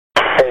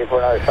Hey,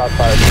 4-9, shot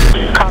fired.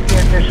 Copy,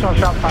 additional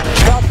shot fired.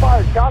 Shot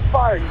fired, shot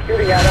fired.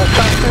 Shooting at us.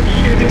 Suspect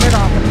shooting at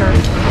officer.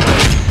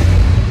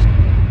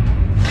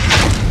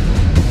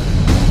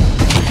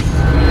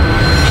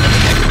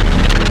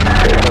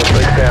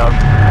 Down.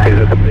 He's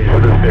at the base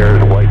of the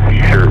stairs, white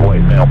t-shirt,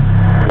 white male.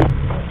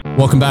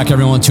 Welcome back,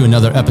 everyone, to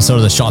another episode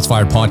of the Shots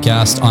Fired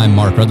podcast. I'm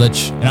Mark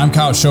Rudlich. And I'm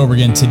Kyle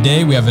Schobergen.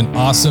 Today, we have an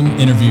awesome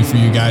interview for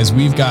you guys.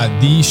 We've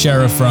got the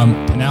sheriff from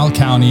Pinal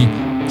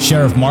County,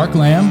 Sheriff Mark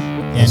Lamb,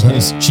 and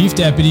his chief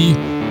deputy,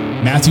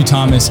 Matthew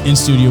Thomas, in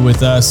studio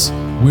with us.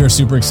 We are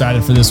super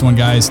excited for this one,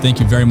 guys.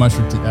 Thank you very much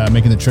for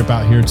making the trip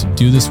out here to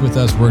do this with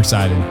us. We're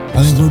excited.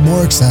 I think we're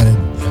more excited.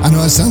 I know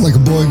I sound like a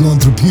boy going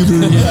through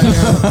puberty right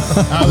now.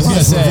 I was going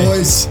to say. My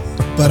voice,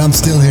 but I'm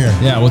still here.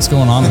 Yeah, what's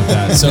going on with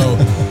that? So,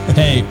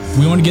 hey,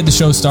 we want to get the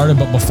show started,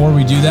 but before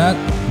we do that,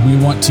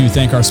 we want to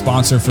thank our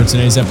sponsor for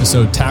today's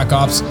episode, TAC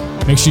Ops.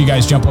 Make sure you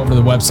guys jump over to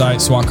the website,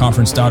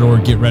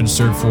 swatconference.org, get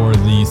registered for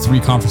the 3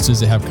 conferences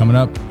they have coming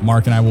up.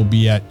 Mark and I will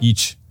be at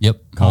each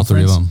conference. All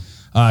 3 of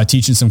them.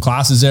 Teaching some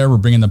classes there. We're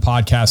bringing the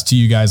podcast to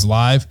you guys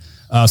live.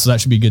 So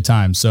that should be a good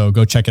time. So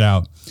go check it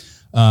out.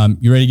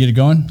 You ready to get it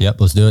going?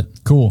 Yep, let's do it.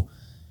 Cool.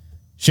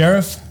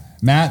 Sheriff,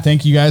 Matt,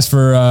 thank you guys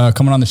for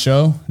coming on the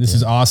show. This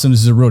is awesome.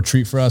 This is a real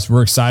treat for us.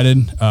 We're excited.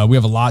 We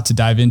have a lot to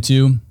dive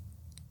into.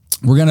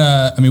 We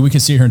can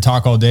sit here and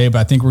talk all day, but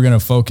I think we're going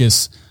to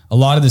focus a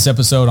lot of this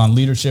episode on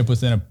leadership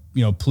within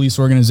a police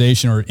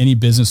organization or any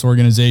business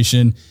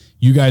organization.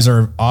 You guys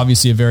are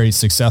obviously a very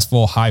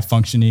successful, high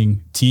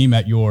functioning team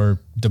at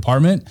your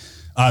department.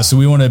 So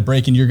we want to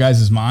break into your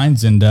guys'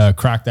 minds and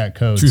crack that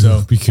code. True.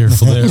 So be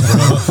careful there,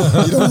 bro.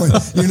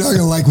 You're not going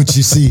to like what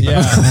you see.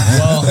 Yeah.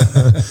 Well,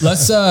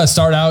 let's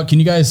start out. Can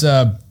you guys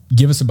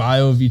give us a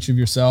bio of each of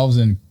yourselves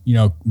and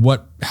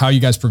how you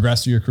guys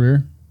progressed through your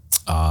career?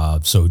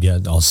 I'll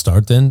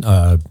start then.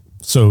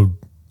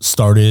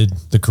 Started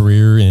the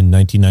career in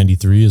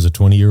 1993 as a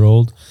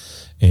 20-year-old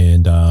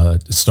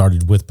and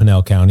started with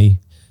Pinal County.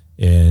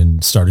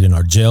 And started in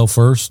our jail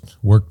first,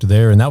 worked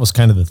there. And that was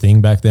kind of the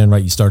thing back then,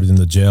 right? You started in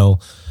the jail,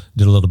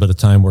 did a little bit of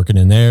time working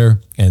in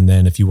there. And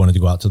then if you wanted to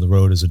go out to the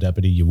road as a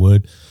deputy, you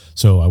would.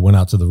 So I went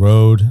out to the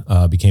road,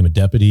 became a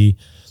deputy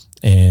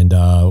and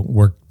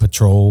worked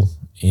patrol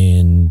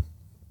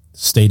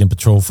stayed in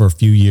patrol for a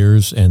few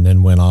years and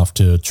then went off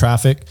to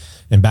traffic.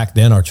 And back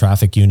then our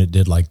traffic unit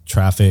did like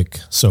traffic,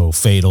 so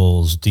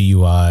fatals,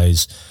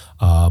 DUIs,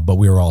 but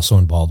we were also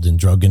involved in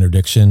drug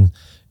interdiction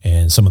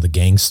and some of the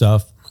gang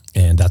stuff.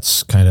 And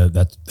that's kind of,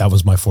 that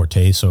was my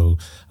forte. So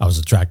I was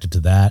attracted to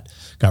that,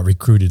 got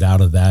recruited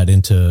out of that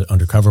into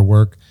undercover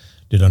work,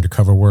 did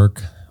undercover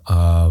work,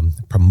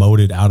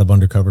 promoted out of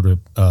undercover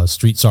to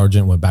street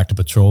sergeant, went back to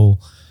patrol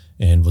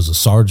and was a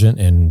sergeant.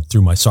 And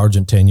through my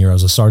sergeant tenure, I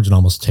was a sergeant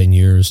almost 10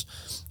 years.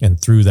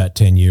 And through that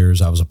 10 years,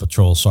 I was a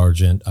patrol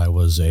sergeant. I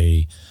was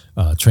a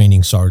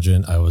training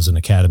sergeant. I was an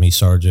academy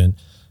sergeant.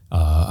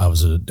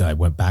 I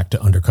went back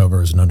to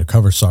undercover as an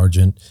undercover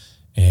sergeant.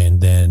 And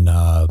then,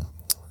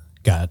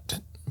 got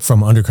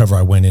from undercover,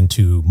 I went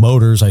into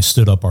motors. I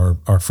stood up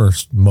our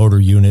first motor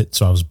unit.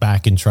 So I was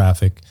back in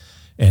traffic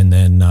and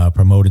then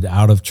promoted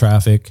out of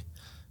traffic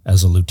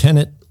as a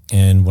lieutenant.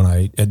 And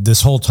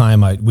this whole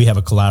time, we have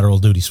a collateral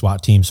duty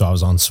SWAT team. So I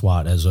was on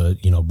SWAT as a,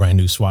 brand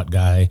new SWAT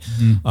guy,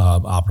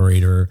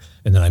 operator.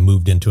 And then I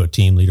moved into a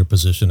team leader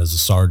position as a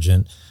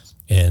sergeant.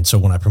 And so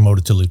when I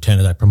promoted to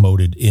lieutenant, I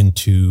promoted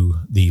into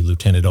the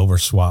lieutenant over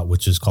SWAT,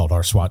 which is called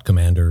our SWAT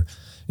commander.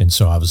 And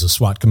so I was a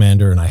SWAT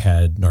commander and I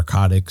had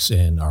narcotics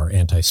and our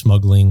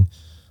anti-smuggling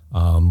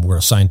were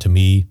assigned to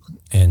me.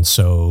 And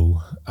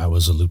so I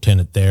was a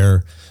lieutenant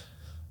there,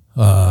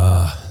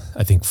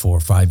 I think 4 or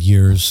 5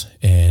 years,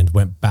 and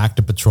went back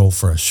to patrol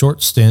for a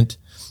short stint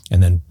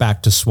and then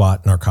back to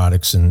SWAT,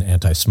 narcotics and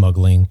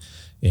anti-smuggling.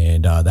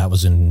 And that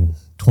was in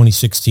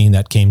 2016.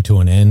 That came to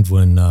an end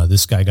when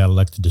this guy got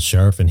elected to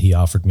sheriff and he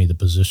offered me the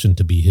position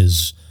to be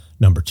his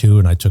number 2.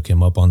 And I took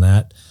him up on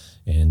that.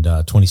 And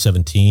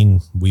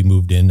 2017, we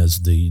moved in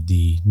as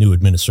the new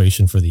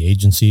administration for the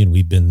agency, and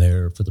we've been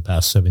there for the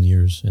past 7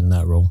 years in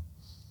that role.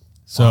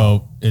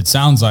 So It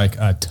sounds like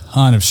a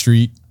ton of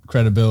street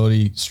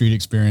credibility, street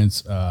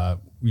experience, and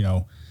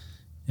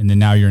then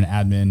now you're an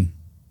admin.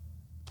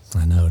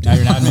 I know, dude. Now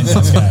you're an admin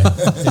desk guy.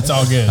 It's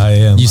all good. I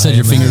am. You said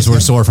your fingers were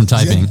sore from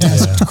typing.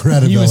 Desk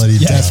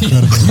credibility.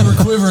 You were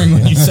quivering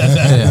when you said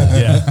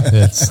that.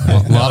 It's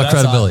a lot of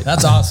credibility.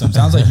 That's awesome.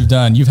 Sounds like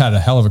you've had a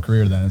hell of a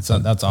career then. That's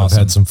awesome. I've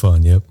had some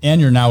fun, yep. And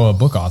you're now a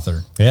book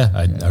author. Yeah,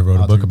 I wrote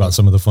a book about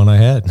some of the fun I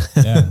had.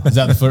 Yeah. Is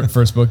that the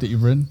first book that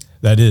you've written?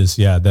 That is,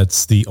 yeah.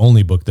 That's the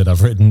only book that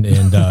I've written.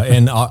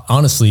 And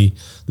honestly,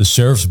 the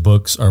sheriff's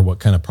books are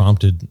what kind of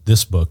prompted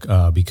this book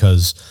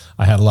because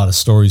I had a lot of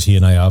stories. He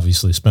and I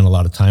obviously spent a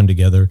lot of time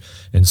together.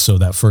 And so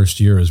that first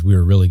year as we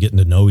were really getting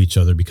to know each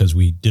other because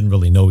we didn't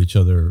really know each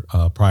other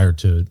prior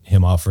to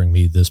him offering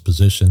me this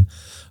position.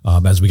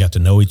 As we got to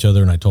know each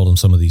other and I told him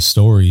some of these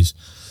stories,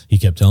 he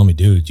kept telling me,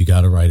 dude, you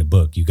got to write a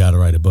book. You got to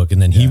write a book. And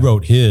then he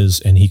wrote his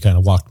and he kind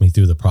of walked me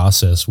through the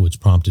process, which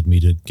prompted me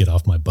to get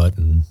off my butt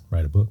and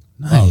write a book.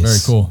 Nice. Oh, very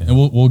cool. Yeah.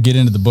 And we'll get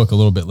into the book a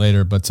little bit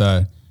later, but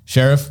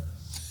Sheriff,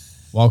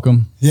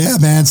 welcome. Yeah,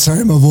 man.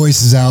 Sorry, my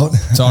voice is out.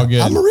 It's all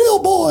good. I'm a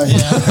real boy.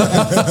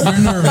 You're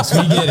nervous.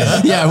 We get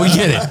it. Yeah, we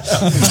get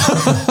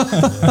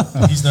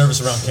it. He's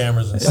nervous around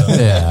cameras and stuff.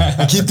 Yeah,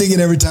 I keep thinking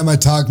every time I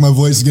talk, my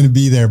voice is going to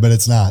be there, but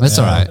it's not. that's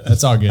all right.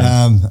 That's all good.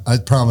 I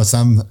promise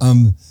I'm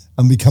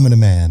becoming a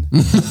man. We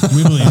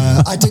believe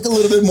it. I took a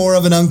little bit more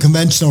of an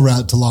unconventional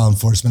route to law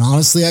enforcement.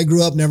 Honestly, I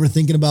grew up never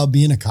thinking about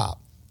being a cop.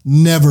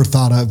 Never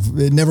thought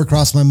it never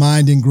crossed my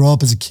mind. Didn't grow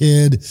up as a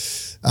kid.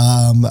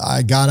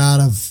 I got out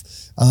of,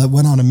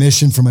 went on a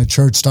mission for my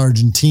church to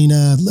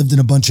Argentina, lived in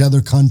a bunch of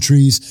other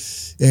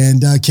countries,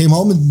 and came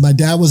home, and my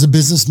dad was a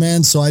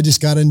businessman. So I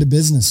just got into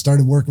business,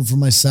 started working for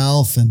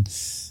myself. And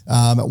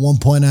at one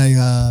point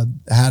I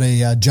had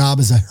a job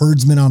as a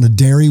herdsman on a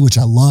dairy, which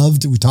I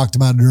loved. We talked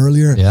about it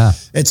earlier. Yeah.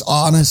 It's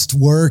honest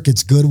work.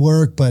 It's good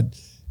work, but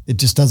it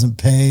just doesn't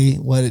pay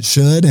what it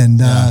should. And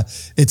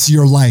it's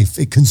your life.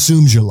 It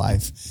consumes your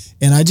life.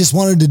 And I just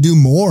wanted to do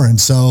more. And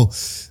so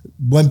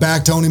went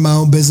back to owning my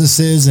own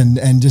businesses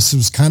and just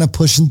was kind of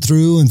pushing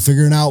through and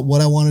figuring out what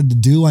I wanted to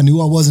do. I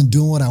knew I wasn't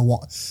doing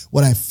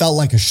what I felt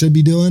like I should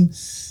be doing.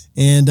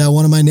 And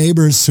one of my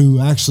neighbors, who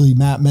actually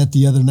Matt met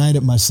the other night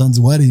at my son's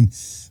wedding,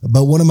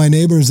 but one of my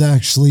neighbors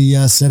actually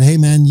said, "Hey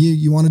man,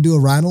 you want to do a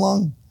ride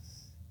along?"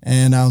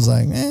 And I was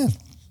like,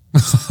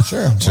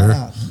 sure. Why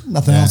not?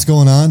 Nothing else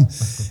going on.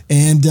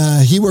 And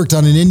he worked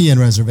on an Indian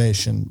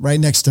reservation right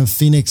next to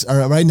Phoenix,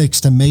 or right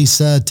next to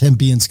Mesa,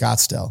 Tempe, and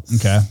Scottsdale.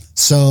 Okay.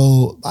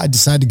 So I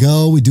decided to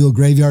go. We do a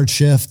graveyard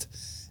shift.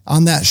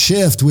 On that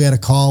shift, we had a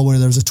call where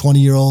there was a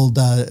 20-year-old,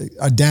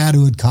 a dad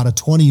who had caught a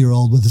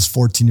 20-year-old with his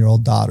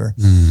 14-year-old daughter.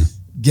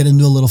 Get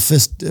into a little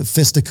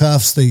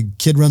fisticuffs. The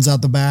kid runs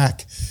out the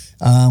back.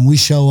 We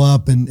show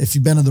up, and if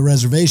you've been to the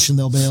reservation,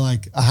 there'll be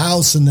like a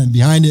house, and then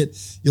behind it,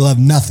 you'll have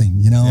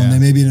nothing, and they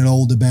may be in an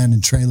old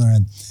abandoned trailer.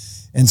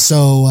 And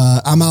so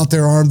I'm out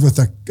there armed with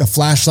a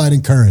flashlight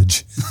and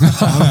courage.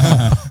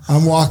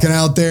 I'm walking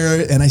out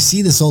there, and I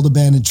see this old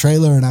abandoned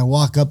trailer, and I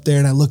walk up there,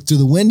 and I look through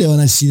the window,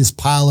 and I see this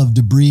pile of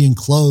debris and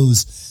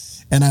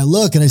clothes. And I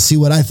look, and I see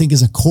what I think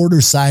is a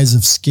quarter size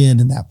of skin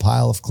in that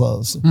pile of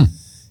clothes.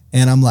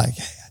 And I'm like,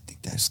 hey, I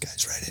think this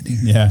guy's right in here.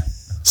 Yeah.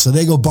 So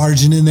they go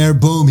barging in there.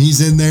 Boom,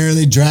 he's in there.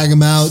 They drag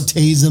him out,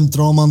 tase him,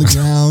 throw him on the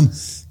ground,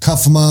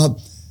 cuff him up.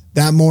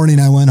 That morning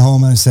I went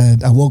home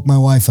and I woke my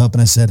wife up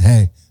and I said,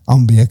 hey,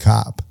 I'm going to be a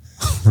cop.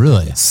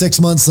 Really? 6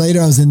 months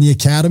later, I was in the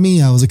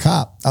academy. I was a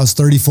cop. I was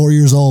 34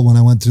 years old when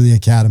I went through the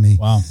academy.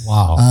 Wow.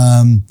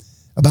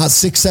 About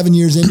 6-7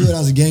 years into it, I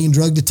was a gang and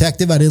drug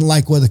detective. I didn't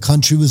like where the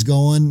country was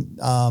going.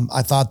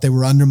 I thought they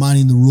were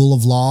undermining the rule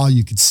of law.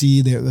 You could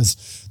see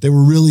they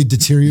were really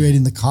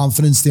deteriorating the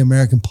confidence the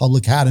American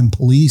public had in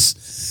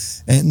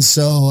police. And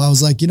so I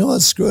was like, you know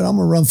what, screw it. I'm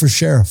going to run for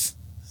sheriff.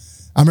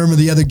 I remember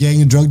the other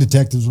gang and drug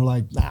detectives were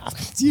like, nah,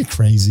 you're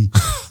crazy.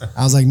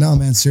 I was like, no,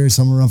 man, serious.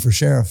 I'm going to run for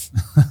sheriff.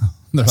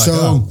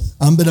 So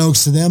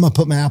unbeknownst to them, I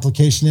put my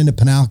application into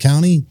Pinal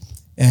County,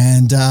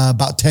 and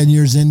about 10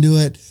 years into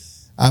it,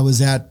 I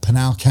was at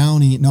Pinal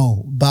County.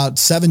 No, about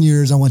 7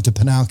 years I went to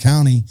Pinal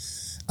County.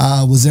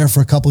 Was there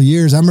for a couple of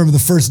years. I remember the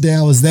first day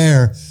I was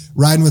there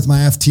riding with my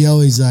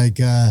FTO. He's like,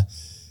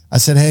 I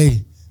said,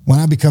 hey, when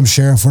I become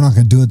sheriff, we're not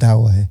going to do it that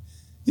way.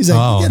 He's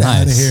like, get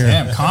out of here.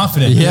 Damn,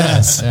 confident.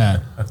 Yes.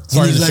 Yeah. And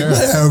he's like,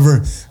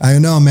 whatever. I go,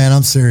 no, man,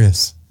 I'm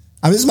serious.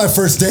 This is my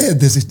first day at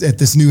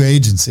this new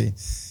agency.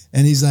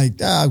 And he's like,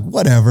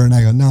 whatever. And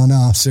I go,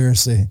 no,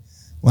 seriously.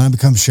 When I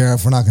become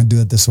sheriff, we're not going to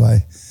do it this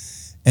way.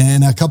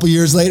 And a couple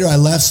years later, I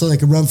left so I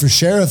could run for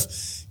sheriff,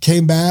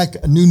 came back,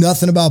 I knew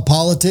nothing about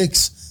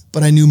politics,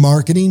 but I knew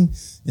marketing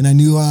and I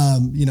knew,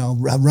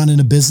 running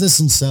a business.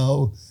 And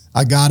so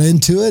I got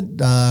into it,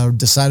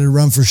 decided to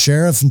run for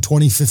sheriff in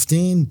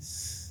 2015.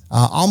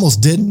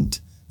 Almost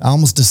didn't. I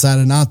almost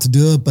decided not to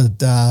do it.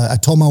 But I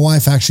told my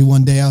wife actually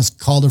one day,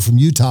 called her from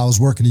Utah. I was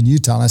working in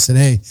Utah. And I said,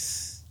 hey,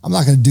 I'm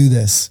not going to do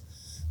this.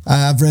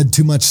 I've read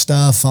too much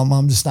stuff.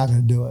 I'm just not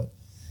going to do it.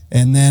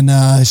 And then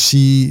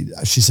she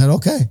said,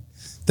 okay.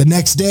 The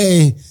next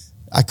day,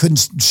 I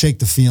couldn't shake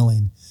the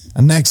feeling.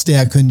 The next day,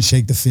 I couldn't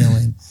shake the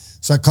feeling.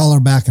 So I called her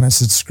back and I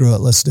said, screw it,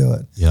 let's do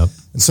it. Yep.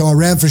 And so I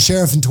ran for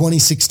sheriff in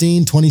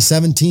 2016,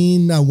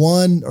 2017, I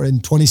won, or in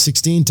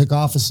 2016, took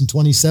office in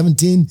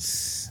 2017.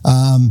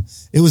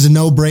 It was a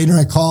no-brainer.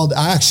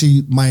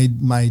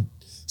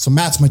 So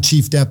Matt's my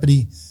chief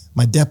deputy.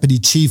 My deputy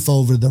chief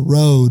over the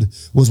road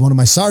was one of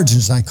my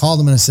sergeants. And I called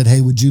him and I said,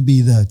 hey, would you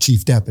be the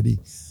chief deputy?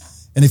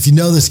 And if you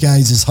know this guy,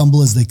 he's as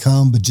humble as they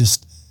come, but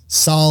just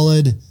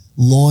solid,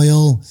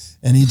 loyal.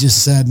 And he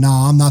just said, no,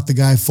 I'm not the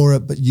guy for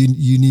it, but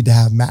you need to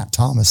have Matt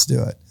Thomas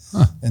do it.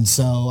 Huh. And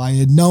so I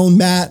had known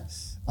Matt,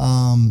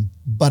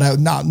 but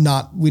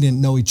we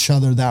didn't know each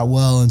other that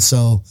well. And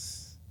so,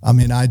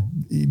 we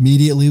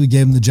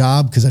gave him the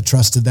job because I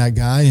trusted that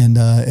guy, and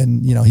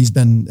he's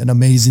been an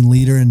amazing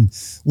leader. And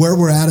where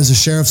we're at as a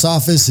sheriff's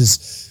office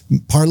is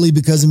partly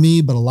because of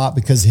me, but a lot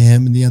because of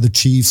him and the other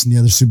chiefs and the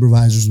other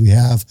supervisors we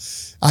have.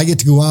 I get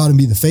to go out and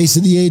be the face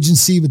of the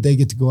agency, but they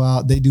get to go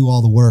out. They do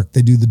all the work.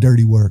 They do the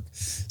dirty work.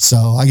 So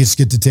I just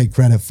get to take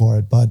credit for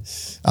it. But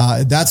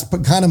that's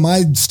kind of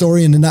my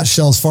story in a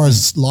nutshell as far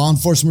as law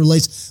enforcement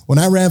relates. When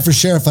I ran for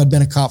sheriff, I'd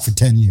been a cop for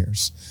 10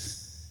 years.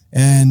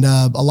 And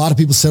a lot of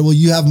people said, well,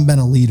 you haven't been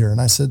a leader. And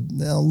I said,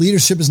 no,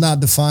 leadership is not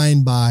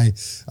defined by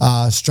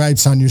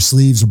stripes on your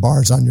sleeves or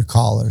bars on your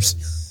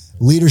collars.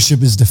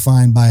 Leadership is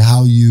defined by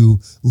how you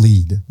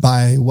lead,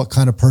 by what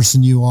kind of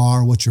person you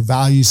are, what your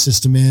value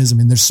system is. I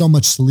mean, there's so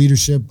much to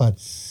leadership, but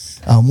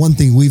one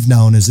thing we've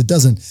known is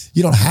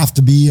you don't have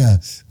to be a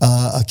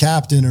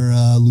captain or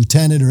a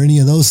lieutenant or any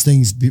of those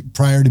things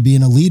prior to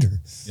being a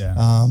leader. Yeah.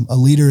 A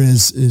leader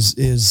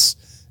is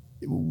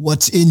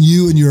what's in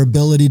you and your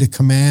ability to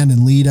command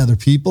and lead other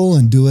people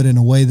and do it in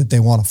a way that they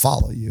want to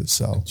follow you.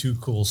 So 2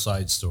 cool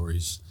side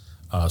stories.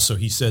 So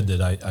he said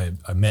that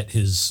I met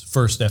his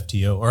first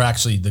FTO, or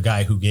actually the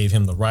guy who gave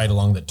him the ride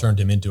along that turned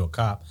him into a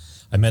cop.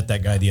 I met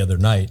that guy the other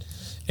night,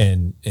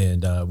 and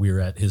we were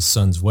at his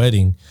son's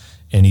wedding,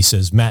 and he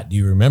says, Matt, do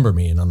you remember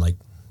me? And I'm like,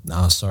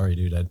 nah, sorry,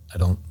 dude, I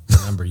don't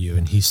remember you.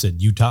 And he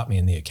said, you taught me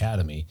in the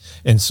academy.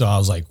 And so I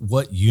was like,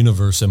 what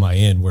universe am I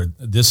in where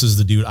this is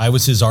the dude? I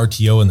was his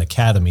RTO in the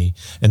academy,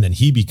 and then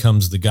he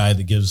becomes the guy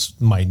that gives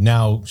my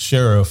now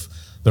sheriff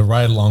the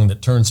ride along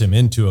that turns him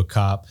into a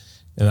cop.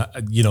 And,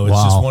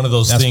 it's just one of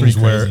those things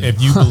where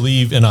if you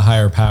believe in a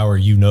higher power,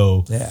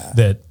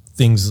 that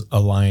things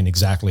align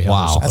exactly how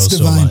they're supposed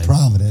to align. That's divine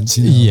providence.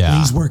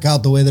 Things work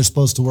out the way they're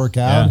supposed to work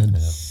out.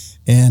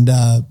 And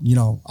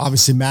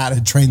obviously Matt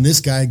had trained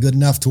this guy good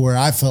enough to where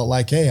I felt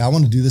like, hey, I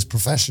want to do this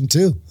profession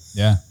too.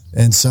 Yeah.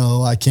 And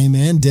so I came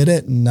in, did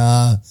it, and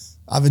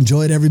I've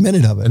enjoyed every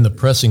minute of it. And the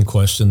pressing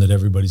question that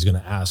everybody's going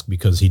to ask,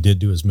 because he did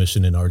do his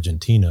mission in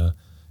Argentina,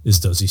 is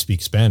does he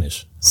speak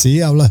Spanish?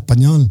 Sí, habla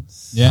español.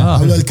 Yeah.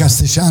 Habla el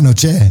castellano,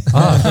 che.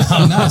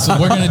 Oh, nice. So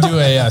we're going to do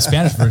a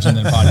Spanish version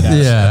of the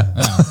podcast. Yeah.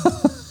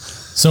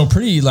 So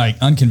pretty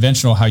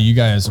unconventional how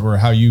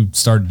you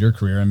started your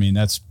career. I mean,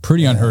 that's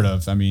pretty unheard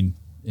of. I mean,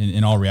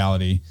 in all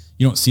reality,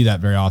 you don't see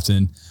that very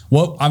often.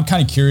 Well, I'm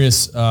kind of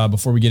curious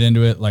before we get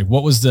into it, like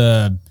what was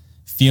the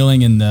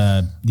feeling in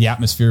the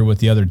atmosphere with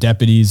the other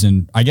deputies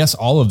and I guess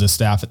all of the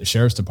staff at the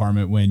sheriff's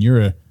department when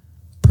you're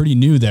pretty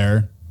new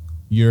there?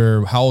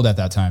 You're how old at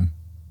that time?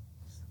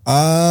 When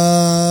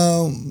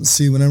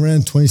I ran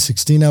in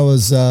 2016, I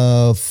was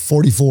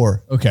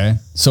 44. Okay.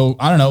 So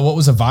I don't know, what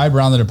was the vibe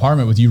around the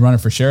department with you running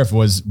for sheriff?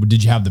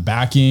 Did you have the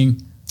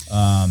backing?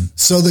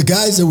 So the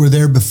guys that were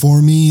there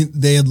before me,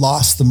 they had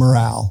lost the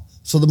morale.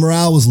 So the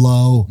morale was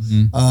low.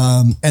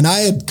 Mm-hmm. And I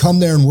had come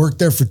there and worked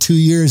there for 2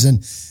 years,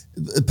 and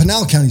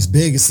Pinal County's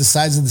big. It's the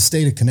size of the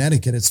state of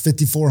Connecticut. It's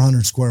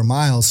 5,400 square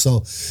miles.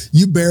 So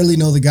you barely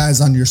know the guys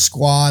on your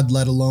squad,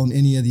 let alone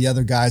any of the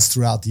other guys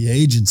throughout the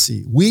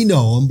agency. We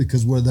know them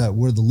because we're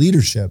the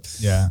leadership.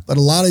 Yeah. But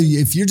a lot of you,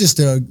 if you're just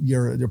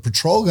your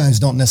patrol guys,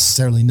 don't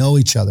necessarily know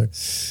each other.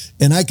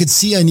 And I could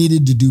see I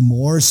needed to do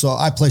more. So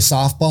I play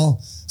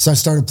softball. So I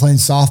started playing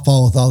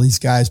softball with all these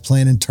guys,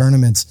 playing in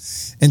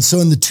tournaments. And so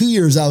in the 2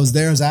 years I was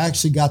there, I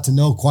actually got to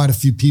know quite a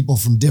few people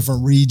from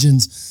different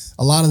regions,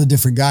 a lot of the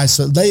different guys.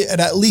 So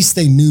at least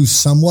they knew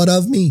somewhat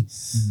of me.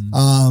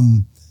 Mm-hmm.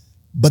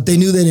 But they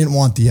knew they didn't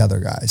want the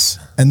other guys.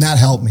 And that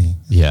helped me.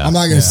 Yeah. I'm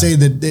not going to say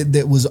that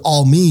it was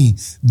all me.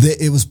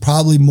 That it was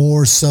probably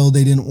more so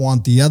they didn't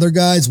want the other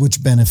guys,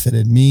 which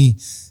benefited me.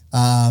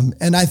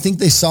 And I think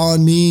they saw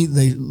in me,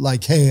 they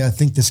like, hey, I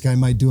think this guy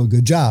might do a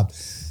good job.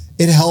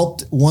 It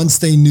helped once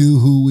they knew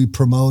who we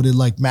promoted,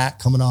 like Matt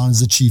coming on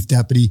as the chief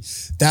deputy.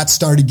 That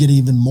started getting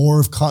even more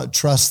of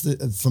trust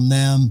from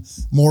them,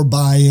 more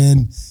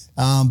buy-in.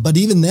 But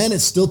even then, it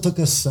still took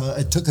us.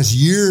 It took us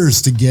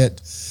years to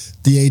get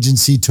the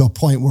agency to a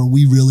point where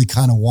we really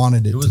kind of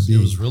wanted it to be. It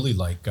was really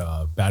like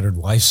battered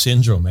wife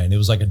syndrome, man. It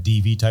was like a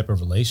DV type of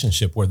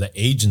relationship where the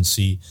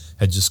agency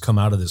had just come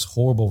out of this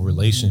horrible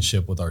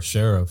relationship with our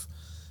sheriff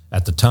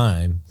at the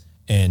time,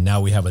 and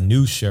now we have a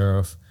new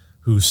sheriff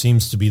who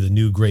seems to be the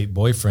new great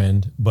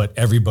boyfriend, but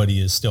everybody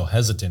is still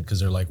hesitant because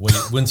they're like, wait,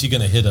 when's he going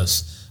to hit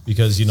us?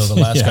 Because, the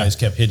last guys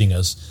kept hitting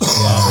us.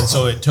 And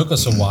so it took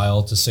us a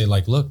while to say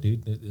like, look,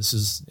 dude,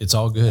 it's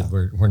all good.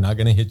 Yeah. We're not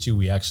going to hit you.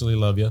 We actually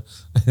love you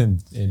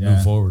and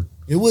move forward.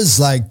 It was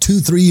like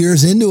 2-3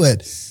 years into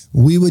it.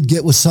 We would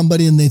get with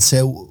somebody and they'd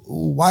say,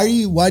 why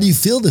do you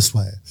feel this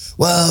way?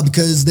 Well,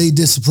 because they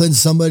disciplined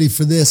somebody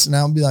for this. And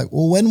I would be like,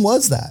 well, when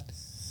was that?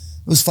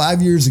 It was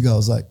 5 years ago. I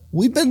was like,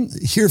 we've been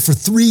here for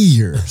 3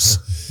 years.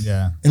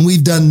 Yeah. And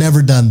we've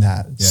never done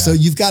that. Yeah. So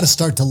you've got to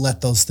start to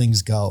let those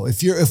things go.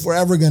 If we're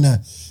ever going to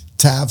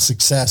have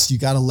success, you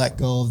got to let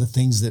go of the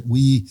things that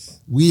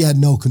we had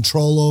no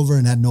control over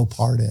and had no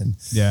part in.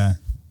 Yeah.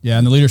 Yeah.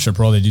 In the leadership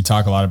role, they do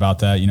talk a lot about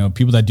that.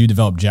 People that do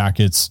develop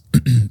jackets,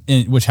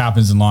 which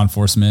happens in law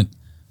enforcement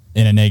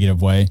in a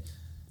negative way,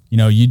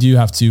 you do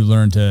have to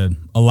learn to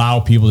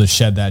allow people to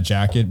shed that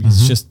jacket because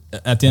it's just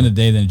at the end of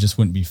the day, then it just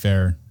wouldn't be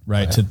fair.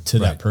 Right. To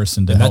that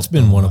person. And that's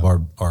been one of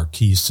our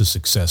keys to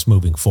success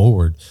moving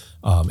forward.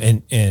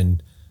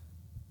 And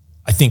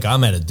I think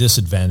I'm at a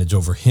disadvantage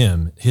over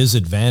him. His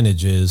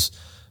advantage is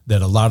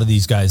that a lot of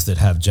these guys that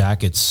have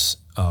jackets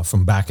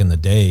from back in the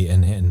day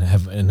and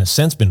have in a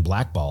sense been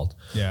blackballed.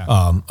 Yeah.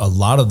 A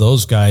lot of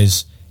those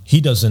guys,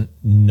 he doesn't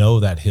know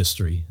that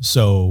history.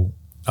 So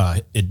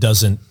it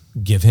doesn't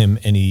give him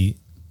any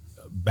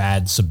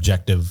bad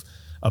subjective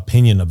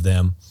opinion of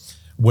them,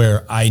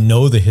 where I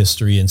know the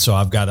history. And so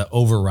I've got to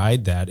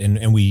override that.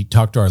 And we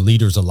talk to our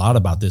leaders a lot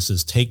about this,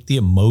 is take the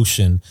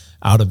emotion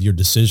out of your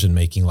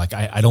decision-making. Like,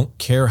 I don't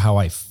care how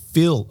I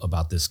feel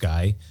about this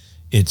guy.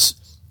 It's,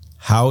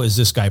 how is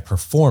this guy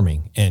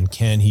performing, and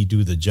can he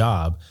do the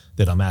job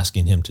that I'm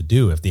asking him to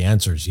do? If the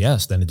answer is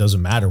yes, then it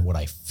doesn't matter what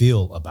I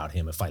feel about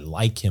him. If I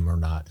like him or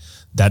not,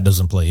 that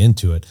doesn't play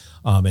into it.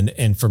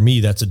 And for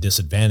me, that's a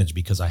disadvantage,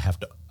 because I have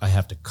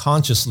to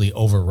consciously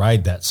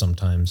override that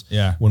sometimes.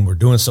 Yeah. When we're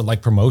doing stuff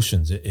like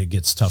promotions, it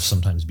gets tough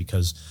sometimes,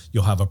 because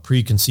you'll have a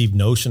preconceived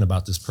notion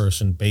about this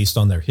person based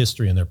on their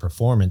history and their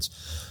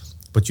performance,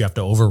 but you have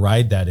to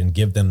override that and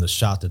give them the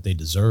shot that they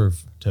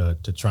deserve to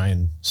try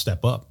and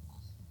step up.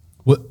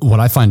 What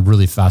I find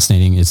really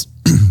fascinating is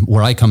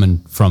where I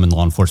come from in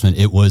law enforcement,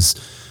 it was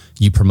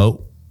you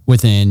promote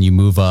within, you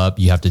move up,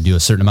 you have to do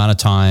a certain amount of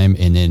time,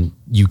 and then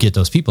you get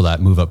those people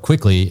that move up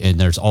quickly, and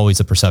there's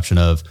always a perception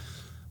of,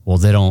 well,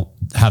 they don't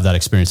have that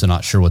experience, they're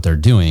not sure what they're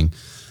doing.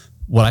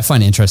 What I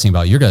find interesting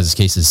about your guys'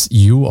 case is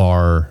you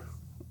are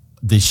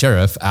the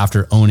sheriff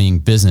after owning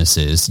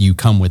businesses. You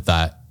come with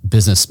that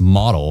business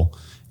model,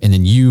 and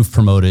then you've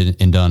promoted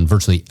and done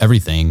virtually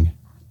everything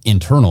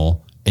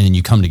internal, and then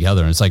you come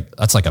together, and it's like,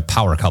 that's like a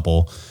power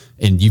couple,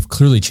 and you've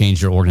clearly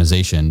changed your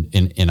organization.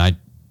 And I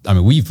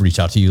mean, we've reached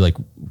out to you, like,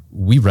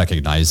 we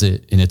recognize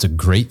it, and it's a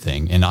great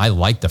thing. And I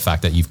like the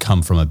fact that you've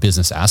come from a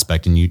business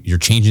aspect, and you're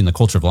changing the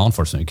culture of law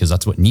enforcement, because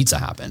that's what needs to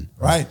happen.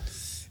 Right.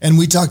 And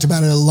we talked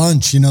about it at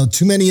lunch.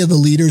 Too many of the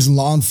leaders in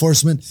law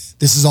enforcement,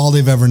 this is all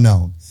they've ever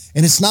known.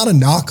 And it's not a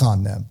knock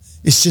on them.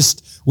 It's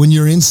just when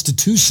you're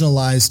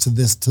institutionalized to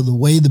the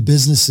way the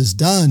business is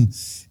done,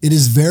 it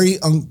is very,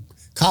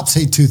 cops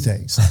hate two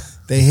things.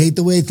 They hate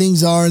the way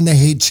things are, and they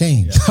hate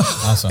change. Yeah.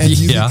 Awesome. And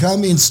you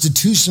become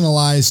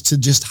institutionalized to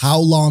just how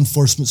law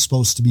enforcement's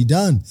supposed to be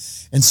done.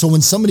 And so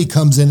when somebody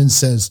comes in and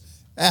says,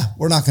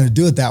 we're not going to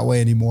do it that way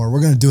anymore,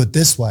 we're going to do it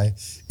this way,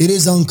 it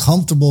is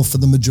uncomfortable for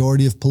the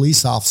majority of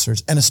police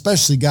officers, and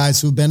especially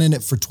guys who've been in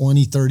it for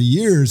 20, 30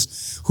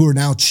 years, who are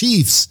now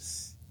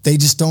chiefs. They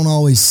just don't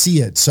always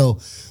see it.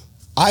 So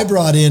I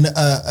brought in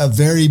a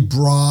very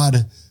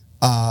broad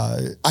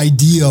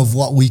idea of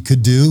what we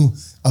could do,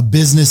 a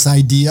business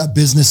idea, a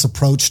business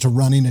approach to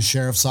running a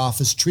sheriff's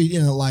office,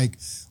 treating it like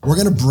we're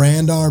going to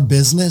brand our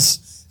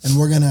business and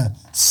we're going to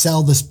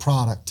sell this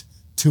product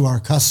to our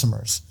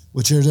customers,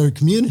 which is our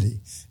community.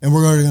 And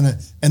we're going to,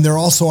 and they're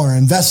also our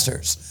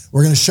investors.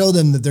 We're going to show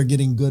them that they're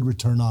getting good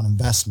return on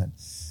investment.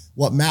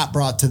 What Matt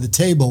brought to the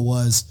table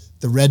was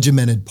the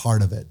regimented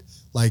part of it.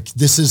 Like,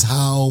 this is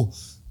the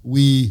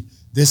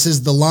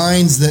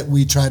lines that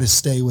we try to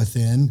stay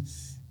within.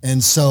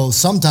 And so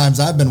sometimes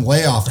I've been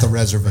way off the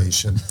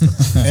reservation,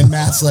 and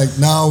Matt's like,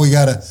 no,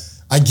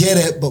 I get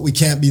it, but we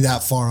can't be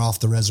that far off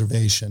the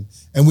reservation.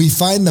 And we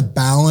find the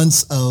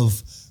balance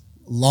of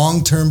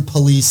long-term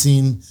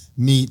policing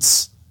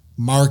meets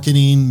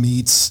marketing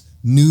meets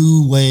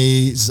new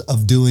ways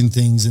of doing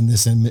things in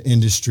this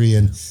industry.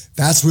 And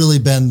that's really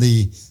been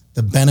the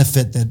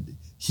benefit that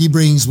he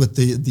brings with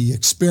the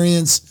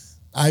experience.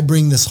 I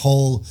bring this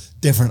whole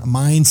different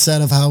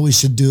mindset of how we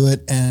should do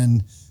it,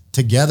 and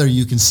together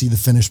you can see the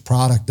finished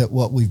product that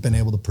what we've been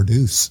able to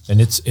produce.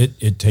 And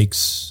it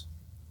takes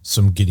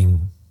some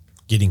getting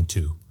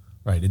to,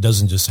 right? It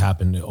doesn't just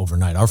happen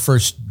overnight. Our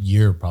first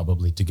year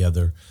probably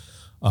together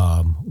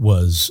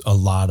was a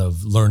lot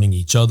of learning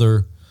each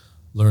other,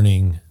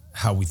 learning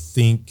how we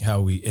think,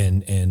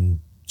 and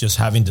just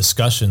having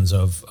discussions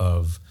of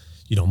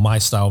my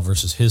style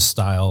versus his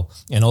style.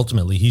 And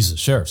ultimately he's the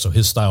sheriff, so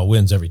his style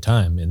wins every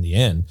time in the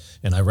end.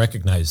 And I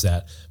recognize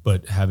that,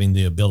 but having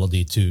the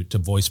ability to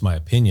voice my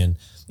opinion.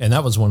 And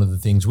that was one of the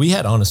things, we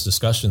had honest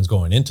discussions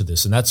going into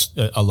this. And that's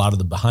a lot of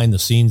the behind the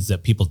scenes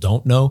that people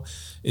don't know,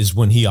 is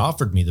when he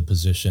offered me the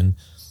position,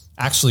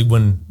 actually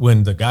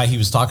when the guy he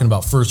was talking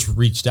about first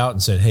reached out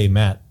and said, hey,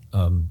 Matt,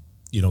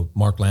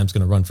 Mark Lamb's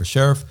going to run for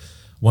sheriff,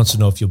 wants to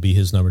know if you'll be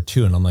his number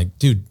 2. And I'm like,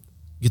 dude,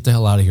 get the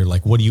hell out of here.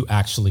 Like, what do you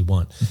actually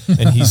want?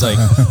 And he's like,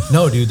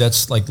 no, dude,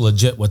 that's like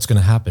legit what's going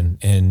to happen.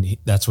 And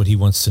that's what he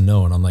wants to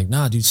know. And I'm like,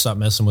 nah, dude, stop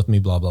messing with me,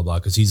 blah, blah, blah.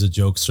 Cause he's a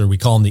jokester. We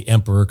call him the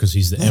emperor cause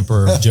he's the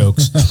emperor of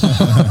jokes.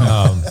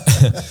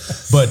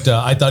 But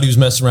I thought he was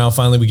messing around.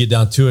 Finally, we get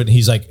down to it. And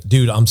he's like,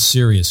 dude, I'm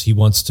serious. He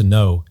wants to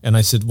know. And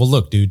I said, well,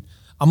 look, dude,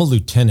 I'm a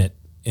lieutenant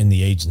in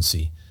the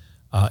agency.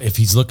 If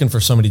he's looking for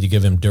somebody to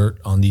give him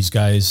dirt on these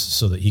guys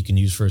so that he can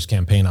use for his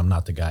campaign, I'm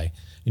not the guy.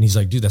 And he's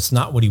like, dude, that's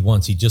not what he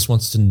wants. He just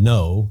wants to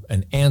know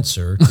an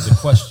answer to the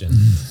question.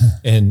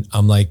 And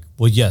I'm like,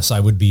 well, yes,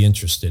 I would be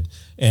interested.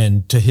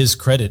 And to his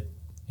credit,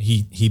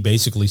 he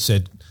basically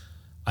said,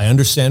 I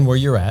understand where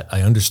you're at.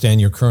 I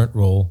understand your current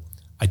role.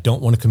 I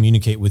don't want to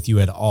communicate with you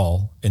at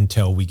all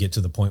until we get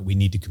to the point we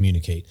need to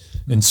communicate.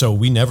 And so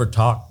we never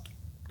talked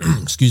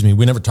excuse me,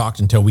 we never talked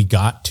until we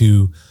got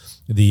to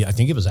I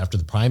think it was after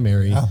the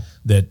primary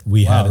that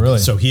we had. Really?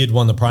 So he had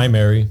won the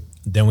primary.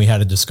 Then we had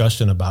a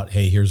discussion about,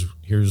 hey,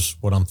 here's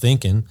what I'm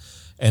thinking.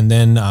 And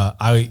then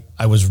I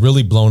was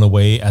really blown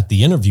away at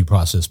the interview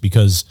process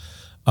because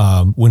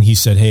when he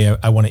said, hey,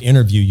 I want to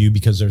interview you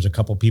because there's a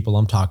couple people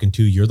I'm talking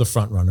to. You're the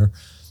front runner.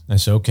 I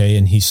said, okay.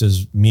 And he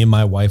says, me and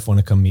my wife want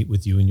to come meet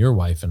with you and your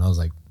wife. And I was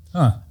like,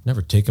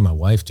 never taken my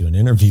wife to an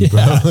interview,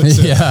 bro.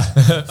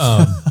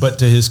 But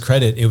to his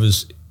credit,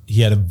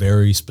 he had a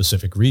very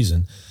specific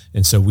reason.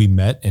 And so we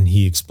met and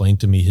he explained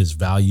to me his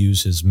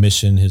values, his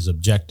mission, his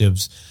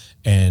objectives,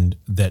 and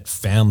that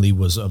family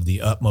was of the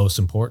utmost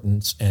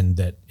importance and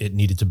that it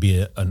needed to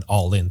be an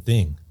all-in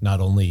thing. Not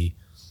only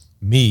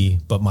me,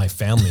 but my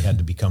family had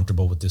to be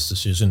comfortable with this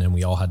decision and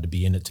we all had to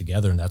be in it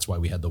together. And that's why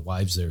we had the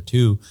wives there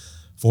too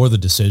for the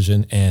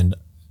decision. And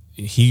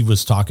he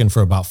was talking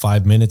for about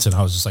 5 minutes and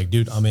I was just like,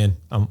 dude, I'm in,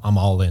 I'm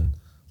all in.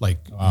 Like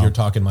you're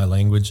talking my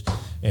language.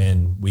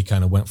 And we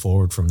kind of went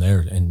forward from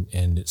there.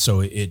 And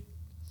so it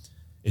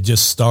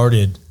just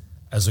started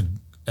as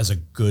a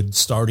good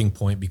starting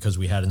point because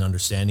we had an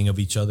understanding of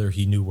each other.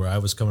 He knew where I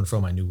was coming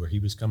from. I knew where he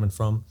was coming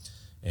from.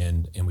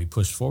 And we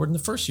pushed forward. In the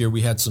first year,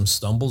 we had some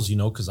stumbles,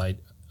 because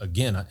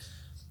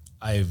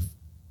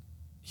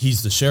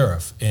he's the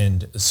sheriff.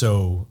 And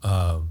so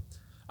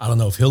I don't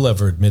know if he'll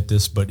ever admit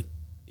this, but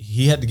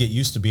he had to get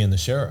used to being the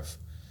sheriff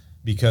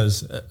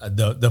because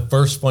the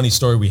first funny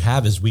story we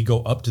have is we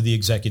go up to the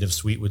executive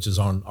suite, which is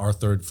on our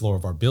 3rd floor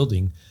of our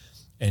building.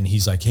 And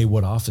he's like, hey,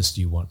 what office do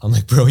you want? I'm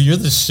like, bro, you're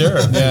the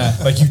sheriff.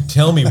 Like, you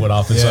tell me what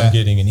office I'm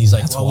getting. And he's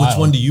like, which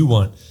one do you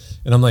want?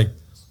 And I'm like,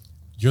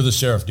 you're the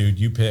sheriff, dude.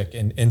 You pick.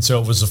 And so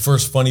it was the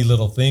first funny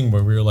little thing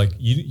where we were like,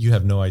 you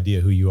have no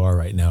idea who you are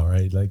right now,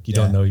 right? Like, you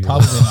don't know you.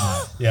 Probably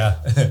not.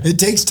 It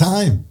takes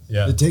time.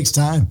 Yeah. It takes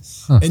time.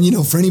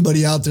 And, for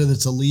anybody out there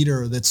that's a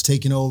leader that's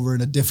taken over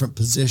in a different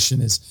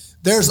position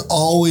there's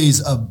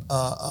always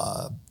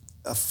a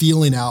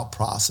feeling out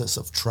process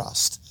of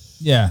trust.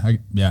 Yeah.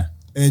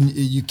 And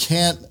you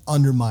can't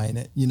undermine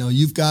it.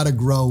 You've got to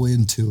grow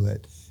into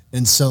it.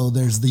 And so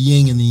there's the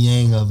yin and the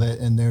yang of it.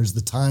 And there's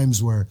the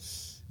times where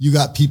you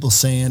got people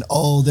saying,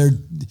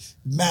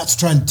 Matt's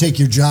trying to take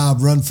your job,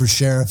 run for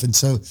sheriff. And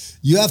so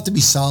you have to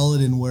be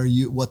solid in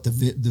what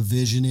the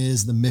vision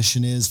is, the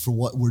mission is for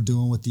what we're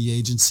doing with the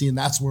agency. And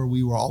that's where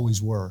we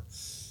always were.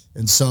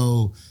 And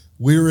so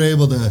we were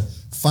able to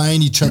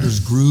find each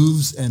other's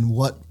grooves and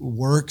what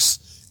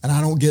works. And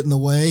I don't get in the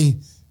way.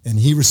 And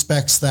he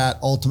respects that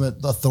ultimate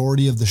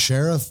authority of the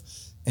sheriff,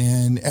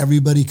 and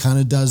everybody kind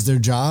of does their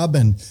job.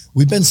 And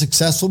we've been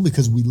successful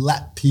because we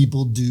let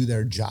people do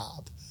their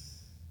job.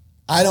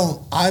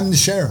 I'm the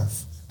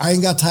sheriff. I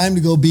ain't got time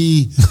to go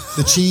be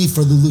the chief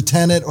or the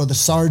lieutenant or the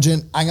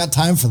sergeant. I ain't got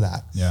time for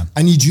that. Yeah.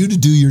 I need you to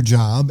do your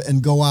job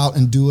and go out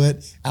and do it.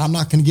 And I'm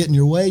not going to get in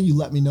your way. You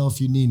let me know if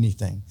you need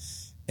anything.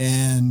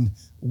 And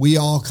we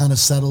all kind of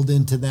settled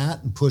into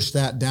that and pushed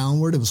that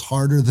downward. It was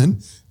harder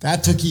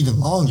that took even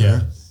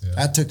longer. Yeah.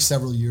 That took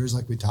several years,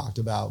 like we talked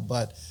about.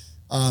 But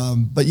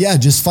yeah,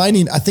 just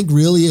finding, I think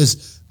really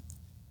this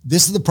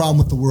is the problem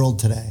with the world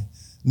today.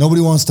 Nobody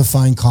wants to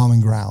find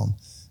common ground.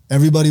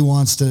 Everybody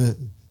wants to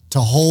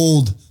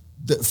hold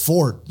the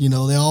fort. They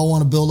all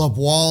want to build up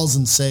walls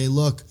and say,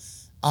 look,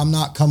 I'm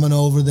not coming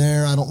over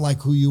there. I don't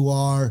like who you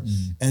are.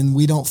 And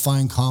we don't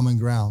find common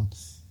ground.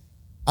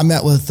 I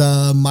met with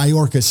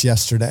Mayorkas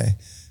yesterday.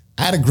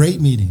 I had a great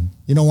meeting.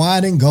 You know why?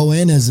 I didn't go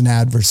in as an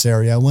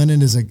adversary. I went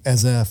in as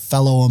a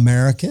fellow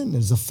American,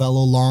 as a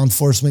fellow law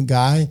enforcement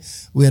guy.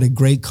 We had a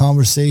great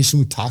conversation.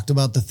 We talked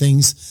about the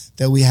things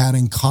that we had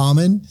in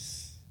common.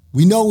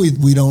 We know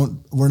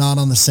we're not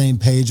on the same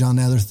page on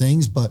other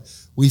things, but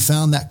we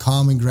found that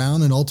common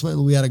ground, and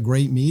ultimately we had a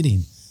great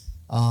meeting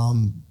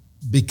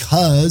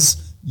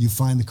because you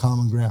find the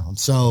common ground.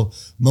 So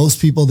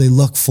most people, they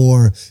look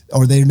for,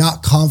 or they're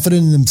not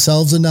confident in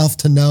themselves enough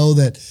to know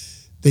that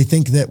they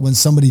think that when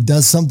somebody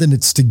does something,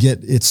 it's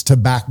to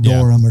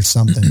backdoor them or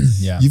something.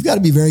 You've got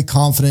to be very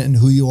confident in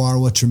who you are,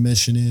 what your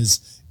mission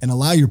is, and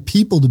allow your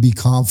people to be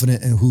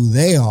confident in who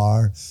they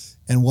are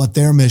and what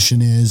their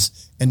mission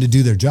is, and to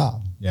do their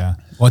job. Yeah.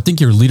 Well, I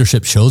think your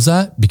leadership shows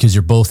that because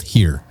you're both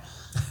here.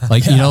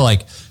 Like,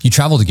 like you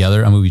travel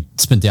together. I mean, we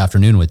spent the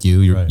afternoon with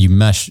you. You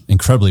mesh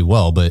incredibly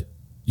well, but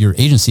your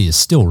agency is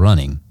still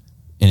running,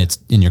 and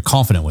you're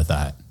confident with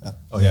that.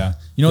 Oh yeah.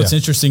 What's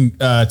interesting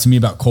to me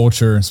about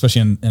culture,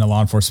 especially in a law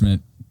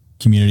enforcement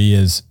community,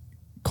 is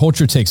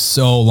culture takes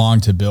so long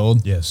to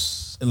build.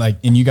 Yes.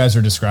 And you guys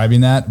are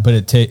describing that,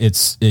 but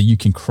you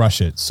can crush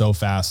it so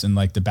fast. And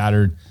like the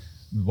battered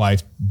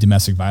wife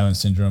domestic violence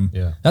syndrome,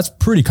 that's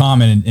pretty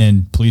common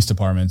in police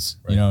departments,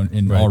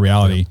 in all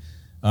reality.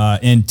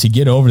 And to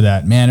get over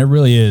that, man, it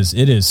really is.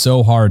 It is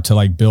so hard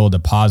to build a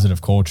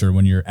positive culture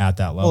when you're at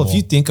that level. Well, if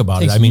you think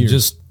about it, I mean,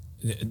 just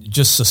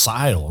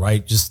societal,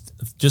 right?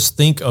 Just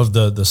think of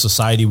the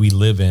society we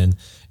live in,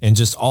 and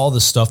just all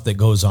the stuff that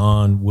goes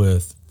on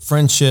with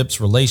friendships,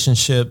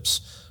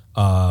 relationships,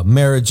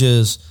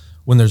 marriages.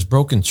 When there's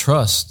broken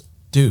trust,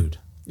 dude,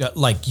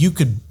 you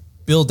could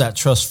build that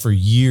trust for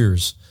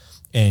years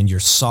and you're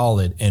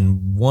solid,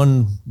 and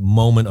one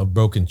moment of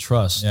broken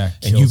trust, and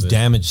you've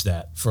damaged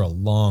that for a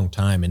long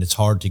time, and it's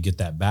hard to get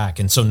that back.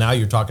 And so now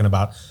you're talking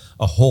about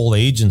a whole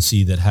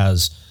agency that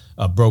has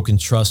a broken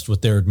trust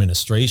with their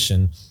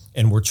administration,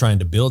 and we're trying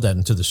to build that.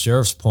 And to the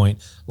sheriff's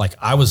point, like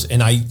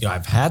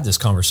I've had this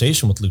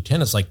conversation with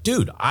lieutenants, like,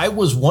 dude, I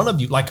was one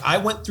of you. Like, I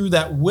went through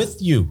that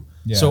with you.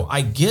 Yeah. So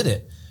I get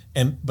it.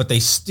 But they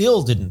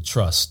still didn't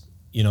trust,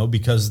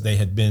 because they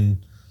had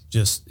been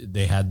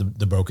they had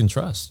the broken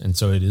trust. And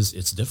so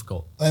it's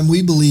difficult. And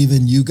we believe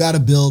you got to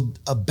build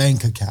a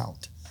bank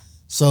account.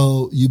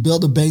 So you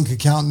build a bank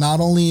account, not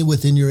only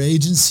within your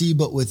agency,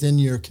 but within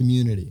your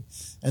community.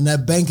 And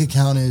that bank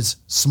account is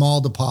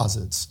small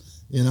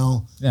deposits. You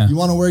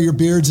want to wear your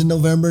beards in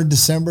November and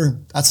December,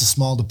 that's a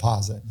small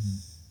deposit.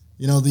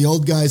 Mm-hmm. The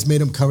old guys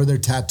made them cover their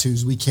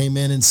tattoos. We came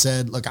in and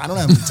said, look, I don't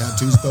have any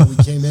tattoos, but we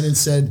came in and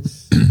said,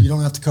 you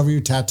don't have to cover your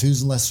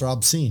tattoos unless they're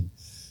obscene.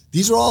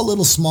 These are all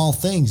little small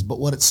things, but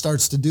what it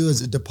starts to do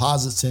is it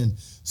deposits in.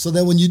 So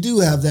that when you do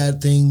have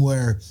that thing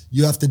where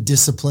you have to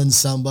discipline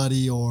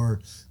somebody or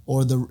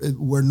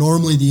where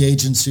normally the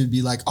agency would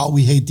be like, oh,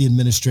 we hate the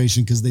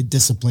administration because they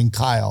discipline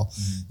Kyle,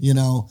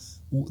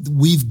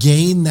 we've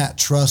gained that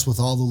trust with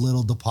all the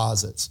little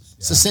deposits.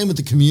 It's the same with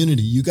the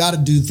community. You got to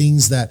do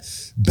things that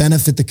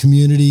benefit the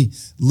community,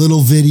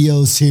 little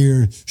videos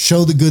here,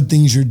 show the good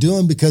things you're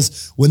doing,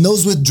 because when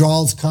those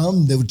withdrawals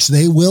come, which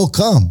they will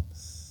come,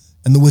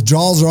 and the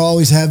withdrawals are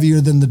always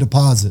heavier than the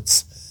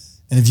deposits.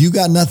 And if you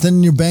got nothing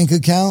in your bank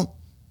account,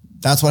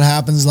 that's what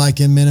happens like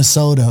in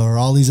Minnesota or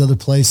all these other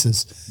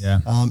places.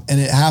 Yeah. And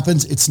it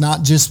happens, it's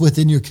not just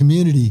within your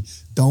community.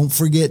 Don't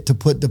forget to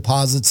put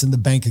deposits in the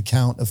bank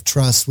account of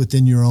trust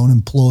within your own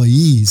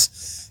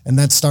employees. And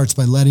that starts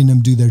by letting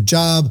them do their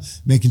job,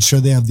 making sure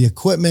they have the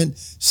equipment,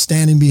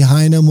 standing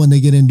behind them when they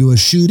get into a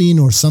shooting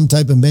or some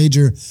type of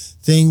major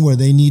thing where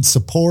they need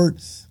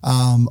support.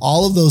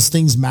 All of those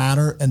things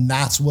matter, and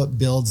that's what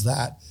builds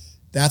that.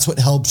 That's what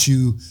helps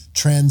you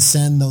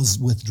transcend those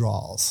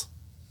withdrawals.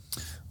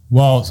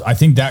 Well, I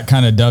think that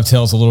kind of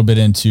dovetails a little bit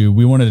into,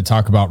 we wanted to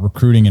talk about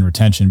recruiting and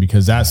retention,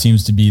 because that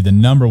seems to be the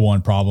number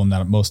one problem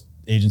that most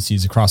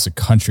agencies across the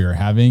country are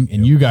having.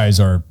 And you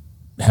guys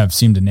have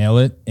seemed to nail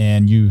it.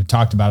 And you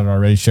talked about it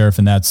already, Sheriff,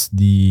 and that's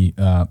the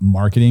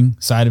marketing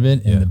side of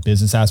it and the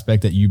business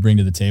aspect that you bring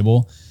to the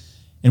table.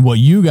 And what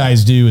you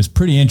guys do is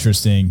pretty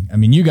interesting. I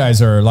mean, you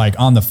guys are like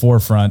on the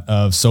forefront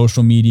of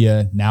social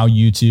media, now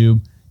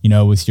YouTube,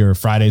 with your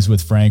Fridays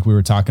with Frank, we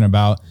were talking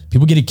about.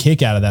 People get a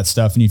kick out of that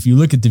stuff. And if you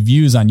look at the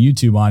views on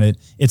YouTube on it,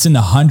 it's in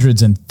the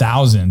hundreds and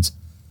thousands.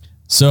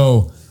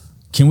 So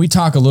can we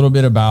talk a little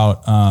bit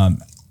about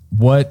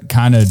what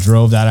kind of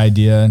drove that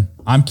idea?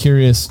 I'm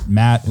curious,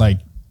 Matt, like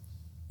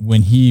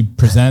when he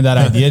presented that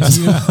idea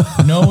to you,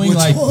 knowing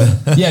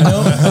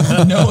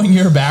knowing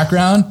your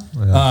background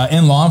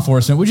in law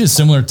enforcement, which is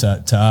similar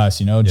to us,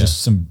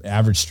 just some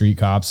average street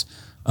cops.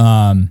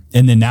 And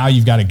then now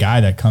you've got a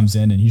guy that comes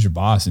in and he's your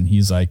boss, and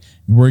he's like,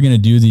 we're going to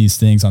do these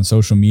things on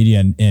social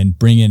media and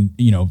bring in,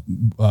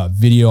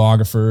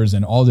 videographers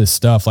and all this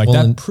stuff like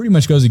that. Pretty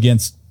much goes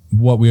against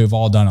what we have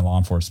all done in law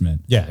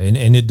enforcement. Yeah.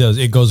 And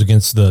it goes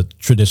against the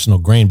traditional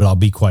grain, but I'll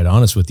be quite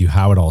honest with you.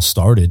 How it all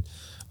started,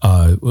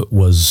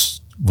 was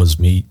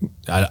me.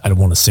 I don't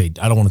want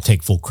to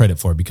take full credit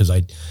for it, because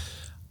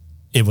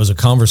it was a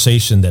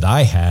conversation that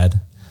I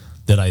had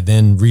that I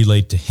then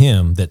relayed to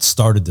him that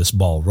started this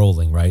ball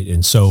rolling, right?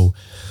 And so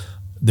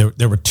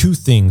there were two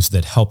things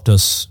that helped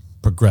us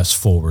progress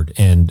forward.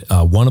 And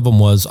one of them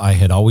was, I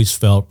had always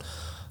felt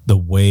the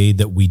way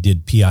that we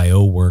did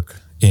PIO work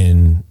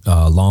in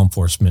law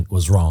enforcement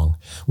was wrong.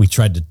 We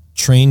tried to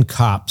train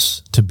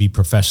cops to be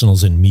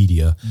professionals in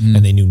media,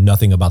 and they knew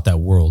nothing about that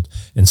world.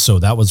 And so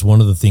that was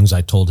one of the things I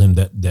told him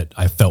that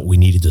I felt we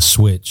needed to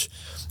switch,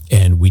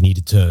 and we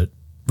needed to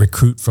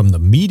recruit from the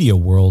media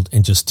world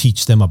and just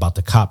teach them about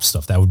the cop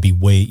stuff. That would be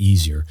way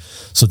easier.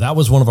 So that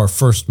was one of our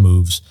first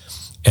moves.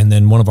 And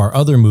then one of our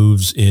other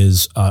moves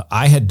is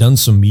I had done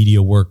some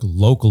media work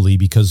locally,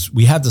 because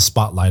we had the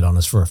spotlight on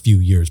us for a few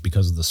years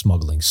because of the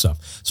smuggling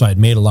stuff. So I had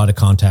made a lot of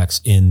contacts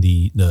in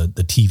the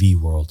TV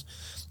world.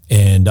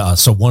 And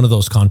so one of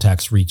those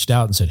contacts reached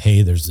out and said,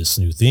 hey, there's this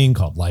new thing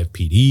called Live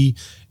PD,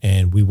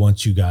 and we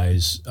want you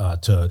guys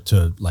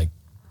to like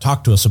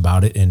talk to us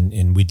about it,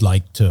 and we'd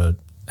like to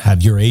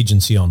have your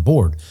agency on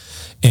board.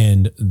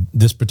 And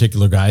this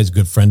particular guy is a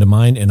good friend of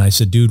mine. And I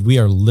said, dude, we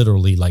are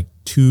literally like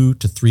 2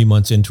 to 3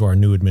 months into our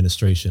new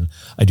administration.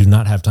 I do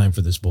not have time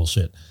for this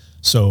bullshit.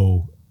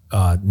 So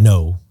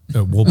no,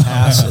 we'll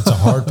pass. It's a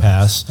hard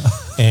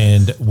pass,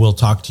 and we'll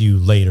talk to you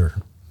later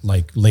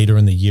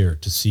in the year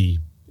to see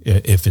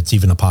if it's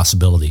even a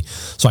possibility.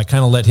 So I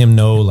kind of let him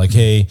know, like,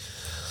 hey,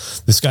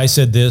 this guy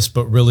said this,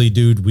 but really,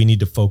 dude, we need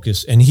to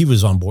focus. And he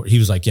was on board. He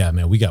was like, yeah,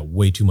 man, we got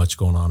way too much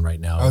going on right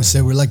now. I would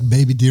say we're like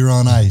baby deer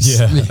on ice.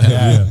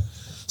 Yeah.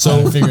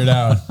 So figure it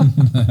out.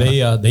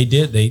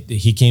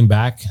 He came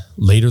back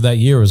later that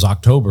year. It was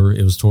October.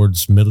 It was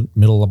towards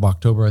middle of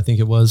October, I think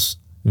it was.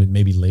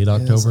 Maybe late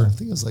October. I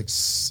think it was like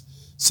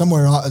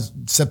somewhere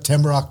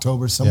September,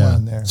 October, somewhere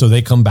in there. So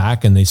they come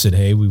back and they said,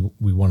 hey,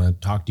 we want to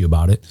talk to you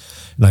about it.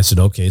 And I said,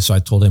 okay. So I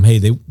told him, hey,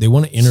 they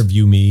want to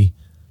interview me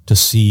to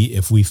see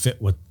if we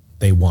fit what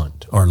they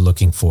want or are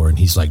looking for. And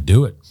he's like,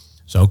 do it.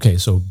 So, okay.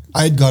 So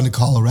I had gone to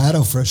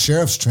Colorado for a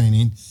sheriff's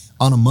training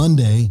on a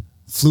Monday,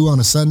 flew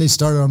on a Sunday,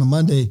 started on a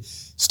Monday,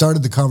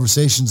 started the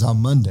conversations on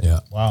Monday.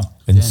 yeah. Wow.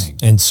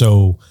 And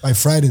so By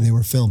Friday, they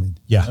were filming.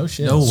 yeah, No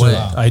shit. no So, way.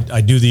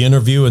 I do the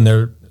interview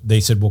and they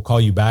said, we'll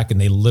call you back.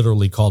 And they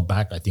literally called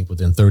back, I think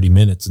within 30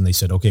 minutes. And they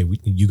said, okay,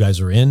 you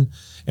guys are in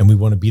and we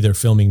want to be there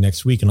filming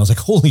next week. And I was like,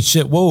 holy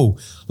shit. Whoa.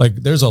 Like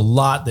there's a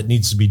lot that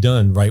needs to be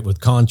done, right?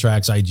 With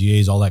contracts,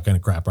 IGAs, all that kind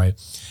of crap. Right.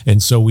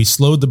 And so we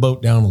slowed the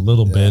boat down a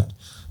little bit.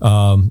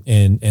 And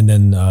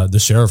then the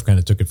sheriff kind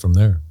of took it from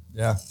there.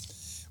 Yeah.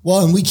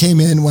 Well, and we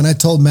came in, when I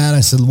told Matt, I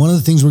said, one of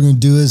the things we're going to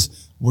do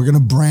is we're going to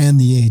brand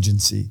the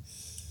agency.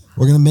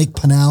 We're going to make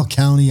Pinal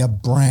County a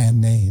brand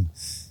name.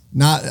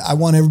 I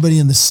want everybody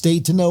in the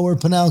state to know where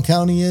Pinal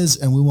County is,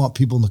 and we want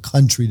people in the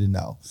country to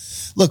know.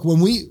 Look,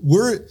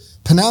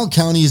 Pinal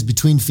County is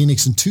between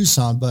Phoenix and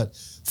Tucson, but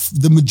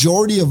the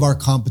majority of our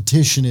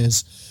competition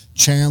is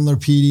Chandler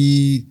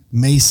PD,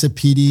 Mesa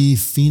PD,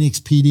 Phoenix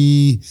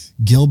PD,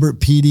 Gilbert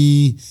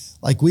PD.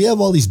 Like we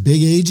have all these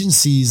big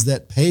agencies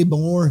that pay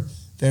more.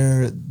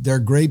 They're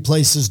great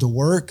places to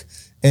work.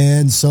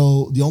 And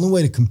so the only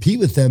way to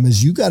compete with them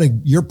is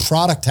your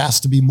product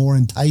has to be more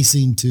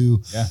enticing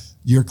to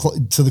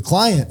the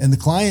client. And the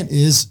client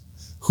is,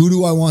 who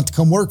do I want to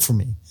come work for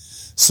me?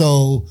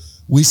 So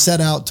we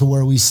set out to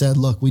where we said,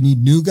 look, we need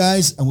new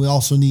guys and we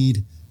also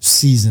need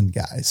seasoned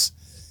guys.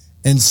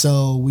 And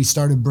so we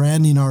started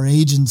branding our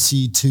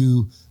agency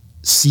to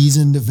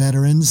seasoned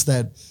veterans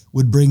that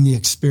would bring the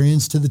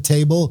experience to the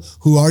table,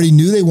 who already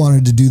knew they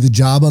wanted to do the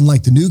job,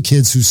 unlike the new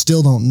kids who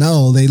still don't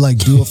know. They like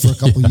do it for a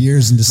couple of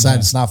years and decide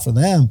it's not for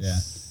them. Yeah.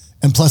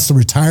 And plus the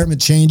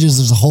retirement changes.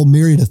 There's a whole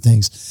myriad of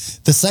things.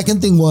 The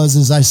second thing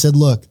is I said,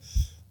 look,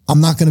 I'm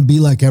not going to be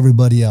like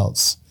everybody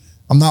else.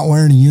 I'm not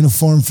wearing a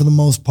uniform for the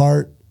most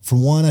part. For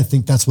one, I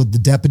think that's what the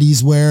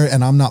deputies wear,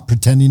 and I'm not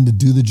pretending to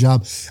do the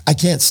job. I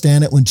can't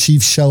stand it when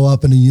chiefs show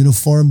up in a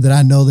uniform that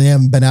I know they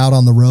haven't been out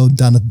on the road,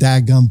 done a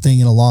daggum thing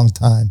in a long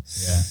time.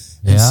 Yeah.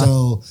 And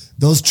so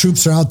those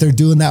troops are out there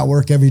doing that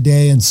work every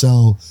day. And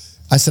so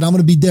I said, I'm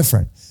going to be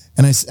different.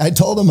 And I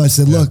told them, I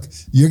said, look,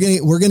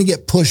 we're going to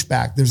get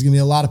pushback. There's going to be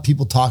a lot of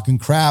people talking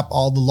crap.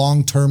 All the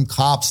long-term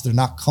cops, they're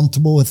not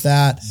comfortable with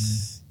that.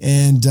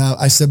 And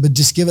I said, but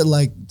just give it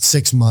like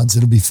 6 months.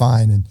 It'll be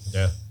fine. And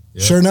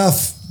sure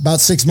enough,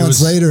 about 6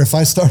 months later, if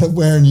I started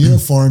wearing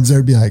uniforms,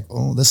 they'd be like,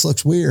 oh, this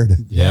looks weird.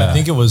 Yeah. I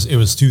think it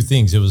was two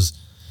things. It was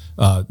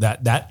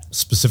that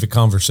specific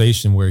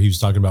conversation where he was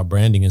talking about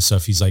branding and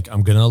stuff. He's like,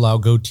 I'm going to allow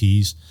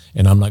goatees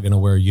and I'm not going to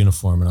wear a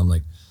uniform. And I'm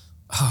like,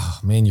 oh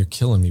man, you're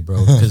killing me,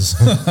 bro. Because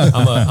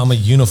I'm a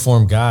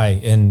uniform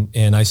guy.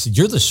 And I said,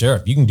 you're the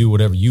sheriff. You can do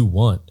whatever you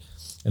want.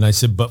 And I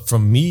said, but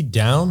from me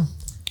down,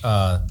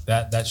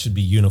 that should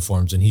be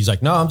uniforms. And he's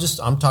like, no,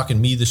 I'm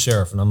talking me, the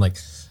sheriff. And I'm like,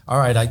 all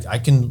right, I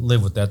can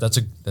live with that. That's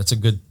a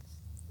good,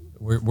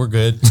 we're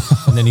good.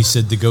 And then he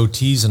said the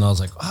goatees. And I was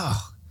like,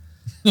 oh,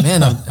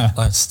 man,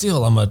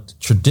 I'm a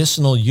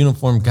traditional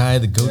uniform guy,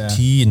 the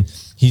goatee. And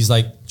he's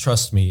like,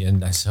 trust me.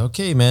 And I said,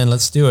 okay, man,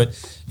 let's do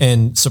it.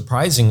 And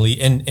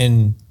surprisingly,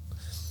 and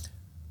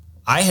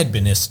I had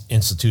been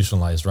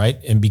institutionalized,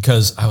 right? And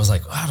because I was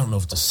like, I don't know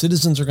if the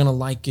citizens are going to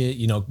like it,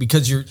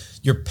 because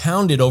you're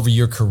pounded over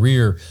your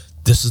career.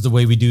 This is the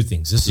way we do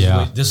things. This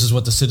is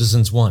what the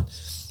citizens want.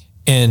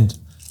 And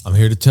I'm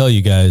here to tell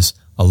you guys,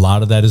 a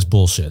lot of that is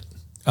bullshit.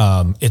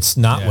 It's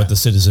not what the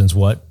citizens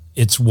want.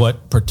 It's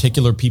what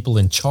particular people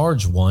in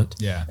charge want.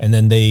 Yeah. And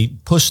then they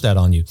push that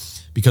on you,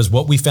 because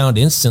what we found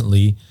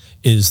instantly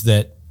is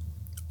that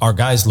our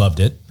guys loved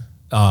it.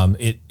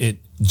 It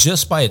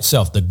just by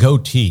itself, the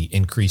goatee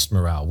increased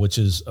morale, which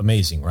is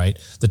amazing, right?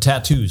 The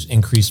tattoos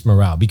increased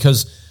morale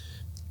because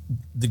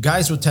the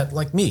guys with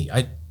like me,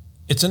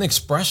 it's an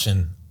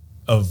expression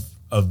of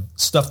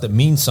stuff that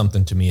means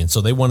something to me. And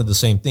so they wanted the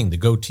same thing, the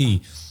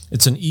goatee.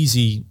 It's an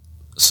easy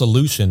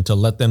solution to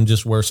let them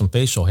just wear some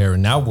facial hair.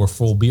 And now we're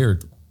full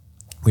beard.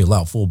 We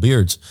allow full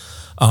beards.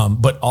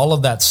 But all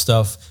of that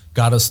stuff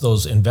got us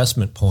those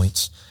investment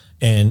points.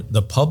 And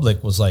the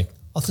public was like,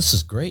 oh, this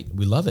is great.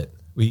 We love it.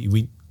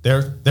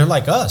 They're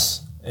like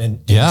us.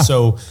 And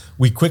so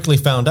we quickly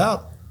found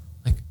out,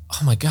 like,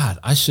 oh my God,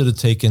 I should have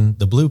taken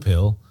the blue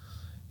pill.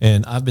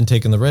 And I've been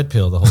taking the red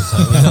pill the whole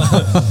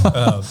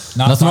time.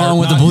 Nothing wrong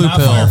with the blue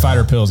pill.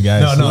 Firefighter pills,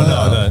 guys.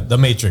 No, the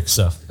Matrix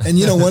stuff. And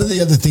one of the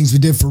other things we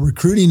did for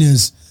recruiting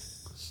is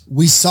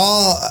we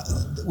saw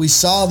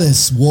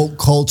this woke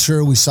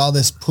culture. We saw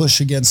this push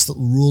against the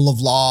rule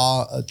of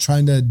law,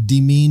 trying to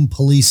demean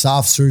police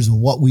officers and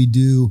what we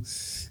do.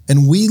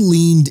 And we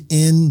leaned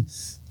in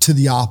to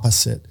the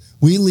opposite.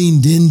 We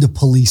leaned into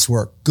police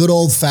work, good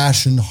old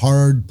fashioned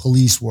hard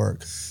police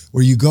work,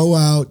 where you go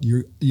out,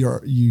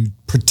 you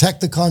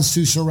protect the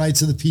constitutional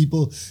rights of the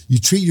people, you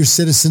treat your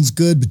citizens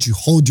good, but you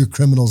hold your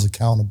criminals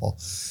accountable.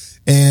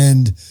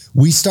 And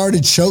we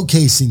started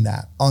showcasing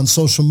that on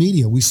social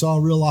media. We saw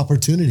a real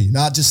opportunity,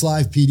 not just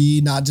live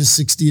PD, not just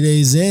 60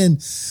 days in.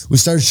 We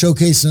started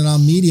showcasing it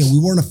on media. We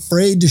weren't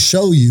afraid to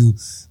show you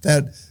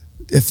that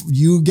if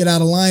you get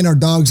out of line, our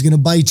dog's going to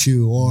bite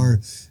you, or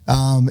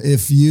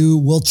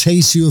we'll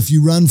chase you if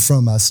you run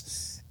from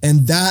us.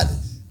 And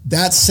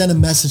that sent a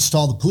message to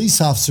all the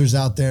police officers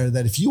out there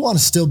that if you want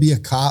to still be a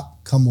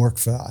cop, come work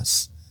for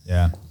us.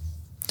 Yeah.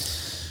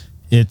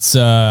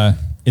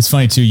 It's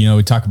funny too,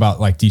 we talk about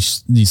like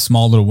these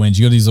small little wins.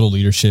 You go to these little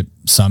leadership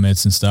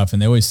summits and stuff,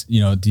 and they always,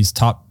 these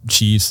top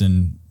chiefs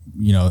and,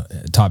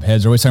 top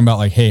heads are always talking about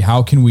like, hey,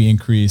 how can we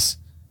increase,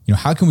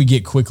 how can we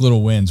get quick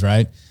little wins,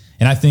 right?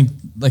 And I think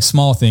like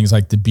small things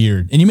like the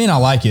beard, and you may not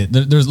like it.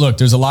 There's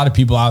a lot of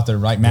people out there,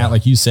 right, Matt,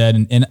 like you said,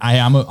 and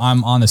I'm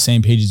on the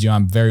same page as you.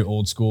 I'm very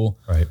old school.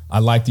 Right. I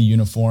like the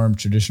uniform,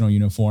 traditional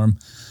uniform.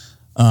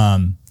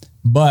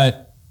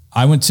 But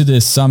I went to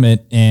this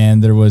summit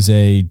and there was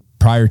a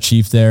prior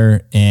chief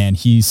there, and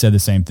he said the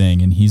same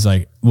thing. And he's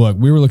like, look,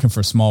 we were looking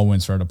for small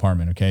wins for our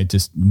department. Okay.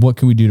 Just what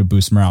can we do to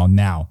boost morale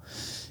now?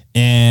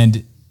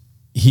 And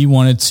he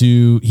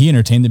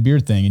entertained the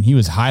beard thing, and he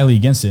was highly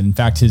against it. In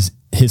fact, his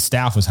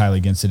staff was highly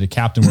against it. A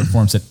captain worked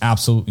for him, said,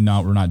 absolutely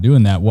not. We're not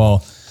doing that.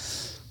 Well,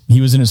 he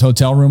was in his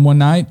hotel room one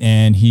night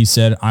and he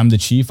said, I'm the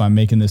chief. I'm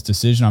making this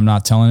decision. I'm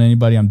not telling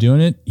anybody I'm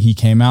doing it. He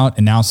came out,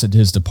 announced it to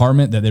his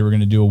department that they were going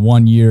to do a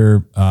 1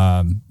 year,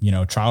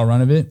 trial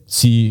run of it,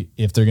 see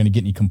if they're going to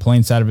get any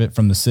complaints out of it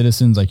from the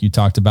citizens, like you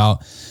talked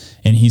about.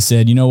 And he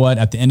said, you know what?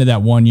 At the end of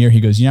that 1 year,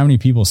 he goes, you know how many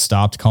people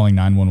stopped calling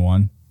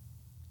 911?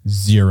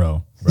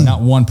 Zero. Right.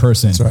 Not one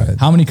person. That's right.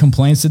 How many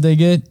complaints did they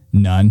get?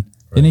 None.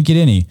 They didn't get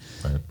any.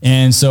 Right.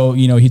 And so,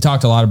 he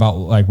talked a lot about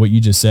like what you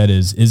just said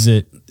is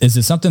it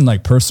something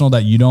like personal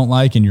that you don't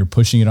like and you're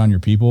pushing it on your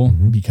people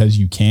because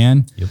you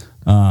can,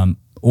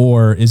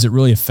 or is it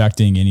really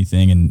affecting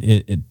anything? And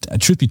it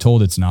truth be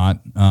told, it's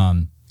not.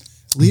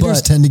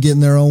 Leaders tend to get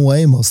in their own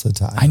way most of the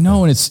time. I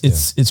know. And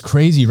it's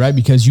crazy, right?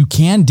 Because you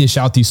can dish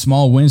out these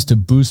small wins to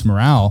boost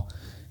morale,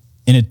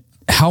 and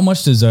how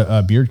much does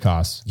a beard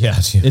cost?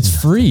 Yes. It's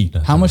free.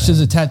 How much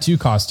does a tattoo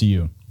cost to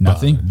you?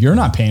 Nothing. You're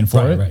not paying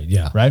for it. Right.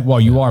 Yeah. Right. Well,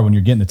 you are when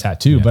you're getting the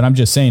tattoo, but I'm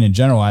just saying in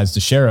general, as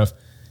the sheriff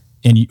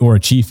or a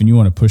chief, and you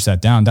want to push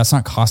that down, that's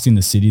not costing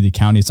the city, the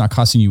county. It's not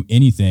costing you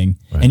anything.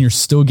 Right. And you're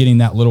still getting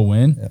that little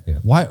win. Yeah.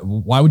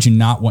 Why would you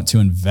not want to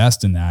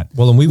invest in that?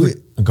 Well,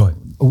 and go ahead.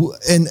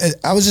 And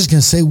I was just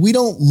going to say, we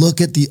don't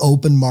look at the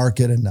open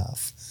market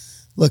enough.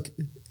 Look,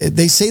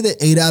 they say that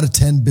 8 out of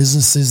 10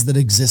 businesses that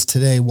exist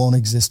today won't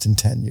exist in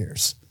 10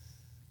 years.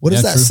 What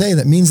does that say?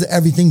 That means that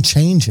everything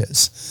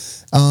changes.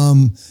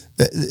 10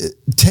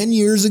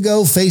 years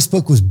ago,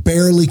 Facebook was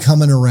barely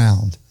coming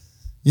around.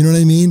 You know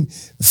what I mean?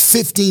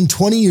 15,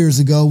 20 years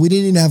ago, we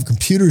didn't even have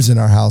computers in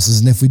our houses.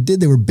 And if we did,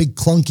 they were big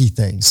clunky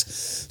things.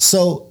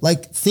 So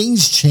like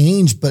things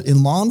change, but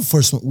in law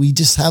enforcement, we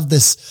just have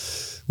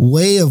this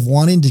way of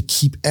wanting to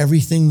keep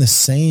everything the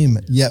same.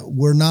 Yet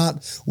we're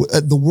not,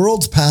 the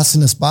world's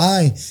passing us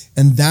by.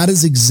 And that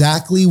is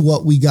exactly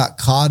what we got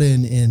caught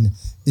in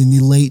the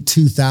late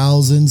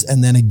 2000s,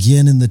 and then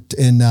again in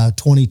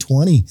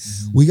 2020,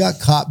 we got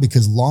caught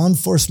because law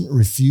enforcement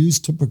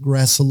refused to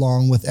progress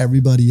along with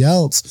everybody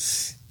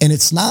else. And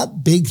it's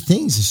not big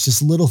things, it's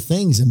just little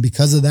things. And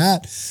because of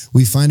that,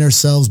 we find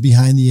ourselves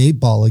behind the 8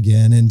 ball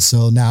again. And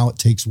so now it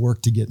takes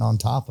work to get on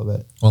top of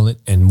it. Well,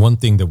 and one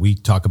thing that we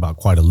talk about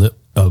quite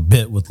a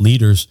bit with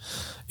leaders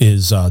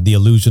is the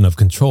illusion of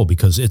control,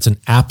 because it's an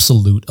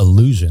absolute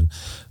illusion.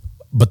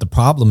 But the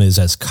problem is,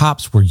 as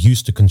cops, we're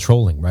used to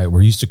controlling, right?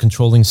 We're used to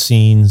controlling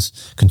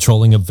scenes,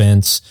 controlling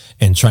events,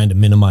 and trying to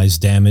minimize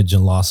damage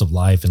and loss of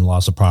life and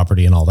loss of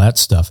property and all that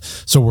stuff.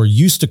 So we're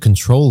used to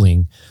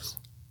controlling.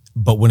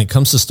 But when it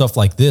comes to stuff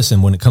like this,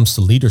 and when it comes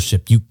to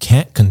leadership, you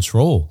can't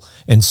control.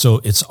 And so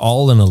it's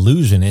all an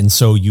illusion. And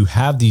so you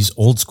have these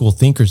old school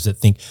thinkers that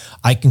think,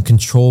 I can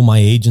control my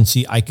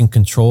agency. I can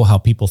control how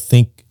people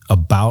think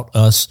about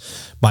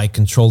us by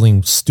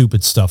controlling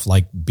stupid stuff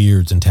like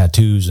beards and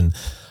tattoos,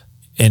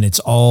 and it's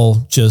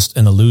all just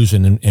an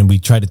illusion. And we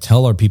try to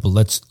tell our people,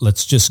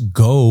 let's just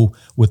go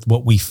with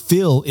what we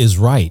feel is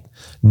right,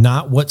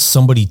 not what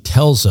somebody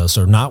tells us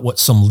or not what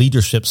some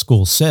leadership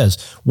school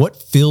says. What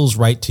feels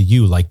right to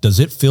you? Like, does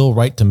it feel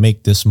right to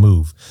make this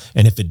move?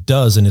 And if it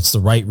does, and it's the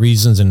right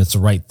reasons and it's the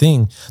right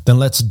thing, then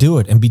let's do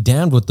it, and be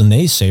damned with the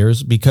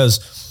naysayers,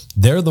 because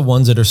they're the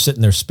ones that are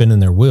sitting there spinning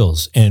their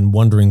wheels and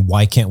wondering,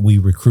 why can't we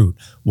recruit?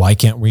 Why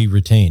can't we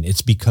retain?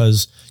 It's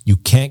because you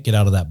can't get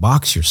out of that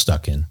box you're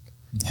stuck in.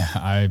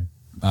 Yeah,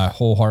 I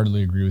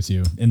wholeheartedly agree with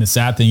you. And the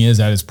sad thing is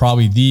that it's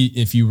probably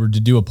if you were to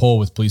do a poll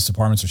with police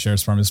departments or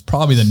sheriff's departments, it's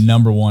probably the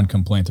number one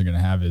complaint they're going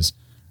to have is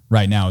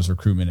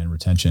recruitment and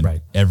retention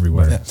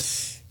everywhere. Yeah.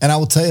 And I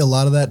will tell you, a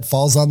lot of that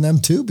falls on them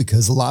too,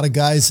 because a lot of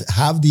guys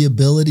have the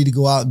ability to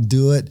go out and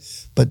do it,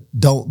 but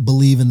don't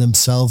believe in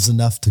themselves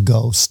enough to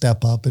go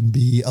step up and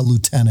be a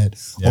lieutenant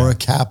or a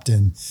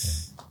captain.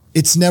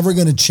 it's never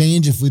going to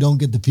change if we don't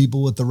get the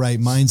people with the right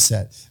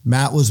mindset.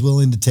 Matt was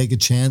willing to take a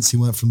chance. He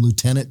went from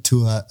lieutenant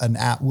to an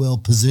at-will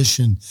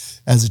position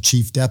as a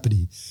chief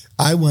deputy.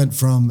 I went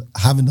from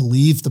having to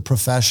leave the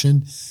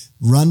profession,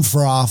 run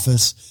for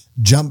office,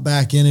 jump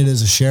back in it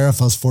as a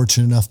sheriff. I was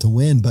fortunate enough to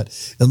win.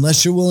 But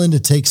unless you're willing to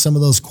take some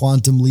of those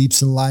quantum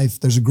leaps in life,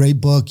 there's a great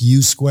book,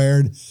 U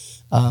Squared.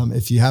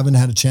 If you haven't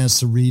had a chance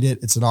to read it,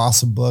 it's an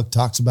awesome book.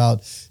 Talks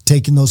about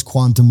taking those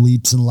quantum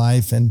leaps in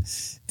life, and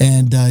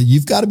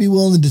you've got to be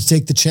willing to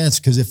take the chance,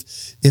 because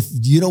if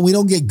we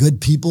don't get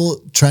good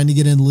people trying to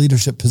get in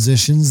leadership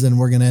positions, then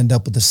we're going to end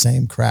up with the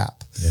same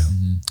crap. Yeah.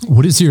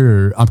 What is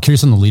I'm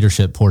curious on the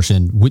leadership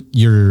portion. What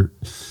your,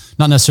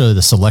 not necessarily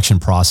the selection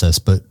process,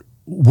 but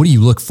what do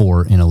you look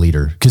for in a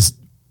leader? Because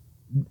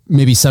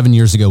maybe 7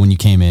 years ago when you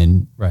came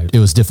in, right, it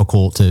was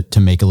difficult to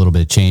make a little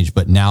bit of change.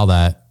 But now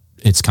that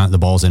it's kind of the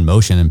ball's in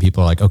motion and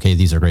people are like, okay,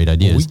 these are great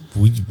ideas.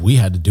 Well, we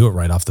had to do it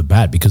right off the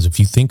bat, because if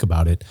you think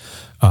about it,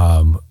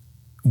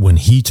 when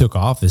he took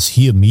office,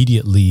 he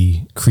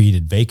immediately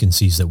created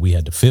vacancies that we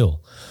had to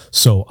fill.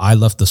 So I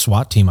left the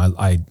SWAT team.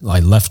 I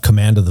left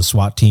command of the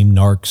SWAT team,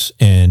 narcs,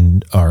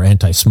 and our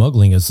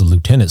anti-smuggling as the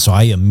lieutenant. So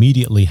I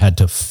immediately had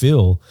to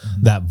fill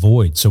that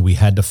void. So we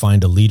had to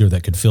find a leader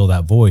that could fill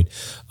that void.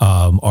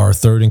 Our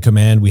third in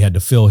command, we had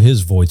to fill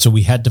his void. So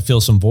we had to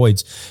fill some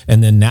voids.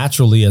 And then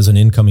naturally, as an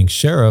incoming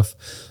sheriff,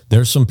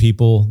 there's some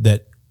people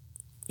that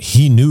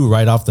he knew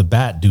right off the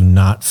bat do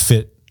not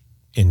fit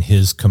in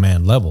his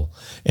command level.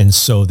 And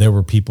so there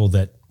were people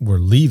that were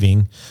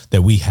leaving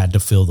that we had to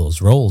fill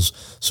those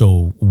roles.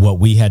 So what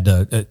we had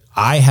to,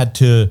 I had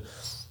to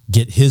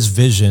get his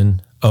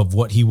vision of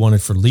what he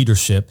wanted for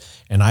leadership,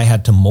 and I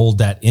had to mold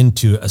that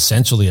into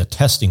essentially a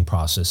testing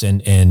process.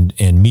 And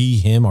me,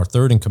 him, our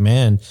third in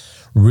command,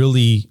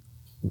 really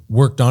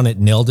worked on it,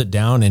 nailed it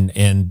down,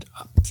 and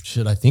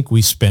I think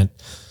we spent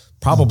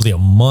probably a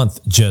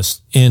month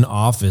just in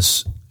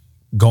office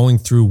going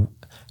through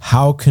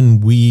how can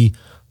we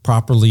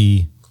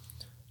properly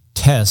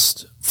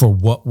test for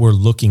what we're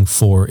looking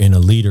for in a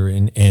leader.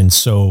 And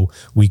so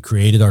we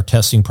created our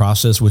testing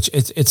process, which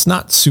it's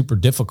not super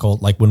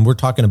difficult. Like when we're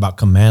talking about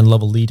command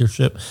level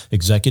leadership,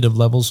 executive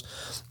levels,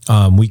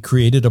 we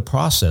created a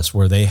process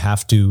where they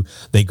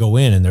go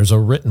in and there's a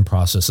written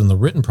process, and the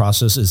written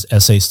process is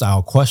essay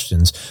style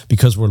questions,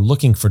 because we're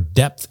looking for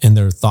depth in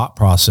their thought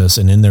process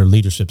and in their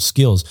leadership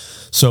skills.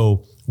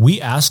 So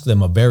we ask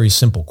them a very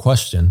simple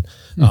question.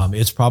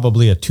 It's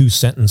probably a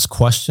 2-sentence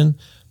question,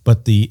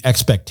 but the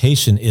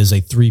expectation is a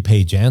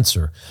 3-page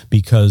answer,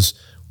 because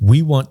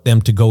we want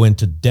them to go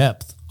into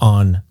depth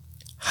on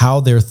how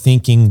they're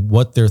thinking,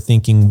 what they're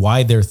thinking,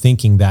 why they're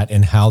thinking that,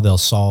 and how they'll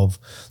solve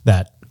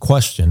that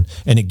question.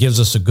 And it gives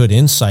us a good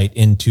insight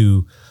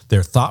into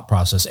their thought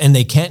process. And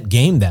they can't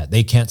game that.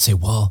 They can't say,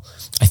 well,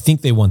 I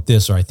think they want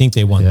this, or I think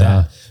they want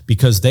that,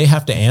 because they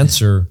have to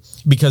answer,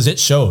 because it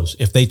shows.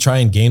 If they try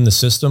and game the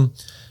system,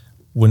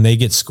 when they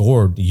get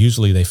scored,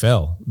 usually they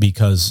fail,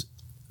 because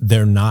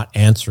they're not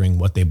answering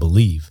what they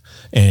believe,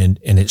 and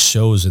it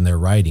shows in their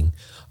writing.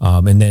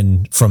 And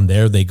then from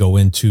there, they go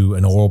into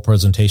an oral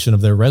presentation of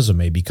their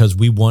resume, because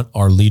we want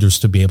our leaders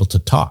to be able to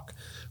talk,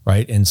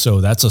 right? And so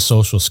that's a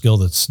social skill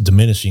that's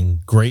diminishing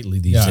greatly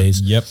these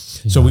days. Yep.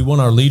 So we want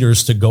our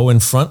leaders to go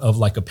in front of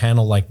like a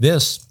panel like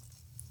this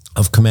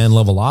of command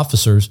level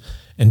officers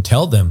and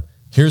tell them,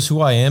 here's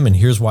who I am and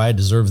here's why I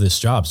deserve this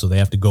job. So they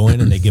have to go in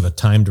and they give a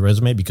timed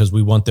resume, because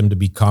we want them to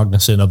be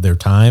cognizant of their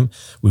time.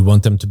 We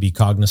want them to be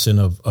cognizant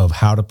of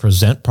how to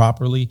present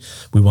properly.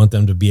 We want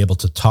them to be able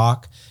to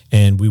talk,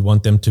 and we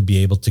want them to be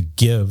able to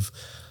give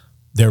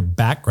their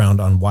background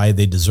on why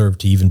they deserve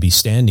to even be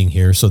standing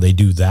here. So they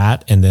do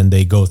that. And then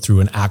they go through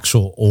an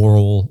actual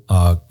oral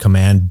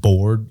command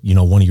board,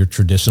 one of your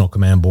traditional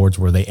command boards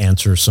where they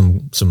answer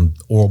some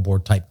oral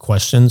board type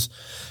questions.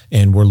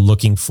 And we're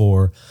looking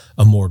for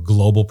a more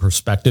global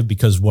perspective,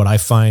 because what I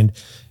find,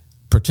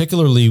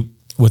 particularly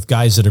with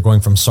guys that are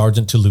going from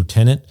sergeant to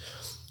lieutenant,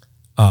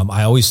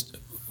 I always,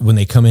 when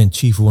they come in,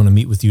 Chief, we want to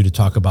meet with you to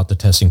talk about the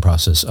testing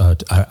process.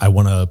 I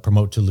want to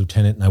promote to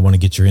lieutenant, and I want to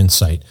get your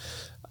insight.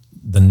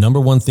 The number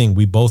one thing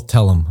we both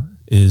tell them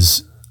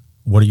is,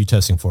 what are you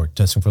testing for?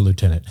 Testing for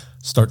lieutenant.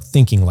 Start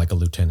thinking like a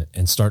lieutenant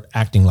and start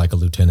acting like a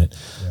lieutenant.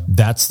 Yeah.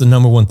 That's the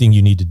number one thing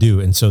you need to do.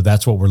 And so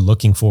that's what we're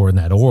looking for in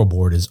that oral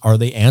board is, are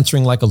they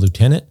answering like a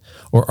lieutenant,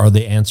 or are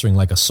they answering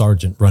like a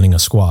sergeant running a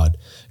squad?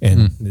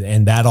 And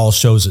that all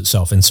shows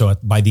itself. And so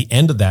by the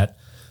end of that,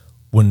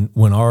 when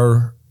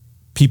our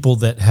people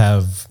that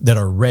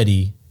are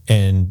ready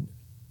and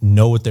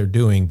know what they're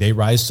doing, they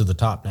rise to the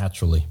top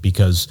naturally,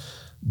 because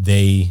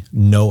they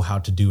know how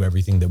to do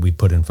everything that we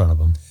put in front of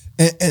them.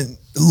 And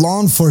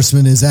law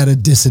enforcement is at a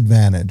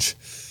disadvantage,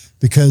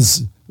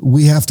 because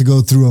we have to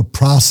go through a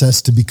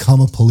process to become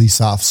a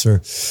police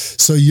officer.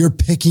 So you're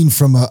picking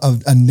from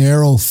a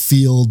narrow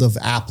field of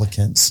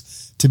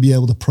applicants to be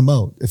able to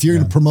promote. If you're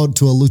going to promote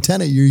to a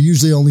lieutenant, you're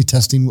usually only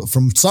testing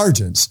from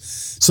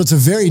sergeants. So it's a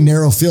very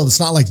narrow field. It's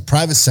not like the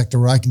private sector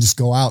where I can just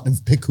go out and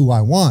pick who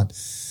I want.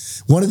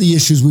 one of the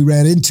issues we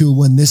ran into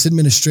when this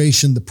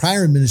administration, the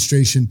prior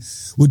administration,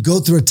 would go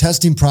through a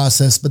testing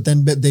process, but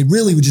they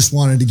really would just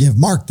wanted to give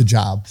Mark the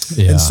job.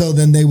 Yeah. And so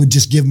then they would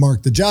just give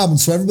Mark the job. And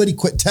so everybody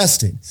quit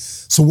testing.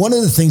 So one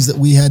of the things that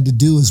we had to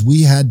do is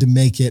we had to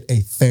make it a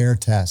fair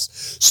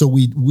test. So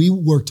we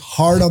worked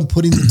hard on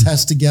putting the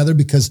test together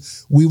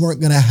because we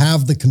weren't going to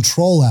have the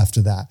control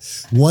after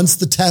that. Once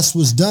the test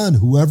was done,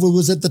 whoever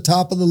was at the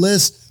top of the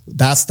list,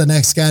 that's the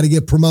next guy to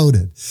get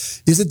promoted.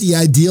 Is it the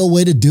ideal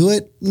way to do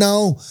it?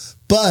 No.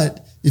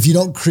 But if you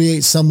don't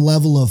create some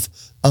level of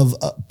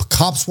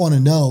cops want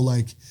to know,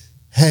 like,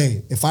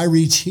 hey, if I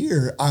reach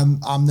here,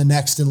 I'm the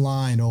next in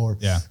line, or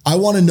I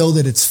want to know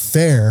that it's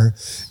fair.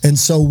 And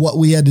so what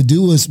we had to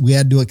do was we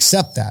had to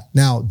accept that.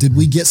 Now, did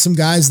we get some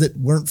guys that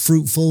weren't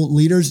fruitful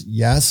leaders?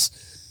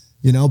 Yes.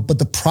 But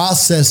the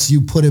process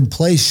you put in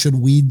place should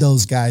weed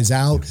those guys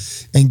out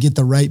and get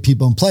the right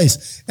people in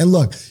place. And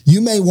look, you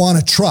may want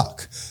a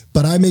truck,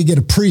 but I may get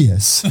a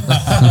Prius.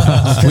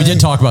 Okay? We did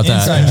talk about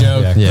that. Inside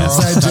joke. Yeah.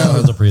 Inside Kyle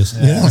has a Prius.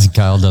 Yeah.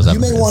 Kyle does have You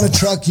may a Prius. want a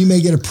truck, you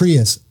may get a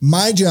Prius.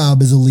 My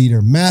job as a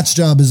leader, Matt's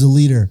job as a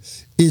leader,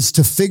 is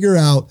to figure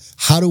out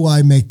how do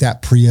I make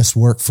that Prius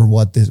work for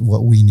what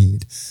we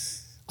need.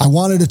 I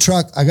wanted a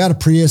truck, I got a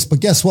Prius, but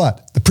guess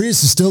what? The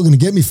Prius is still going to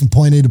get me from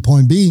point A to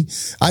point B.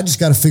 I just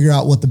got to figure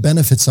out what the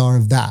benefits are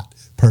of that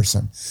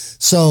person.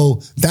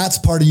 So that's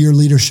part of your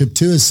leadership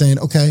too, is saying,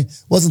 okay,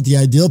 wasn't the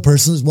ideal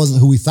person, it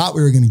wasn't who we thought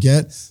we were going to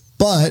get,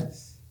 but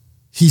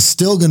he's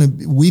still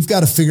we've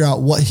got to figure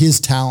out what his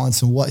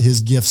talents and what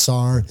his gifts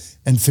are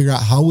and figure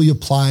out how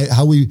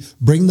we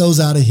bring those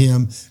out of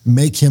him,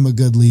 make him a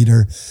good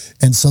leader.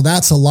 And so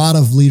that's a lot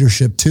of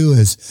leadership too,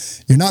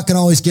 is you're not going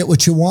to always get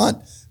what you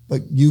want,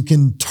 but you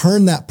can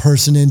turn that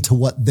person into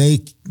what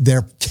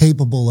they're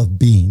capable of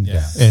being.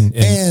 Yeah.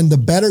 And the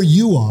better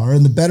you are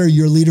and the better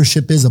your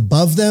leadership is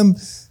above them,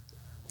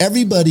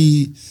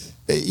 everybody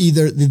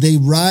either they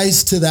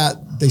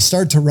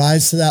start to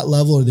rise to that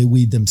level, or they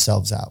weed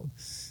themselves out.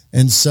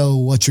 And so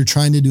what you're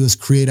trying to do is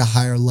create a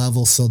higher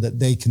level so that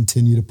they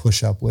continue to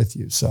push up with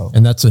you.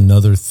 And that's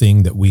another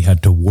thing that we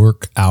had to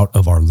work out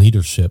of our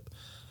leadership,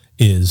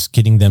 is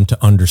getting them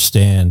to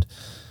understand,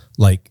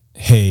 like,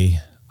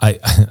 hey,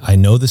 I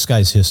know this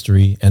guy's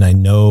history, and I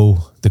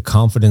know the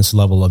confidence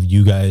level of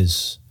you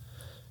guys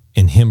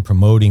in him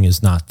promoting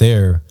is not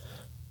there,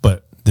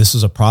 but this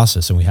is a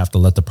process and we have to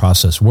let the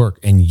process work.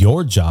 And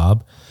your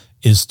job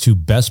is to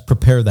best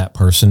prepare that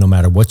person, no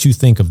matter what you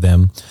think of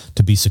them,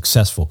 to be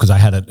successful. Because I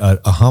had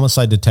a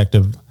homicide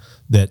detective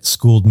that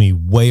schooled me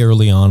way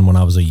early on when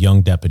I was a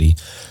young deputy,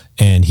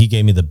 and he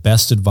gave me the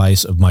best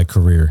advice of my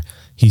career.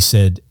 He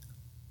said,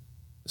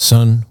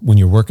 son, when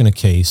you're working a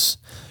case,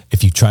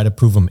 if you try to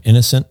prove them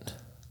innocent,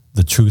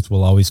 the truth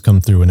will always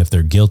come through. And if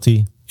they're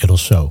guilty, it'll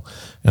show.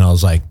 And I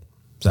was like,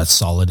 that's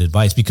solid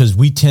advice, because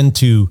we tend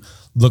to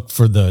look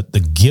for the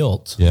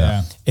guilt.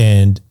 Yeah.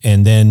 And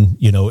then,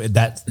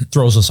 that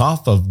throws us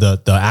off of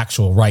the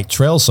actual right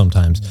trail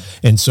sometimes.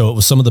 And so it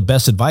was some of the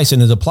best advice,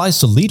 and it applies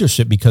to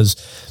leadership, because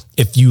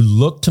if you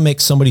look to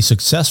make somebody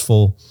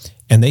successful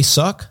and they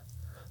suck,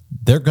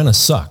 they're going to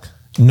suck,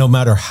 no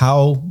matter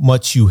how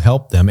much you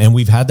help them. And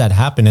we've had that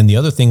happen. And the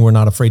other thing we're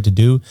not afraid to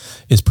do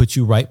is put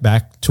you right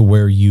back to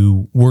where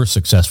you were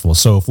successful.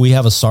 So if we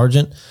have a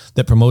sergeant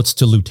that promotes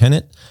to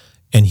lieutenant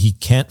and he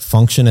can't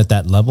function at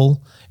that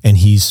level, and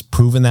he's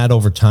proven that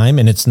over time,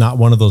 and it's not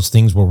one of those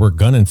things where we're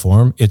gunning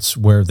for him, it's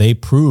where they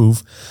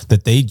prove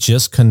that they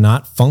just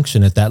cannot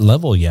function at that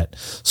level yet.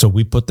 So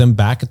we put them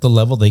back at the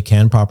level they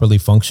can properly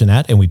function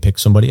at, and we pick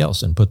somebody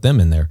else and put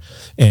them in there.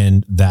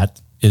 And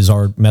that is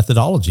our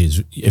methodology.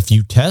 Is if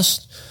you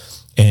test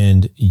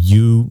and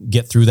you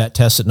get through that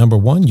test at number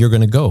one, you're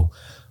going to go.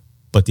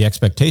 But the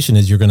expectation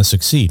is you're going to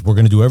succeed. We're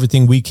going to do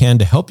everything we can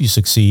to help you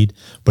succeed.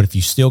 But if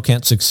you still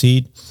can't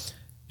succeed,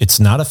 it's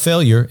not a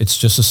failure. It's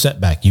just a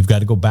setback. You've got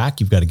to go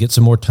back. You've got to get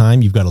some more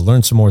time. You've got to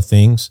learn some more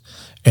things.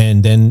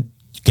 And then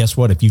guess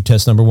what? If you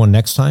test number one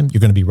next time, you're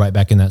going to be right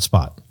back in that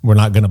spot. We're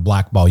not going to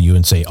blackball you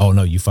and say, oh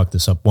no, you fucked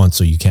this up once,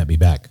 so you can't be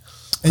back.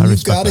 And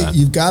you've got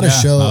to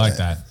show, I like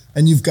that.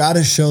 And you've got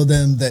to show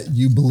them that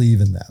you believe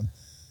in them.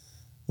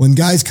 When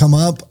guys come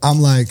up, I'm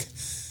like,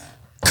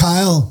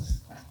 Kyle,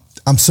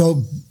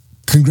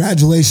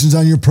 congratulations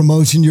on your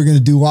promotion. You're going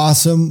to do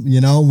awesome.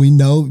 We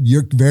know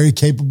you're very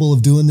capable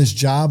of doing this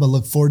job. I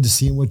look forward to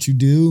seeing what you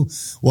do,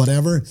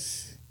 whatever.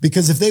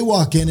 Because if they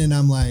walk in and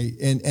I'm like,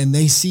 and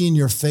they see in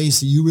your face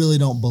that you really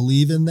don't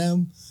believe in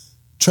them,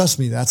 trust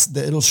me,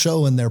 it'll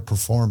show in their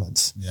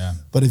performance. Yeah.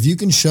 But if you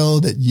can show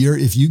that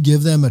if you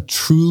give them a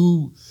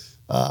true,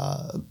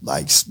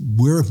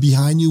 we're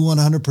behind you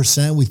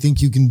 100%, we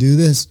think you can do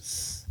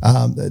this,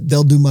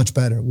 they'll do much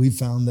better. We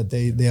found that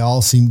they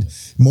all seemed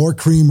more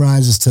cream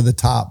rises to the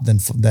top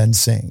than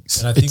sinks.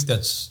 And I think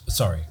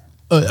sorry.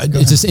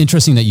 It's just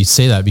interesting that you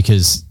say that,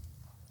 because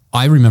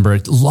I remember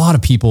a lot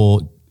of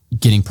people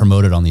getting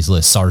promoted on these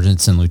lists,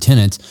 sergeants and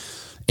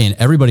lieutenants, and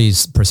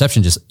everybody's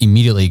perception just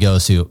immediately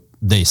goes to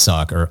they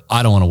suck, or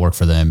I don't want to work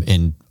for them,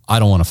 and I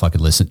don't want to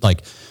fucking listen.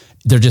 Like,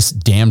 they're just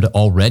damned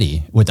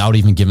already without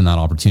even giving that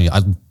opportunity.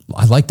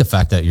 I like the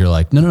fact that you're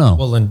like, no.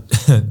 Well, and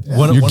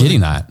You're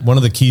getting that. One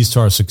of the keys to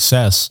our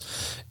success,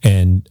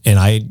 and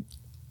I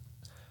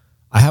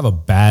have a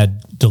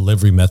bad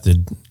delivery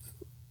method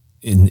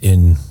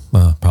in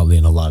probably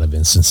in a lot of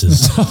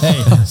instances.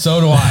 Hey,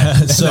 so do I.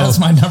 So that's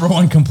my number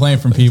one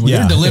complaint from people. Yeah,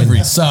 your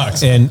delivery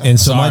sucks. And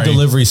so my Sorry.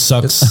 delivery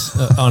sucks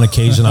on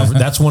occasion.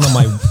 That's one of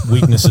my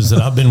weaknesses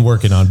that I've been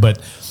working on.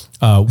 But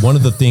one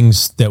of the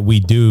things that we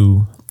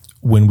do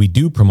when we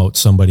do promote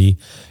somebody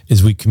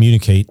is we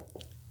communicate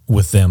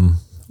with them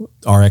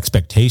our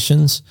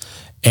expectations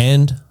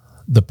and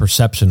the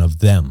perception of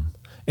them.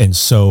 And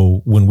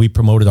so when we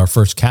promoted our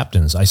first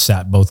captains, I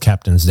sat both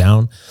captains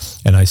down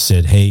and I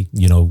said, hey,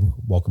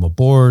 welcome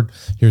aboard.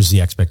 Here's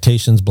the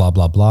expectations, blah,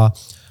 blah, blah.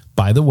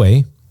 By the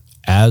way,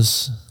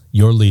 as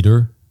your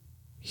leader,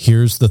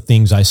 here's the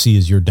things I see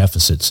as your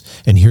deficits,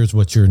 and here's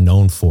what you're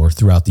known for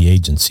throughout the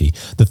agency.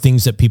 The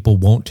things that people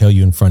won't tell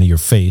you in front of your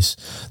face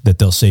that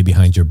they'll say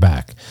behind your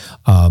back.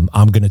 I'm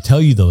going to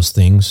tell you those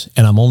things,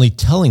 and I'm only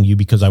telling you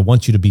because I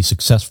want you to be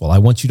successful. I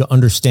want you to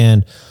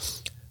understand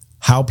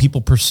how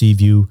people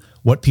perceive you,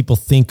 what people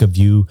think of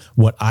you,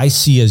 what I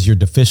see as your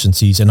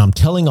deficiencies. And I'm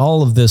telling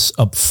all of this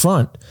up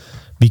front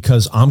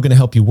because I'm going to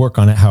help you work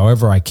on it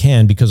however I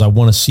can, because I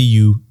want to see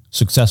you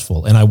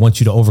successful. And I want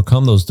you to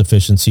overcome those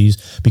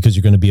deficiencies because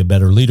you're going to be a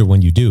better leader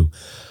when you do.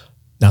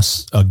 Now,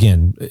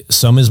 again,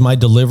 some is my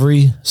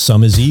delivery,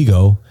 some is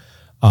ego.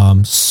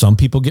 Some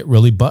people get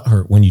really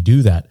butthurt when you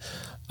do that.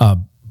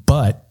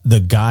 But the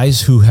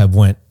guys who have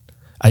and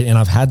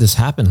I've had this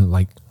happen,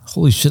 like,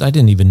 holy shit, I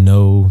didn't even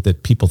know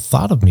that people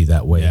thought of me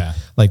that way. Yeah.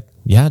 Like,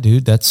 yeah,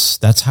 dude,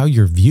 that's how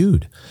you're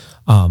viewed.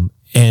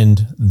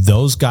 And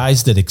those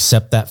guys that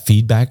accept that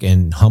feedback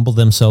and humble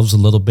themselves a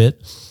little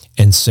bit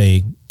and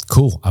say,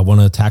 cool, I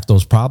want to attack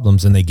those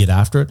problems, and they get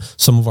after it,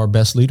 some of our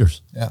best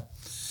leaders. Yeah.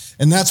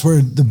 And that's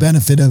where the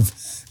benefit of,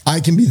 I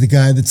can be the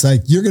guy that's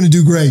like, you're going to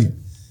do great.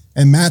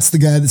 And Matt's the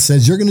guy that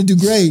says, you're going to do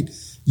great.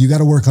 You got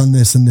to work on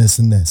this and this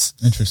and this.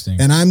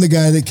 Interesting. And I'm the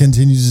guy that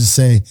continues to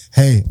say,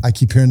 hey, I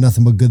keep hearing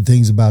nothing but good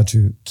things about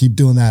you. Keep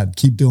doing that.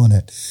 Keep doing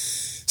it.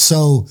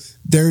 So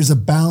there's a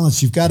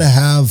balance. You've got to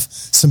have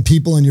some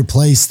people in your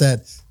place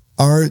that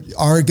are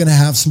going to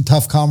have some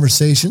tough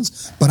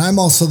conversations. But I'm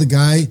also the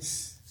guy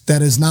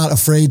that is not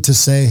afraid to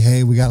say,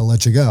 hey, we got to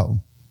let you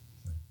go.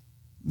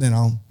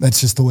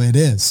 That's just the way it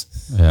is.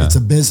 Yeah. It's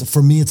a business.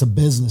 For me, it's a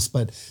business,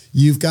 but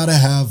you've got to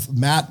have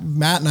Matt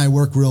and I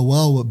work real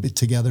well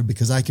together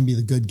because I can be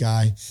the good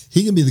guy.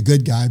 He can be the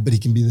good guy, but he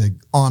can be the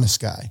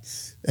honest guy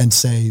and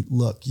say,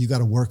 look, you got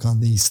to work on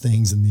these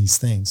things and these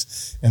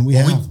things. And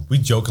we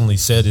jokingly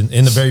said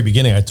in the very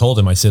beginning, I told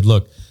him, I said,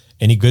 look,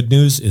 any good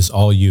news is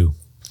all you.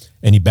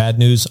 Any bad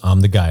news,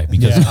 I'm the guy,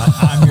 because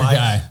I'm your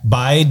guy.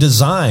 By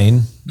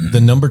design, the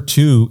number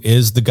 2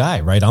 is the guy,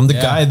 right? I'm the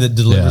guy that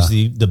delivers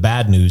the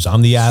bad news.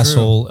 I'm the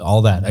asshole,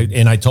 all that.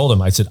 And I told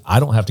him, I said, I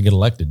don't have to get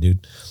elected,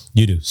 dude.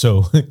 You do.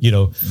 So,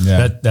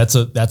 that's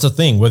a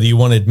thing, whether you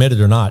want to admit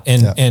it or not.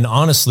 And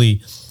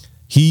honestly,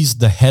 he's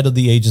the head of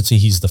the agency.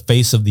 He's the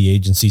face of the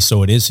agency.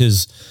 So it is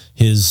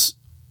his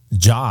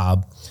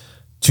job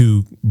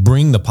to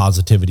bring the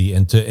positivity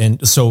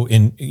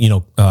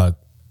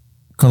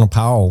Colonel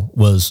Powell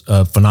was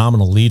a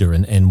phenomenal leader,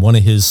 and one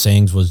of his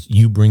sayings was,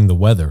 you bring the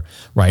weather,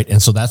 right?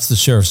 And so that's the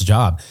sheriff's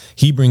job.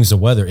 He brings the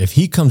weather. If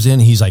he comes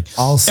in, he's like,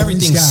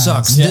 everything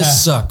sucks. Yeah.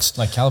 This sucks.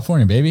 Like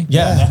California, baby.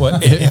 Yeah.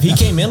 But if he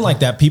came in like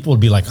that, people would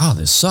be like, oh,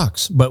 this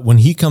sucks. But when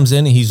he comes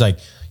in and he's like,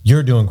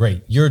 you're doing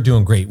great. You're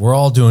doing great. We're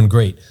all doing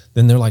great.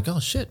 Then they're like, oh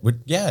shit.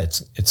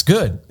 It's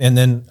good. And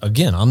then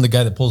again, I'm the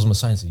guy that pulls them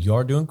aside and says, you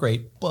are doing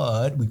great,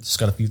 but we just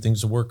got a few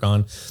things to work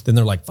on. Then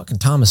they're like, fucking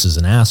Thomas is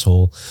an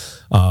asshole.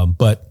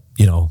 But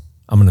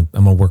I'm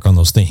gonna work on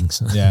those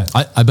things. Yeah.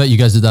 I bet you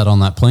guys did that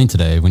on that plane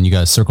today when you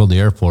guys circled the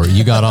airport.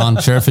 You got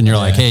on, Sheriff, and you're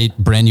like, hey,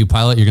 brand new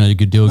pilot, you're going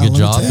to do a good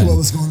job. Tell you what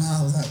was going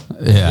on with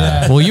that.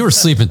 Yeah. Well, you were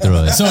sleeping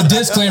through it. So a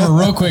disclaimer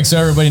real quick so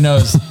everybody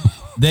knows.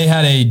 They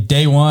had a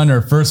day one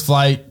or first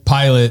flight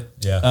pilot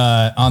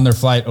on their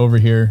flight over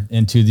here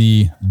into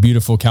the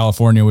beautiful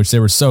California, which they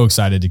were so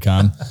excited to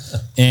come.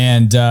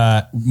 And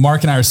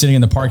Mark and I are sitting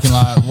in the parking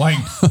lot,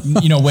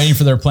 waiting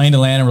for their plane to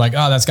land. And we're like,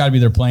 oh, that's got to be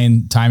their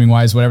plane timing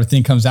wise, whatever.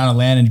 Thing comes down to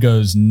land and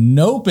goes,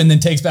 nope. And then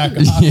takes back off.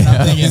 And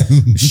I'm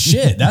thinking,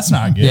 shit, that's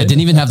not good. Yeah,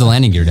 didn't even have the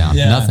landing gear down.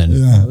 Nothing.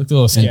 Yeah. It looked a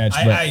little sketch.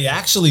 I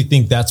actually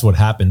think that's what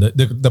happened.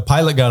 The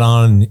pilot got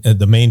on,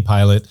 the main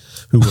pilot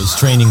who was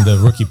training the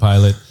rookie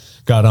pilot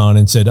got on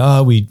and said,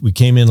 we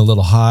came in a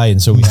little high,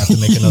 and so we have to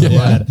make another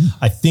run.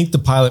 I think the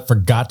pilot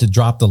forgot to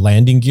drop the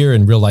landing gear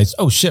and realized,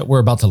 oh shit, we're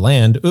about to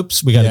land.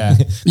 Oops, we got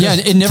to. Yeah,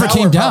 it never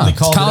came down.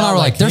 Kyle and I were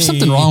like, there's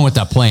something wrong with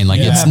that plane. Like,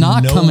 it's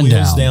not coming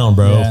down,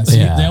 bro. Yeah, so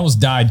they almost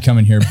died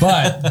coming here.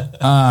 But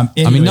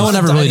anyways, I mean, no one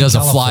ever really does a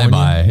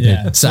flyby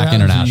at SAC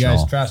International. You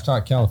guys trash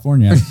talk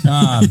California.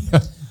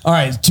 All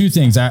right, two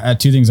things I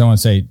want to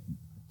say.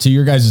 To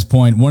your guys'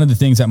 point, one of the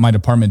things that my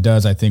department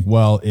does, I think,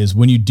 well, is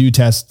when you do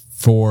test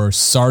for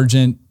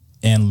sergeant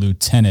and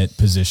lieutenant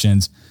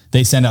positions,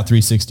 they send out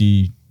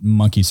 360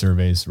 monkey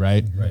surveys,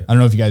 right? I don't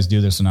know if you guys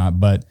do this or not,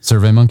 but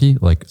Survey Monkey,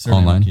 like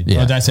online. Monkey.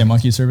 Oh, did I say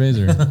monkey surveys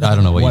or I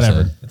don't know what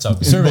whatever? you said. It's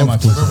okay. Survey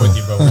Monkey. We're with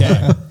you, bro.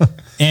 Okay.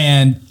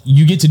 And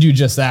you get to do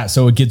just that.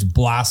 So it gets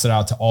blasted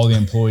out to all the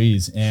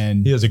employees.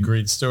 And He has a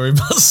great story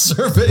about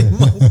Survey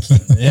Monkey.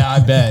 yeah, I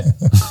bet.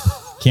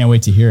 Can't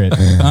wait to hear it.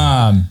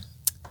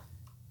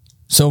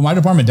 So my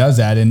department does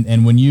that.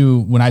 And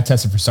when I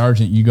tested for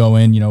sergeant, you go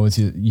in,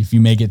 if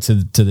you make it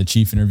to the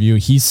chief interview,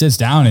 he sits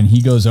down and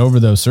he goes over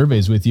those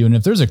surveys with you. And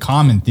if there's a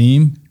common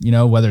theme,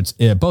 whether it's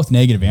both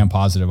negative and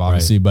positive,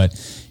 obviously, but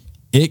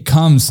it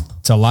comes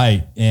to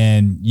light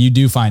and you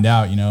do find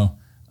out,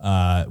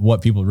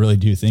 what people really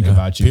do think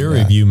about you. Peer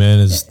review, man,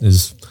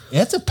 is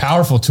It's a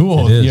powerful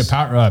tool. It is.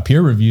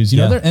 Peer reviews,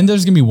 and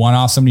there's going to be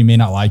one-off. Somebody may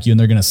not like you and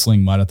they're going to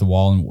sling mud at the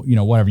wall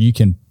and, whatever, you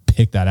can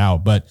pick that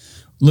out. But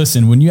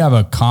listen, when you have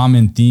a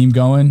common theme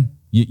going,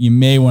 you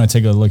may want to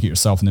take a look at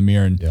yourself in the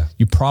mirror and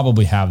you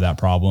probably have that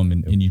problem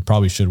and you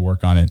probably should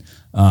work on it.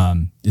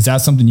 Is that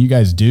something you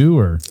guys do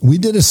or? We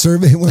did a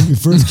survey when we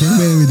first came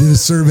in. We did a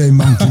Survey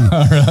Monkey.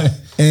 Really?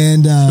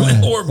 And it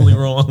went horribly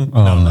wrong.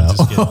 No.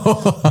 Just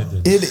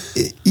kidding.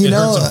 It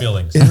hurt some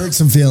feelings. It hurt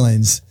some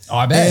feelings. Oh,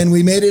 I bet. And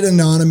we made it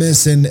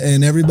anonymous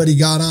and everybody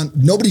got on.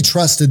 Nobody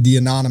trusted the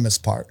anonymous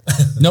part.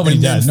 Nobody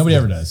does. Nobody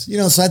ever does.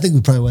 So I think we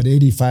probably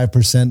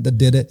 85% that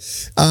did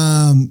it.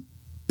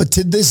 But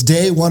to this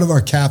day, one of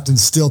our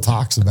captains still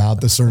talks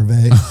about the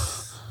survey.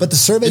 But the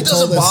survey It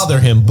told doesn't us, bother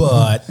him,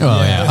 but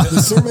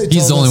the survey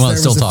He's the told only us one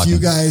that's there was still a few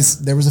talking. guys.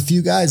 There was a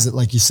few guys that,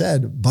 like you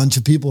said, a bunch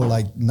of people were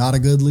like, not a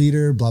good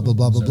leader, blah, blah,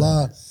 blah, blah,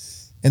 blah.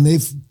 And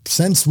they've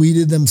since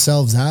weeded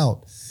themselves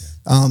out.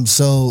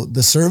 So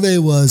the survey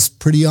was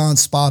pretty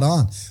spot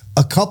on.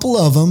 A couple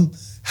of them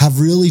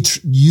have really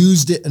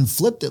used it and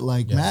flipped it.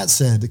 Like Matt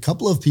said, a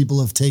couple of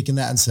people have taken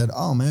that and said,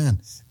 oh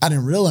man, I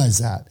didn't realize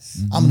that.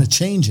 I'm going to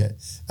change it.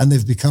 And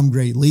they've become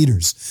great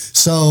leaders.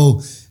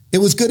 So it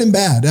was good and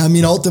bad. I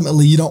mean,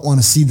 ultimately you don't want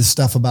to see the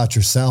stuff about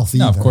yourself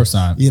either. No, of course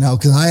not.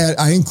 Cause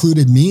I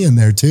included me in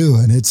there too.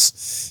 And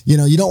it's, you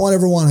don't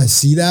ever want to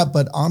see that,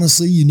 but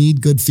honestly, you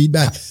need good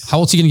feedback.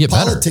 How else are you going to get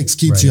better? Politics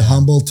keeps you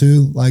humble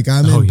too. Like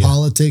I'm in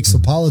politics. So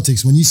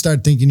politics, when you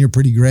start thinking you're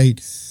pretty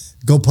great,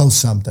 go post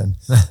something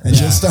and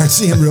you'll start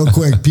seeing real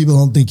quick. People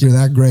don't think you're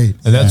that great.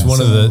 And that's one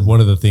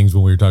of the things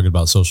when we were talking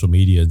about social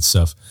media and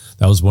stuff,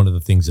 that was one of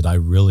the things that I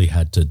really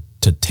had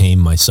to tame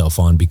myself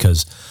on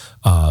because,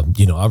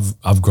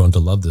 I've grown to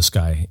love this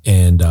guy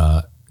and,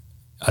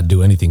 I'd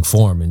do anything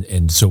for him.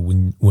 And so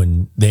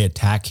when they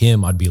attack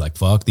him, I'd be like,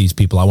 fuck these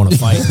people. I want to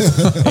fight.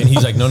 And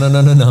he's like, no,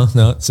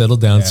 settle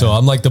down. Yeah. So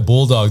I'm like the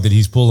bulldog that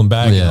he's pulling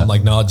back. Yeah. And I'm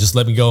like, no, just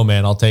let me go,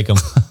 man. I'll take him.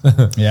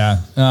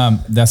 Yeah.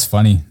 That's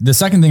funny. The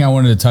second thing I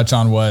wanted to touch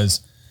on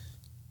was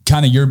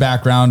kind of your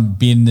background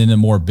being in a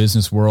more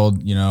business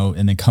world,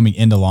 and then coming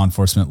into law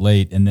enforcement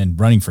late and then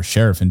running for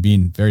sheriff and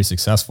being very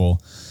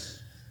successful.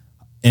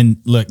 And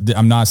look,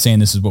 I'm not saying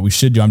this is what we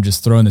should do. I'm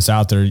just throwing this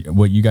out there.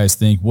 What you guys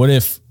think? What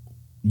if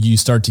you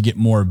start to get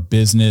more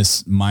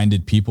business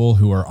minded people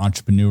who are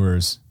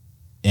entrepreneurs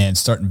and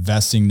start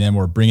investing them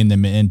or bringing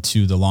them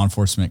into the law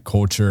enforcement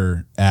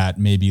culture at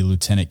maybe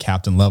lieutenant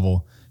captain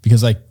level?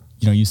 Because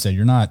you said,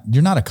 you're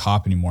not a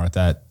cop anymore at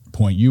that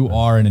point. You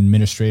are an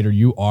administrator.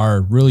 You are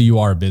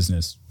a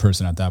business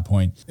person at that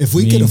point. If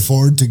we could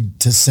afford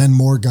to send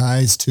more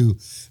guys to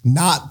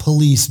not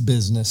police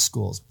business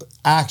schools, but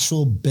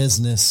actual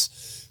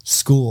business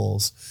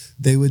schools,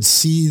 they would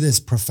see this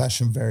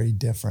profession very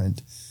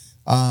different.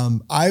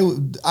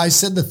 I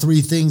said the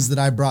three things that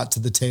I brought to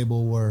the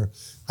table were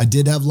I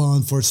did have law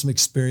enforcement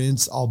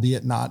experience,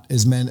 albeit not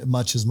as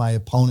much as my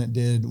opponent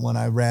did when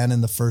I ran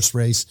in the first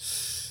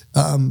race,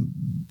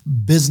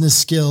 business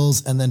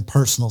skills, and then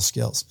personal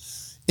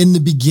skills. In the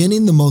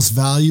beginning, the most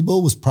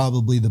valuable was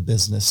probably the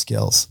business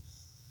skills.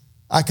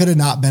 I could have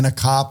not been a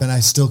cop and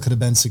I still could have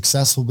been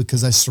successful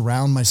because I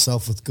surround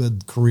myself with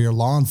good career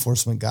law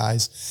enforcement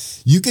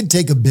guys. You could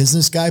take a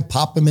business guy,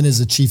 pop him in as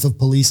a chief of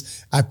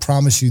police. I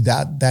promise you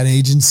that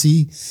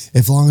agency,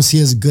 as long as he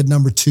has a good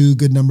number 2,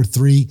 good number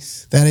 3,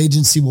 that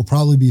agency will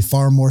probably be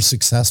far more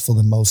successful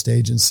than most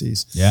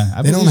agencies.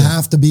 Yeah, they don't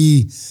have to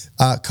be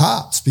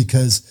cops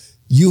because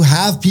you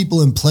have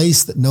people in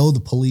place that know the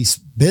police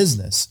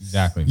business.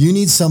 Exactly. You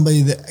need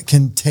somebody that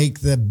can take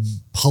that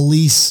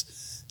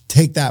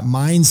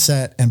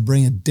mindset and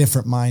bring a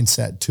different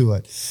mindset to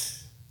it.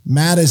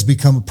 Matt has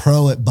become a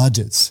pro at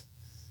budgets.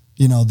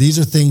 These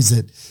are things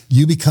that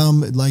you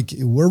become like,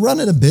 we're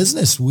running a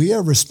business. We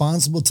are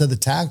responsible to the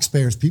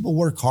taxpayers. People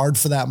work hard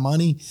for that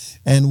money.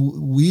 And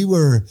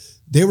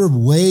they were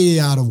way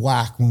out of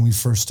whack when we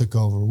first took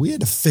over. We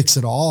had to fix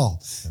it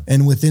all.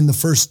 And within the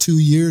first 2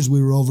 years,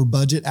 we were over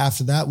budget.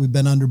 After that, we've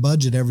been under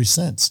budget ever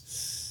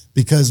since.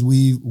 Because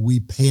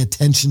we pay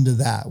attention to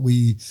that.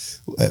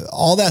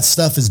 All that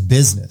stuff is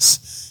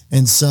business.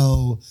 And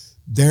so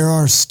there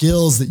are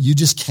skills that you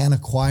just can't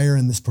acquire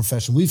in this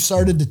profession. We've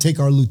started to take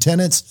our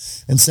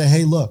lieutenants and say,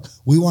 hey, look,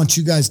 we want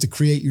you guys to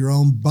create your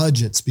own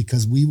budgets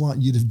because we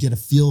want you to get a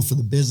feel for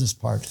the business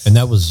part. And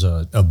that was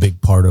a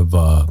big part of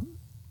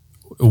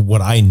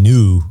what I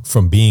knew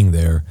from being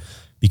there.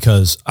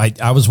 because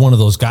I was one of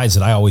those guys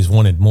that I always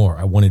wanted more.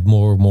 I wanted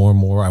more.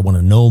 I want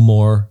to know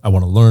more. I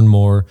want to learn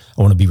more.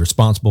 I want to be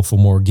responsible for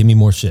more. Give me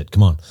more shit.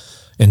 Come on.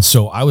 And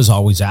so I was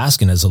always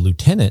asking as a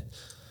lieutenant,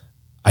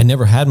 I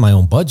never had my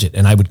own budget,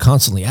 and I would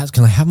constantly ask,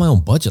 can I have my own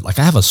budget? Like,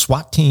 I have a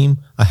SWAT team.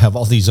 I have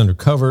all these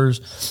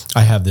undercovers.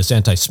 I have this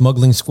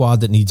anti-smuggling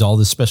squad that needs all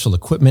this special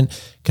equipment.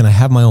 Can I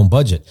have my own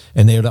budget?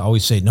 And they would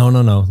always say, no,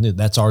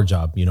 that's our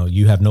job. You know,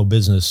 you have no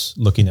business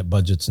looking at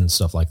budgets and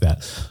stuff like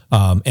that.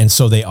 And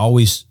so they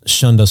always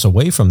shunned us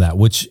away from that,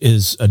 which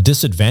is a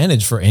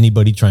disadvantage for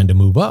anybody trying to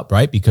move up,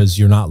 right? Because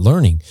you're not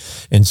learning.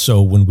 And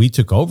so when we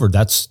took over,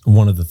 that's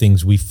one of the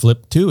things we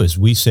flipped to, is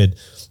we said,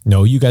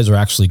 no, you guys are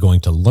actually going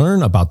to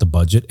learn about the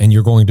budget, and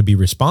you're going to be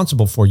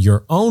responsible for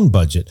your own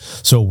budget.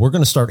 So we're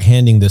going to start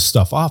handing this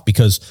stuff off,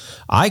 because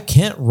I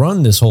can't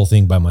run this whole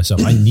thing by myself.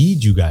 I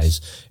need you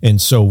guys.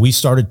 And so we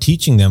started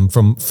teaching them.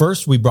 From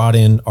first, we brought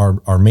in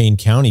our main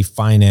county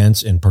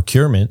finance and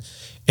procurement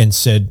and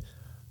said,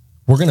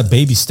 we're going to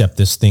baby step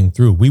this thing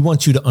through. We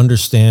want you to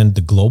understand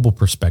the global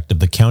perspective,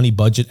 the county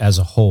budget as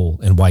a whole,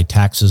 and why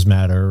taxes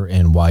matter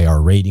and why our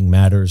rating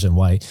matters and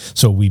why.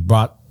 So we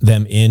brought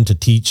them in to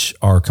teach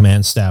our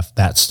command staff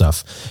that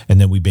stuff. And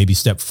then we baby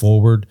step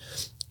forward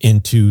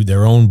into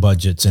their own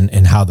budgets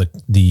and how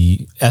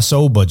the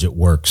SO budget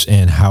works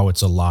and how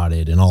it's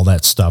allotted and all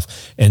that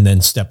stuff. And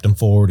then stepped them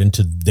forward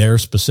into their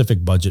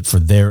specific budget for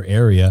their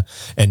area.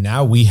 And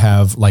now we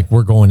have, like,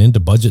 we're going into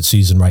budget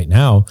season right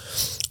now.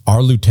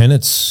 Our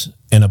lieutenants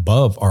and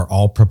above are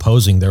all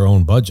proposing their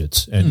own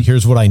budgets. And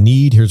here's what I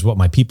need. Here's what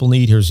my people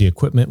need. Here's the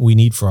equipment we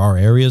need for our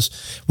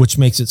areas, which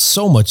makes it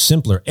so much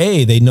simpler.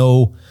 They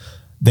know,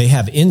 they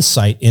have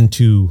insight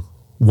into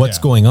what's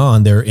going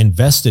on. They're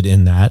invested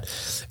in that.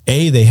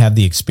 They have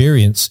the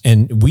experience,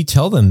 and we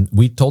told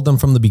them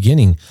from the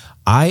beginning,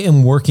 I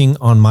am working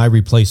on my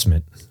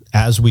replacement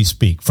as we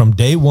speak. From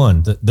day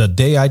one, the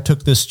day I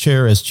took this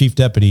chair as chief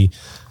deputy,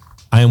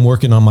 I am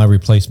working on my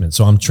replacement.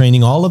 So I'm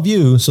training all of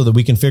you so that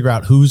we can figure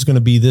out who's going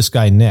to be this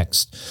guy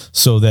next,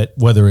 so that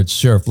whether it's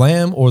Sheriff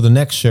Lamb or the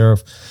next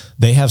sheriff,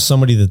 they have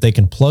somebody that they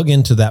can plug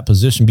into that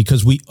position,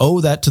 because we owe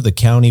that to the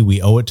county.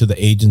 We owe it to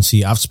the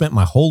agency. I've spent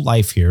my whole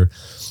life here.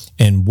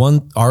 And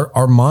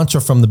our mantra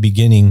from the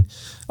beginning,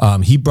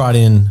 he brought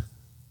in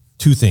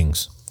two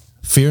things: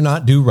 fear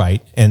not, do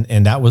right.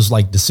 And that was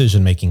like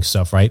decision-making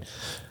stuff, right?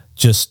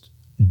 Just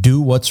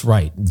do what's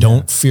right.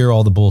 Don't fear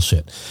all the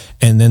bullshit.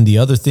 And then the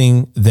other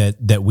thing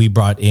that we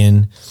brought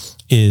in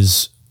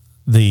is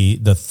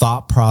the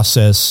thought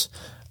process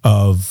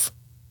of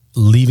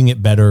leaving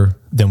it better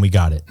than we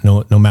got it.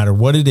 No matter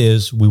what it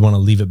is, we want to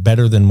leave it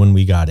better than when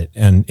we got it.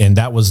 And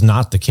that was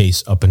not the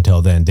case up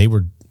until then. They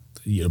were,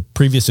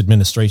 previous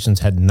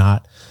administrations had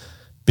not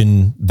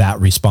been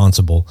that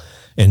responsible.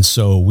 And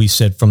so we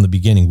said from the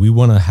beginning, we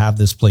want to have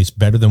this place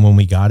better than when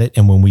we got it.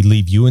 And when we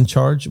leave you in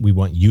charge, we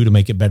want you to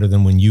make it better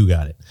than when you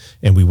got it.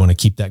 And we want to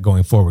keep that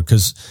going forward.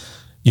 Because,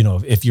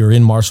 if you're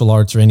in martial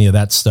arts or any of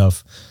that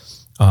stuff,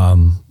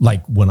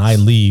 like when I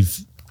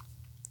leave,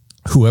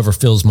 whoever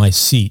fills my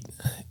seat,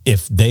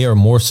 if they are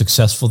more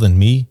successful than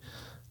me,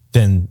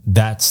 then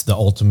that's the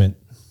ultimate.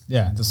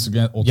 Yeah, this is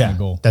the ultimate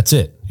goal. That's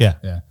it.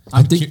 Yeah.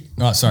 I think.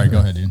 Sorry, go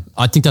ahead, dude.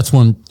 I think that's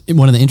one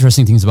of the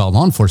interesting things about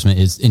law enforcement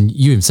is, and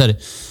you even said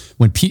it,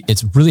 when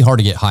it's really hard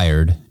to get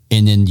hired,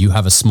 and then you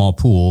have a small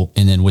pool,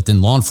 and then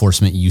within law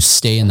enforcement, you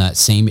stay in that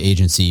same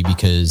agency,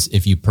 because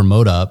if you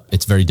promote up,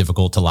 it's very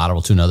difficult to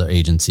lateral to another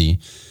agency.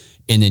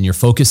 And then your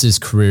focus is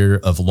career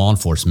of law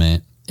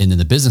enforcement. And then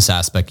the business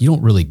aspect, you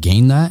don't really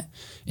gain that.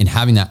 And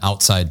having that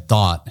outside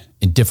thought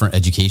and different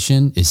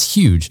education is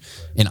huge.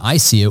 And I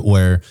see it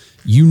where,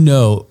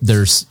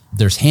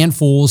 there's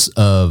handfuls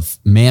of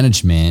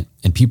management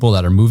and people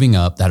that are moving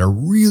up that are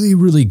really,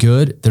 really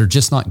good. They're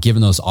just not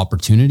given those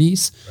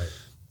opportunities. Right.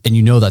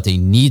 And that they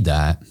need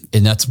that.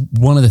 And that's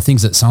one of the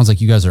things that sounds like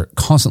you guys are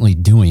constantly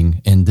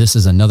doing. And this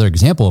is another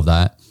example of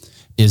that,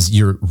 is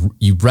you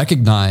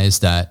recognize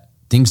that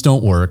things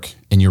don't work,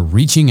 and you're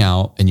reaching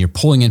out and you're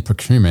pulling in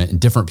procurement and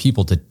different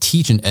people to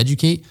teach and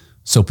educate.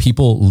 So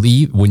people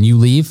leave, when you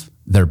leave,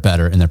 they're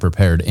better and they're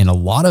prepared. And a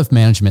lot of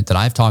management that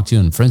I've talked to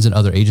and friends in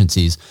other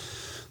agencies,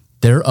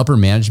 their upper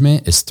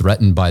management is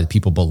threatened by the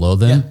people below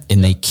them,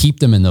 and they keep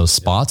them in those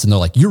spots. And they're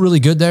like, you're really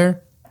good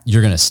there,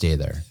 you're going to stay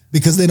there.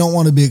 Because they don't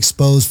want to be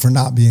exposed for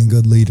not being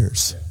good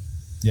leaders.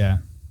 Yeah.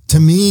 To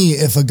me,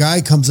 if a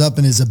guy comes up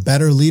and is a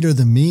better leader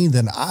than me,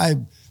 then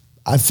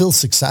I feel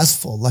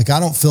successful. Like, I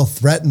don't feel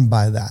threatened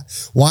by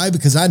that. Why?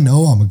 Because I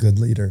know I'm a good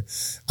leader.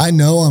 I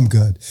know I'm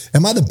good.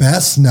 Am I the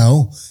best?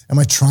 No. Am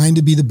I trying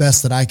to be the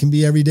best that I can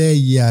be every day?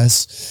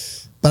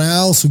 Yes. But I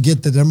also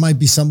get that there might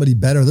be somebody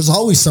better. There's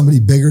always somebody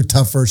bigger,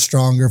 tougher,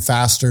 stronger,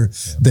 faster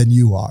than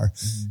you are.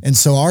 Mm-hmm. And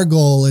so our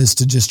goal is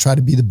to just try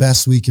to be the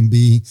best we can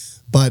be.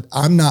 But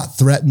I'm not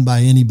threatened by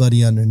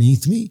anybody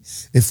underneath me.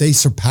 If they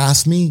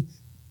surpass me,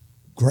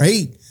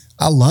 great.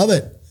 I love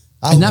it.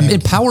 And that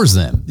empowers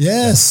them.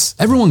 Yes.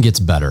 Everyone gets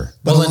better.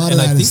 But a lot of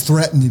that is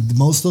threatening.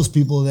 Most of those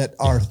people that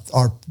are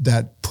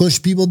that push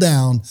people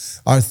down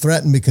are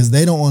threatened because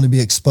they don't want to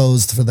be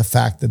exposed for the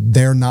fact that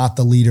they're not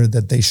the leader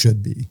that they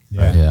should be.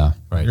 Yeah.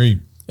 Right.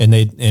 Agreed.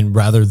 And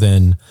rather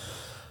than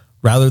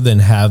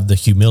have the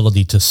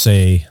humility to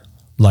say,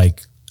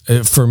 like,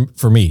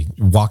 for me,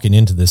 walking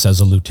into this as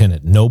a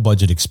lieutenant, no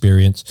budget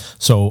experience.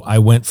 So I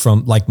went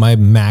from, like, my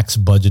max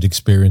budget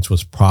experience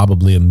was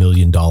probably $1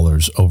 million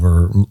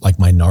over, like,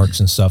 my NARCs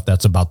and stuff.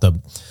 That's about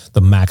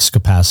the max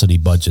capacity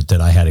budget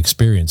that I had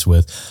experience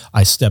with.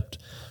 I stepped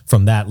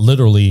from that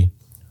literally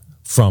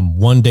from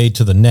one day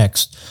to the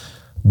next.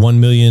 1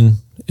 million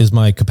is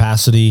my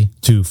capacity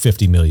to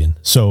 50 million.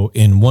 So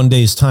in 1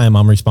 day's time,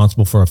 I'm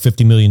responsible for a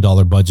 $50 million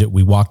budget.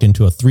 We walked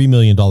into a $3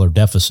 million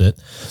deficit.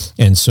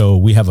 And so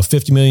we have a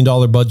 $50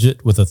 million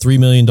budget with a $3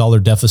 million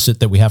deficit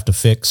that we have to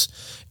fix.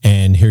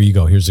 And here you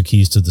go. Here's the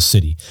keys to the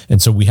city.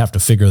 And so we have to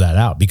figure that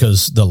out,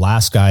 because the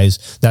last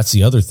guys, that's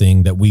the other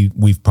thing that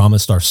we've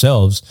promised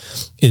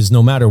ourselves, is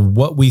no matter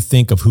what we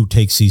think of who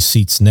takes these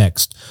seats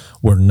next,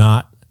 we're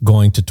not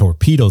going to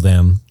torpedo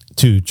them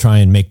to try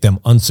and make them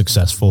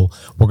unsuccessful.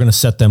 We're going to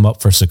set them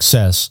up for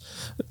success,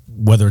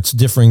 whether it's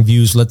differing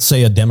views. Let's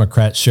say a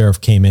Democrat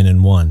sheriff came in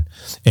and won,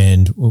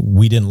 and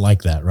we didn't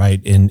like that,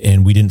 right?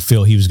 And we didn't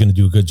feel he was going to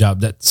do a good job.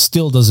 That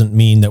still doesn't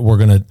mean that we're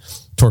going to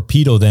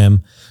torpedo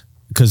them,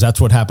 because that's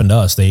what happened to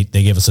us. They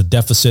gave us a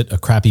deficit, a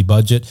crappy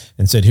budget,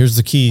 and said, here's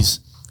the keys.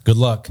 Good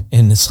luck.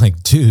 And it's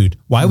like, dude,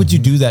 why would you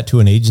do that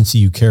to an agency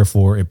you care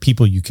for,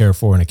 people you care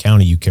for, and a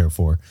county you care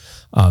for?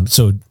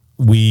 So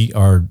we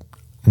are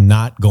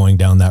not going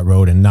down that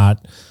road and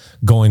not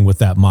going with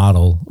that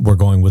model. We're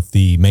going with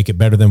the make it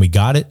better than we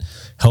got it,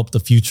 help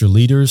the future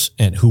leaders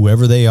and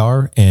whoever they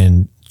are,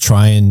 and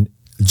try and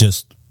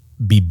just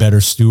be better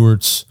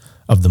stewards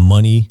of the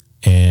money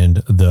and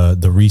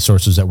the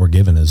resources that we're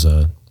given as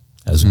a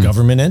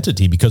government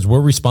entity, because we're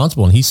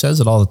responsible. And he says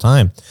it all the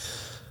time.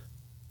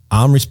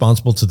 I'm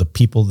responsible to the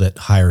people that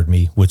hired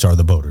me, which are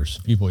the voters.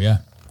 People. Yeah.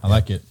 I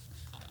like it.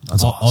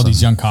 That's all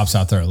these young cops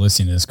out there are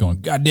listening to this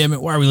going, God damn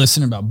it, why are we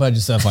listening about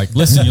budget stuff? Like,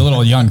 listen, you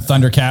little young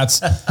Thundercats,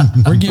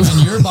 we're giving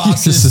your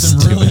bosses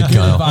some really good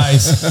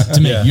advice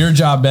to make your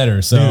job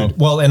better. So, dude,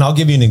 well, and I'll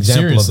give you an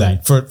example of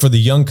that. For the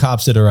young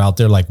cops that are out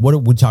there, like, what are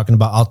we talking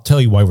about? I'll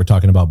tell you why we're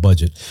talking about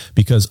budget,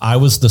 because I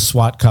was the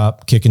SWAT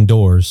cop kicking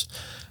doors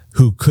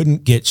who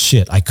couldn't get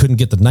shit. I couldn't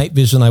get the night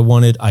vision I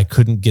wanted. I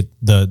couldn't get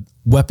the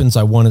weapons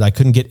I wanted. I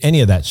couldn't get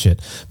any of that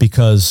shit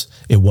because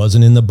it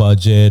wasn't in the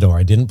budget, or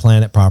I didn't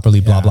plan it properly,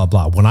 blah, blah,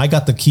 blah. When I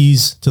got the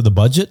keys to the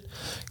budget,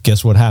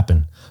 guess what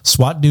happened?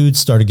 SWAT dudes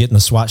started getting the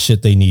SWAT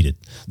shit they needed.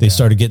 They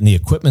started getting the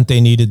equipment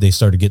they needed. They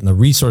started getting the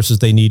resources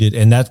they needed.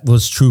 And that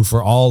was true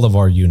for all of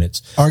our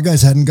units. Our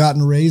guys hadn't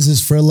gotten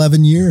raises for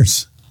 11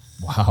 years.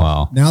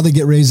 Wow. Now they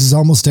get raises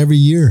almost every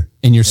year.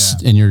 And you're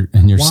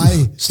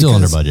Why? still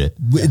under Because budget.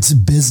 It's a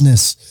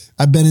business.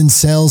 I've been in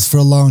sales for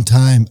a long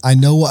time. I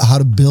know how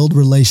to build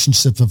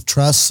relationships of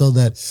trust so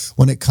that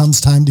when it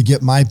comes time to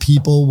get my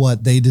people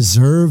what they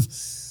deserve,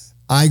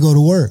 I go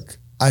to work.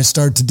 I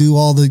start to do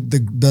all the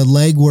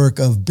legwork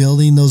of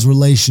building those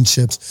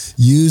relationships,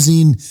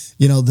 using,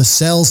 the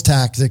sales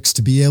tactics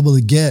to be able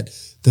to get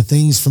the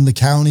things from the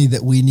county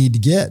that we need to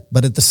get,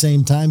 but at the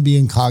same time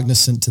being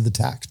cognizant to the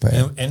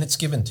taxpayer. And it's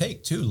give and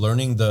take too,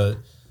 learning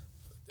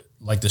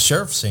like the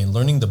sheriff's saying,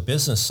 learning the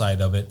business side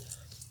of it,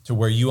 to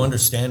where you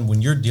understand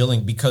when you're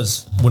dealing,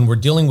 because when we're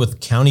dealing with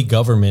county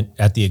government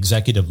at the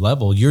executive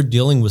level, you're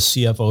dealing with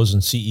CFOs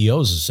and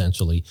CEOs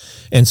essentially.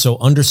 And so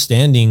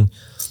understanding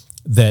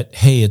that,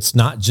 hey, it's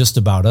not just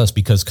about us,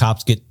 because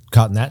cops get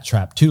caught in that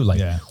trap too.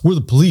 Like, we're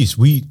the police.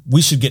 We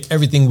should get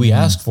everything we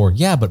ask for.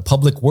 Yeah, but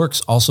Public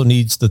Works also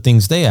needs the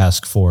things they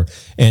ask for,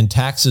 and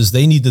taxes,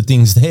 they need the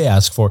things they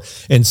ask for.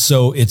 And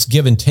so it's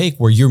give and take,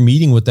 where you're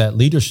meeting with that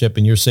leadership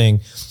and you're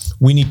saying,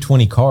 we need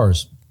 20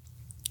 cars.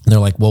 And they're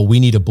like, well, we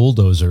need a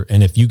bulldozer.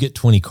 And if you get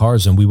 20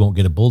 cars, then we won't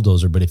get a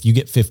bulldozer. But if you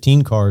get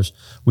 15 cars,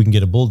 we can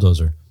get a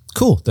bulldozer.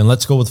 Cool. Then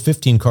let's go with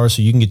 15 cars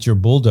so you can get your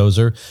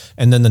bulldozer.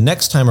 And then the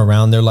next time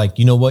around, they're like,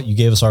 you know what? You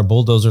gave us our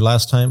bulldozer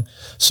last time,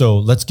 so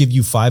let's give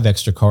you 5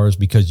 extra cars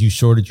because you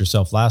shorted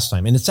yourself last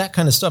time. And it's that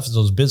kind of stuff. It's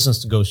those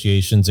business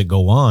negotiations that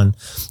go on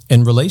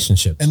in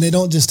relationships. And they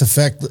don't just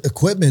affect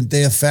equipment.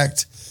 They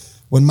affect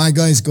when my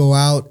guys go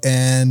out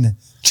and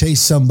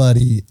chase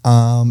somebody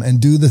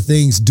and do the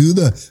things, do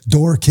the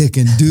door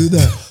kicking, do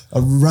the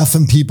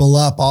roughing people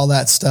up, all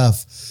that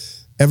stuff.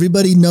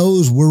 Everybody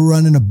knows we're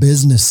running a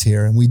business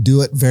here, and we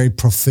do it very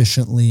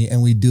proficiently,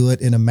 and we do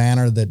it in a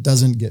manner that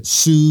doesn't get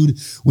sued.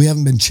 We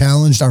haven't been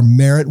challenged our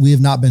merit. We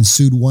have not been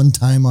sued one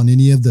time on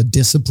any of the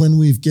discipline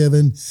we've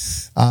given.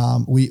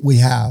 We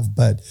have,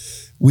 but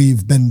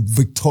we've been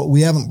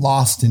we haven't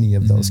lost any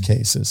of those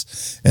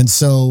cases. And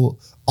so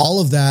all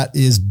of that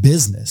is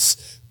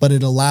business, but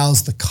it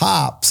allows the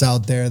cops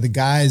out there, the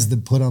guys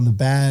that put on the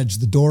badge,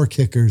 the door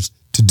kickers,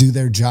 to to do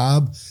their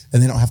job,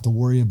 and they don't have to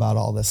worry about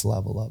all this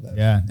level of it.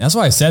 Yeah, that's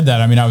why I said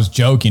that. I mean, I was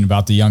joking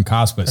about the young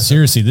cops, but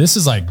seriously, this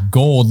is like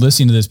gold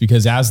listening to this,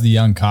 because as the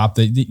young cop,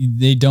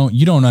 you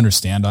don't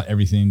understand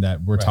everything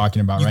that we're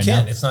talking about right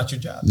now. It's not your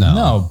job.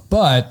 No,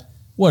 but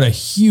what a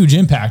huge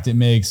impact it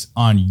makes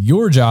on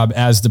your job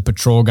as the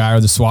patrol guy or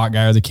the SWAT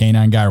guy or the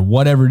K-9 guy or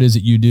whatever it is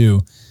that you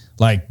do.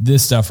 Like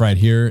this stuff right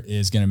here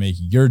is going to make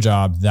your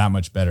job that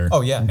much better.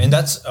 Oh yeah. And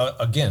that's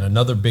again,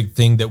 another big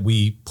thing that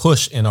we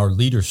push in our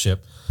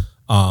leadership,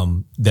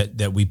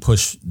 that we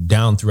push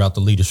down throughout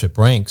the leadership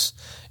ranks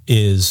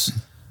is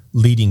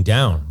leading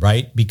down,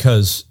 right?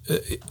 Because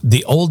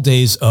the old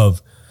days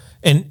of,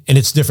 and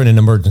it's different in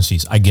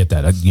emergencies. I get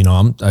that.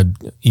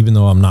 Even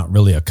though I'm not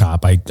really a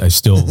cop, I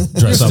still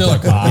dress up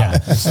like a cop.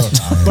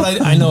 Yeah.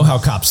 But I know how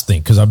cops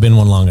think because I've been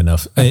one long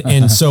enough.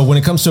 And so when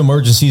it comes to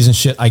emergencies and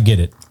shit, I get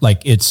it.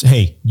 Like it's,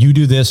 hey, you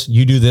do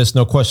this,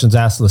 no questions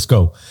asked, let's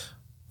go.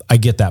 I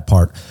get that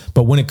part.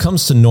 But when it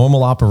comes to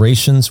normal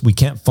operations, we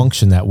can't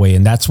function that way.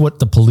 And that's what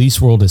the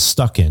police world is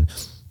stuck in.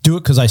 Do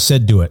it because I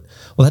said do it.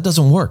 Well, that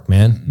doesn't work,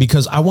 man,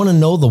 because I want to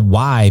know the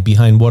why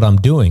behind what I'm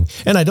doing.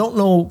 And I don't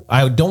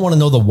want to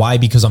know the why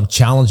because I'm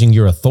challenging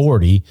your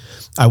authority.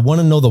 I want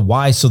to know the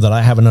why so that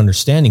I have an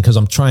understanding, because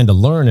I'm trying to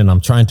learn and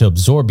I'm trying to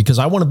absorb, because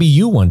I want to be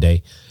you one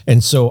day.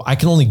 And so I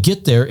can only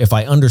get there if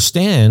I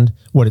understand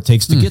what it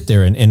takes to get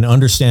there and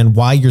understand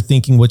why you're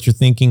thinking what you're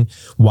thinking,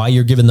 why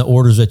you're giving the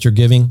orders that you're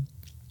giving.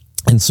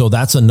 And so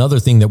that's another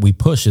thing that we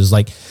push is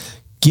like,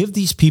 give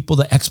these people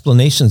the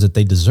explanations that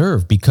they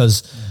deserve,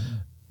 because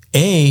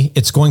A,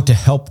 it's going to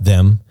help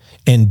them,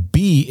 and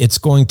B, it's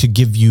going to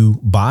give you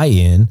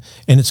buy-in,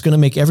 and it's going to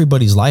make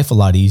everybody's life a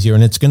lot easier,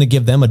 and it's going to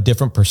give them a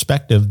different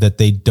perspective that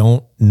they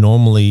don't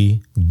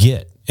normally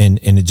get, and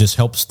it just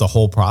helps the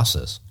whole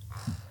process.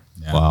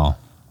 Yeah. Wow.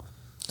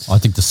 I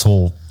think this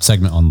whole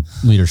segment on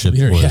leadership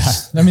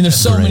was I mean, there's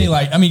so great. many,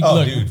 like, I mean, Oh,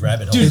 look, dude,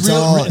 rabbit hole. dude, It's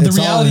the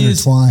reality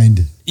is,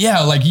 intertwined.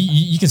 yeah, like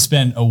you could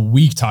spend a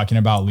week talking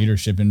about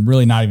leadership and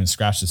really not even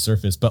scratch the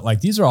surface, but like,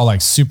 these are all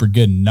like super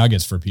good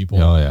nuggets for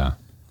people. Oh yeah.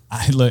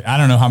 I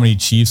don't know how many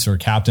chiefs or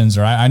captains,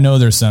 or I know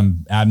there's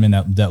some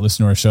admin that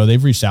listen to our show.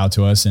 They've reached out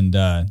to us, and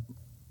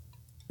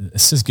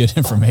this is good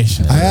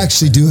information. I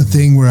actually do a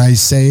thing where I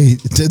say,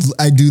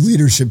 I do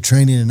leadership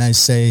training, and I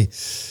say,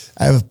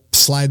 I have a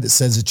slide that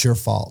says it's your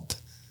fault.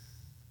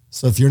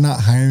 So if you're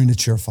not hiring,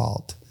 it's your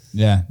fault.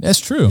 Yeah, that's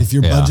true. If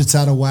your budget's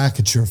out of whack,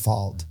 it's your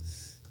fault.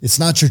 It's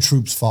not your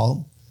troops'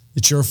 fault.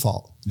 It's your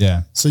fault.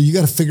 Yeah. So you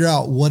got to figure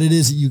out what it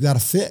is that you got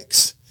to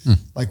fix.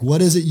 Like,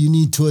 what is it you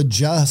need to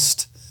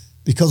adjust?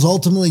 Because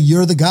ultimately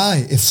you're the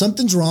guy. If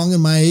something's wrong in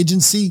my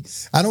agency,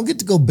 I don't get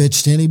to go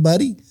bitch to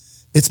anybody.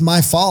 It's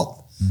my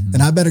fault.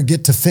 And I better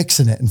get to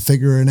fixing it and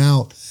figuring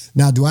out.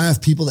 Now, do I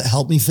have people that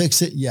help me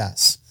fix it?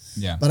 Yes.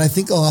 Yeah. But I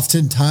think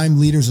oftentimes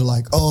leaders are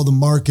like, oh, the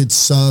market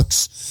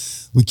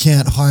sucks. We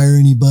can't hire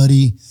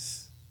anybody.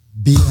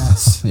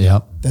 BS.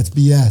 Yep. That's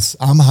BS.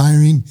 I'm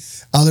hiring.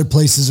 Other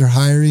places are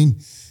hiring.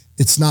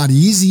 It's not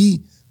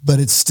easy, but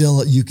it's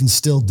still, you can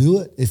still do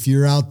it if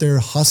you're out there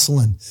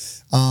hustling.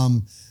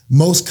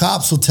 Most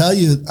cops will tell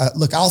you,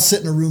 look, I'll sit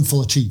in a room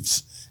full of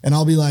chiefs and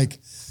I'll be like,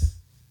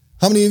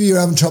 how many of you are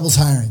having troubles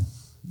hiring?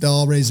 They'll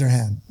all raise their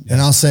hand. Yeah.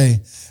 And I'll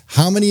say,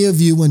 how many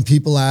of you, when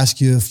people ask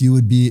you if you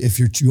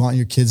want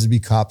your kids to be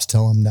cops,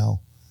 tell them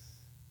no?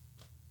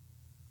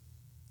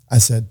 I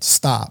said,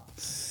 stop.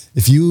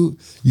 If you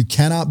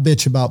cannot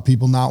bitch about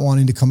people not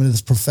wanting to come into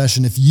this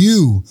profession, if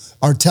you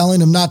are telling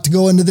them not to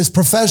go into this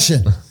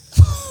profession.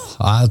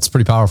 That's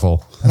pretty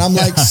powerful. And I'm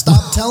like,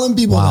 stop telling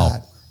people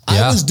that.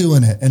 I was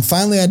doing it. And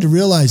finally I had to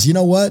realize, you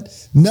know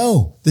what?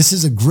 No, this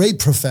is a great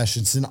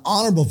profession. It's an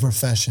honorable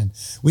profession.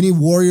 We need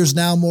warriors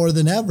now more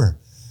than ever.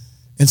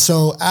 And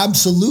so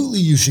absolutely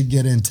you should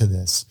get into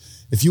this.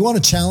 If you want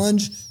a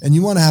challenge and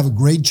you want to have a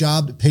great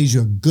job that pays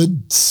you a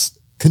good,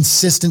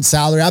 consistent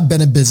salary. I've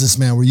been a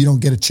businessman where you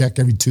don't get a check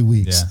every 2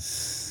 weeks.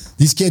 Yeah.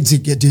 These kids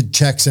get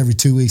checks every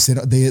 2 weeks.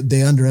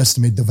 They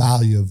underestimate the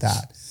value of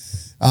that.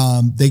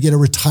 They get a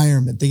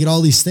retirement. They get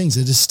all these things.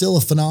 It is still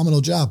a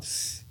phenomenal job.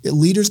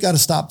 Leaders got to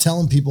stop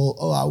telling people,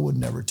 oh, I would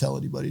never tell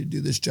anybody to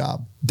do this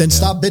job. Then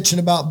stop bitching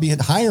about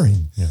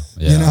hiring,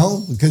 you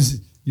know,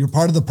 because you're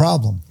part of the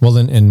problem. Well,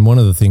 and one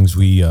of the things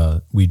we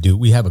do,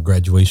 we have a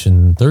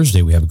graduation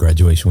Thursday. We have a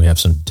graduation. We have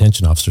some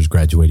detention officers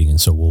graduating. And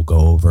so we'll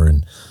go over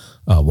and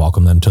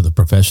welcome them to the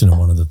profession. And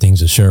one of the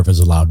things the sheriff has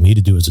allowed me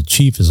to do as a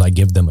chief is I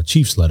give them a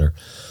chief's letter.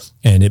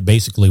 And it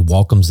basically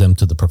welcomes them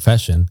to the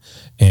profession.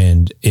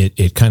 And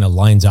it kind of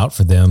lines out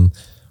for them,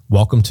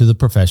 welcome to the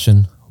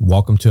profession,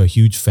 welcome to a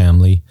huge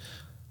family.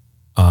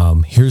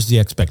 Here's the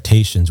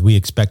expectations. We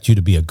expect you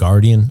to be a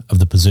guardian of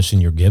the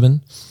position you're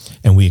given.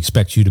 And we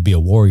expect you to be a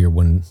warrior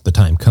when the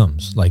time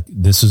comes. Like,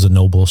 this is a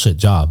no bullshit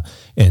job.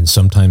 And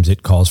sometimes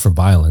it calls for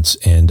violence.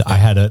 And I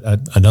had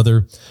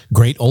another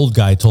great old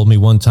guy told me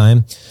one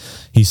time,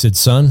 he said,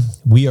 son,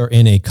 we are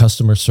in a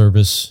customer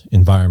service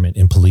environment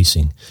in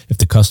policing. If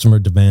the customer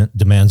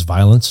demands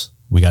violence,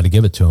 we got to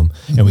give it to him,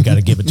 and we got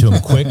to give it to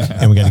him quick,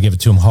 and we got to give it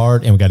to him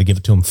hard, and we got to give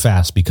it to him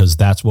fast, because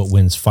that's what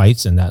wins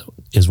fights. And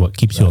is what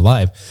keeps you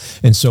alive.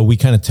 And so we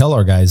kind of tell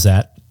our guys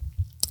that,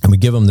 and we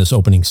give them this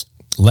opening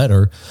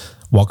letter.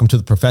 Welcome to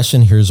the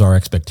profession. Here's our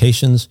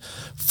expectations.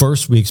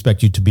 First, we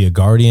expect you to be a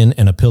guardian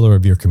and a pillar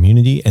of your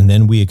community. And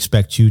then we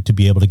expect you to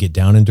be able to get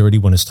down and dirty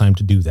when it's time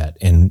to do that.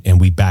 And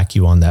we back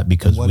you on that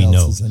because What we else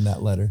know. is in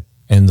that letter?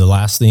 And the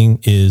last thing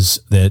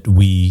is that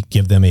we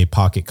give them a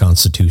pocket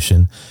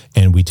constitution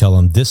and we tell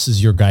them, this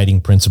is your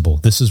guiding principle.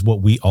 This is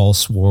what we all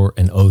swore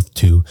an oath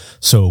to.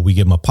 So we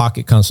give them a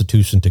pocket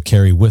constitution to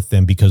carry with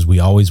them because we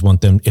always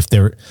want them, if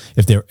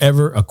they're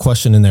ever a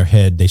question in their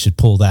head, they should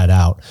pull that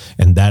out.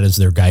 And that is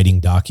their guiding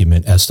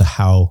document as to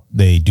how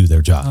they do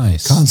their job.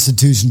 Nice.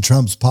 Constitution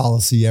trumps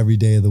policy every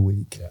day of the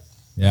week.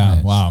 Yeah.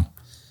 Nice. Wow.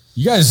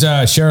 You guys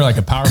share like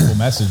a powerful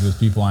message with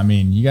people. I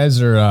mean, you guys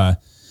are,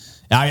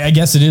 I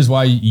guess it is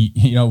why,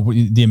 you know,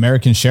 the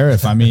American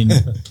sheriff, I mean,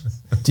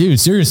 dude,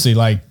 seriously,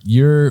 like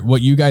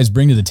what you guys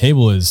bring to the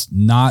table is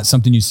not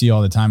something you see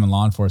all the time in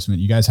law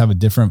enforcement. You guys have a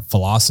different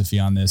philosophy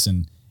on this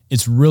and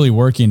it's really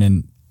working.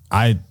 And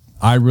I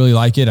really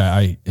like it.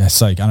 It's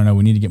like, I don't know,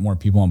 we need to get more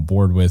people on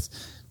board with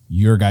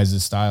your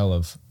guys' style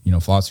of, you know,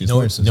 philosophy.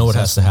 You know what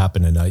has to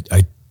happen. And I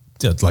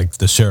like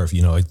the sheriff,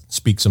 you know, I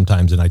speak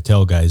sometimes and I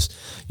tell guys,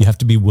 you have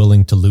to be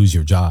willing to lose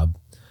your job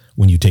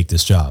when you take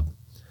this job,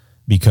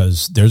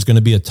 because there's going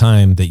to be a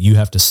time that you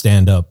have to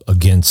stand up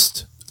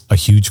against a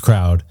huge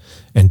crowd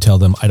and tell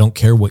them, I don't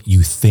care what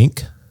you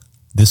think,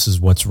 this is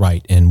what's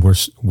right. And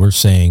we're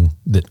saying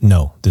that,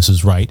 no, this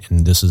is right.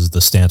 And this is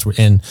the stance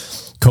and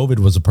COVID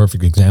was a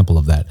perfect example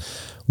of that.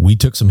 We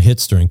took some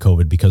hits during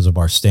COVID because of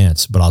our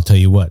stance, but I'll tell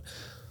you what,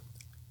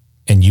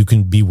 and you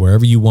can be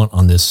wherever you want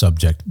on this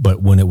subject,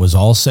 but when it was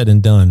all said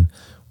and done,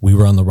 we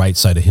were on the right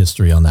side of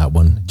history on that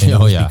one. And it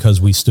was because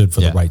we stood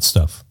for the right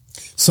stuff.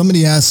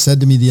 Somebody said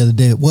to me the other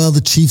day, well,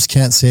 the Chiefs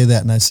can't say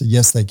that. And I said,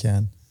 yes, they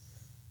can.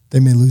 They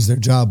may lose their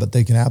job, but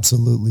they can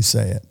absolutely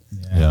say it.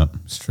 Yeah.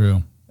 It's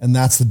true. And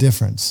that's the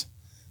difference.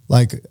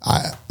 Like,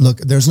 look,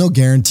 there's no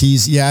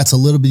guarantees. Yeah, it's a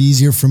little bit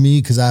easier for me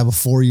because I have a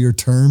 4-year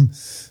term,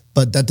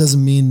 but that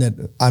doesn't mean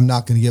that I'm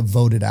not going to get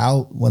voted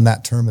out when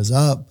that term is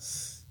up.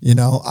 You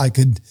know,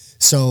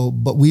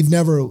 but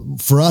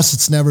for us,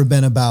 it's never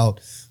been about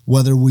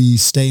whether we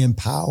stay in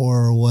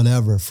power or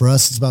whatever. For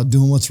us, it's about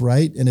doing what's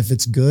right. And if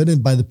it's good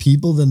and by the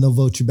people, then they'll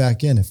vote you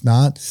back in. If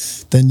not,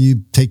 then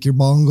you take your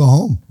ball and go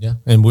home. Yeah.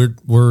 And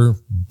we're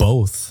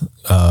both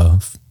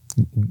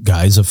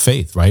guys of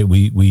faith, right?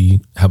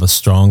 We have a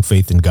strong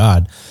faith in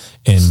God.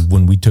 And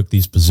when we took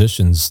these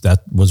positions,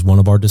 that was one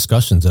of our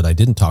discussions that I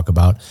didn't talk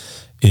about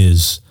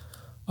is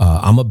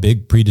I'm a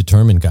big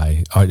predetermined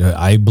guy.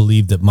 I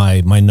believe that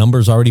my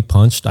number's already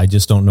punched. I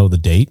just don't know the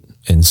date.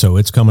 And so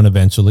it's coming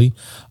eventually,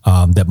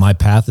 that my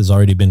path has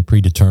already been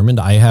predetermined.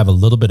 I have a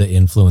little bit of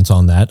influence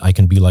on that. I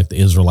can be like the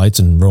Israelites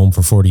and roam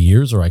for 40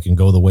 years, or I can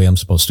go the way I'm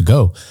supposed to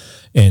go.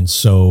 And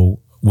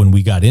so when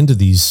we got into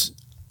these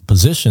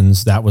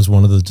positions, that was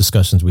one of the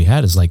discussions we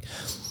had is like,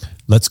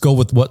 let's go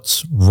with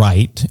what's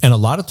right. And a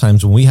lot of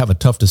times when we have a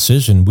tough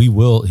decision,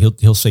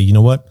 he'll say, you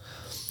know what?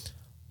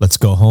 Let's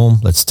go home.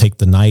 Let's take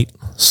the night,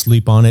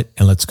 sleep on it,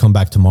 and let's come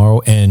back tomorrow.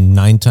 And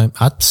 10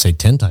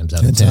 times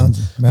out of 10,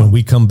 when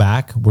we come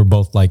back, we're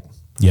both like,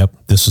 yep,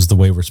 this is the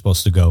way we're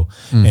supposed to go.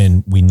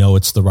 And we know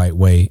it's the right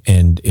way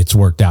and it's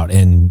worked out.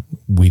 And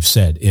we've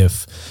said,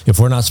 if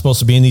we're not supposed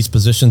to be in these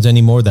positions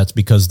anymore, that's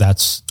because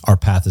our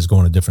path is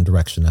going a different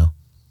direction now.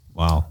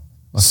 Wow.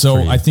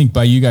 I think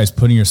by you guys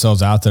putting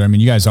yourselves out there, I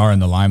mean, you guys are in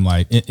the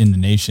limelight in the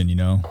nation, you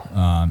know,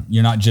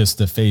 you're not just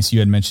the face. You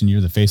had mentioned you're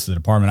the face of the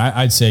department.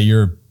 I'd say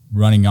you're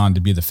running on to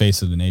be the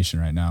face of the nation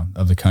right now,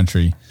 of the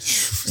country,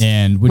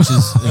 and which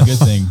is a good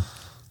thing.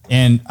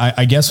 And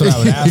I guess what I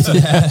would ask,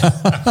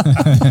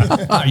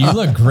 wow, you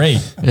look great.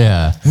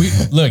 Yeah.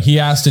 He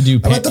asked to do.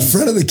 I'm at the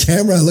front of the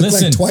camera. I look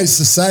like twice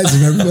the size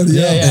of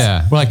everybody else.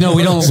 Yeah. We're like, no,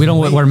 we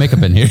don't wear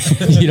makeup in here.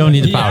 You don't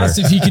need the powder. He asked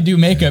if he could do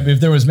makeup, if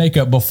there was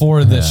makeup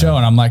before the show.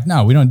 And I'm like,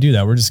 no, we don't do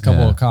that. We're just a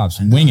couple of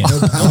cops. Wing it. No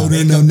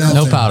powder, no nothing.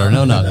 No powder,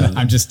 no nothing.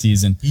 I'm just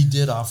teasing. He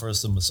did offer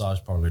us the massage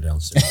parlor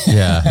downstairs.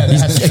 Yeah.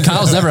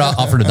 Kyle's never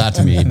offered that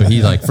to me, but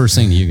he first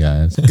thing to you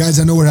guys. Guys,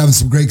 I know we're having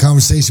some great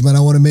conversation, but I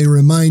want to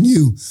remind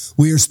you,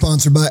 we are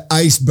sponsored by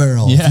Ice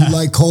Barrel. Yeah. If you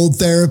like cold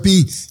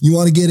therapy, you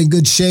want to get in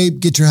good shape,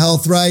 get your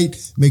health right,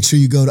 make sure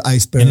you go to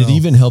Ice Barrel. And it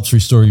even helps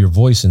restore your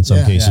voice in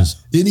some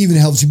cases. It even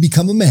helps you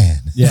become a man.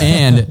 Yeah.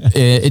 And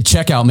at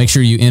checkout, make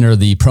sure you enter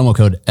the promo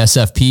code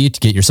SFP to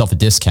get yourself a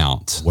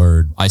discount.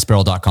 Word.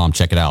 Icebarrel.com.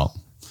 Check it out.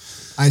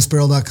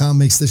 Icebarrel.com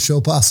makes this show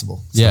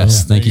possible.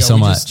 Yes. Thank you so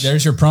much.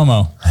 There's your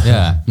promo.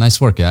 Yeah.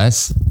 Nice work,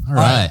 guys. All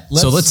right.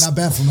 So let's Not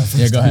bad for my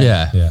first go time.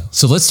 ahead. Yeah.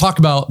 So let's talk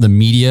about the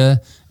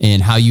media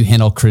and how you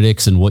handle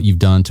critics and what you've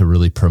done to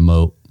really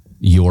promote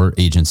your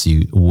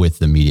agency with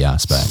the media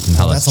aspect and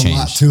how that's a changed.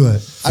 lot to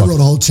it. I wrote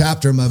a whole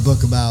chapter in my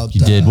book about.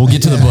 You did. We'll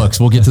get to the books.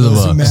 We'll get to the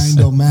those who books. mind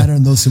don't matter,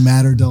 and those who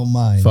matter don't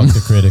mind. Fuck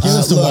the critics. Give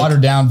us the Look,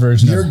 watered down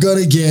version. You're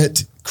gonna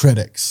get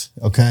critics,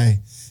 okay?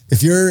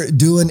 If you're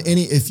doing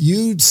if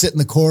you sit in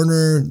the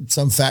corner,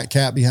 some fat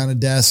cat behind a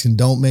desk, and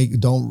don't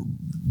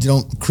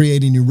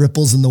create any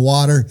ripples in the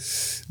water,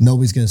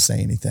 nobody's gonna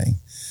say anything.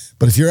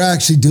 But if you're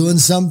actually doing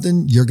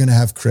something, you're going to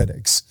have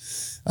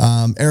critics.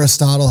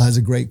 Aristotle has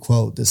a great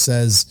quote that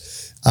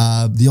says,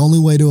 the only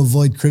way to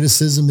avoid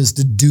criticism is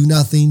to do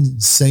nothing,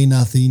 say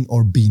nothing,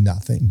 or be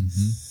nothing.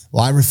 Mm-hmm.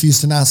 Well, I refuse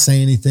to not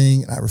say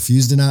anything. I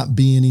refuse to not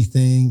be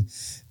anything.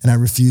 And I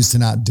refuse to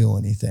not do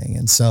anything.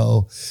 And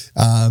so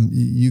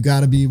you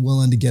got to be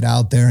willing to get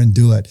out there and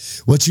do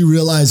it. What you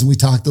realize, and we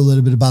talked a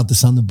little bit about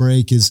this on the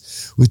break,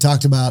 is we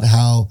talked about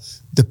how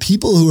the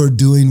people who are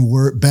doing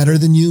better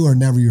than you are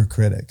never your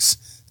critics.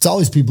 It's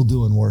always people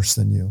doing worse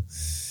than you.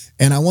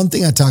 And one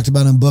thing I talked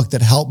about in the book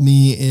that helped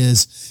me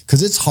is,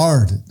 because it's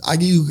hard.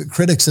 You get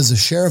critics as a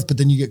sheriff, but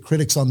then you get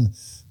critics on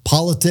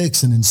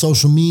politics and in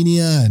social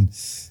media. And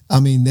I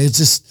mean,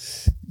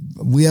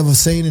 we have a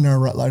saying in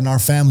our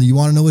family: you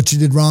want to know what you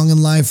did wrong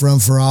in life? Run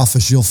for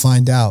office. You'll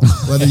find out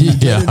whether you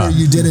did it or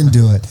you didn't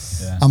do it.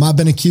 Yeah. I've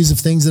been accused of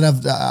things that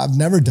I've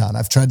never done.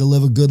 I've tried to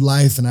live a good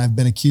life, and I've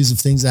been accused of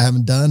things I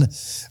haven't done.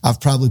 I've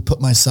probably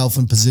put myself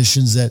in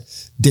positions that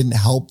didn't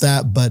help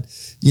that, but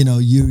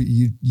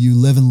you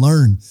live and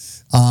learn.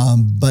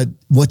 But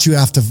what you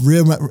have to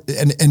remember,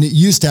 and it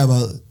used to have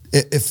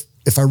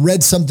if I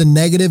read something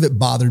negative, it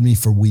bothered me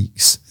for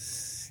weeks.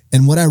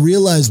 And what I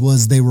realized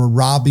was they were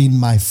robbing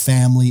my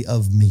family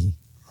of me.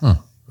 Huh.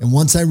 And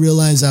once I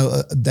realized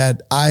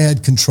that I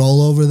had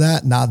control over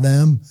that, not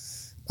them,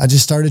 I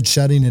just started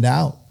shutting it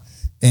out.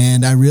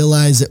 And I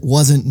realized it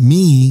wasn't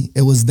me,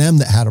 it was them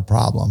that had a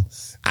problem.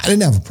 I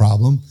didn't have a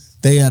problem.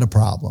 They had a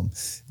problem.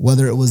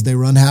 Whether it was they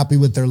were unhappy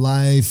with their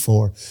life,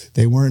 or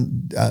they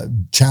weren't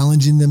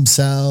challenging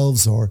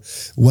themselves, or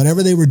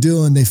whatever they were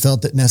doing, they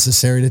felt it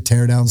necessary to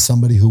tear down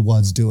somebody who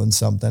was doing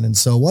something. And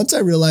so once I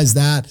realized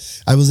that,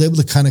 I was able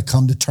to kind of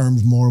come to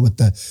terms more with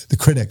the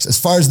critics.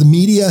 As far as the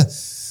media,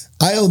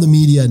 I owe the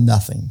media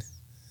nothing.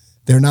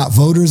 They're not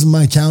voters in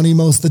my county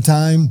most of the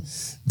time.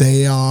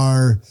 They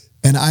are...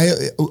 And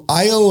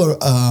I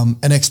owe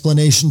an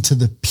explanation to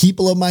the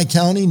people of my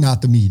county,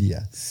 not the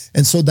media.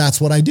 And so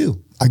that's what I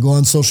do. I go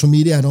on social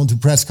media. I don't do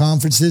press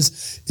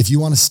conferences. If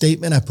you want a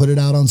statement, I put it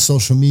out on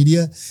social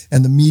media,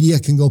 and the media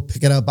can go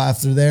pick it up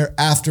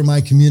after my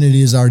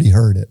community has already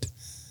heard it.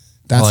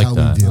 That's how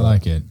we do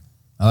it.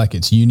 I like it.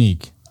 It's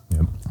unique.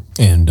 Yep.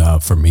 And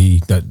for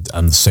me,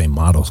 I'm the same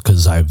model,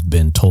 because I've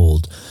been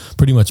told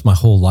pretty much my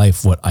whole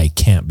life what I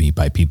can't be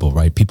by people,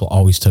 right? People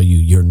always tell you,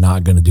 you're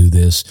not going to do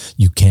this.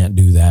 You can't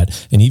do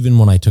that. And even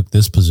when I took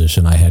this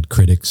position, I had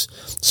critics,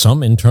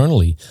 some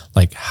internally,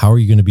 like, how are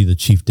you going to be the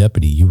chief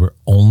deputy? You were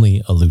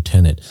only a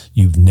lieutenant.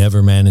 You've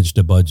never managed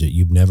a budget.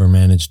 You've never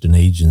managed an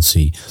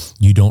agency.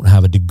 You don't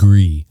have a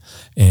degree.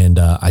 And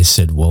I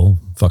said, well,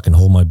 fucking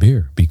hold my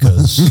beer,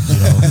 because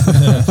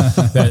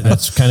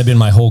that's kind of been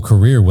my whole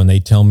career. When they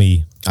tell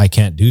me I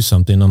can't do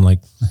something, I'm like,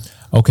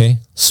 okay,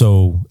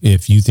 so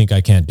if you think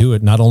I can't do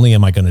it, not only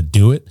am I going to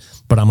do it,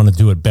 but I'm going to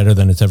do it better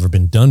than it's ever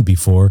been done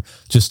before,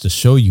 just to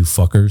show you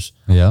fuckers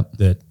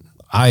that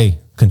I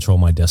control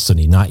my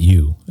destiny, not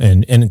you.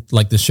 And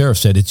like the sheriff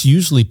said, it's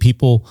usually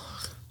people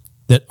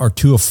that are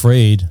too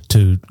afraid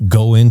to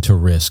go into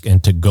risk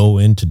and to go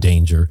into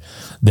danger,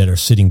 that are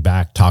sitting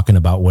back talking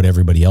about what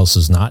everybody else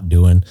is not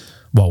doing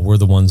while we're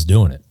the ones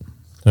doing it.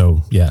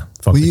 So yeah,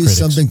 fuck we the use critics.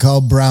 something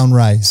called brown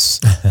rice.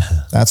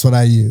 That's what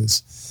I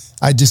use.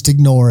 I just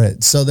ignore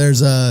it. So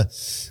there's a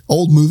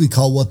old movie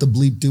called What the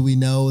Bleep Do We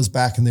Know? It was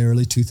back in the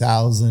early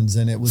 2000s,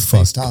 and it was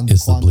based on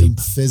quantum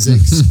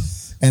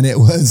physics. And it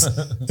was,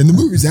 and the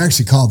movie's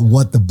actually called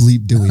What the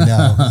Bleep Do We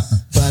Know?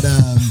 But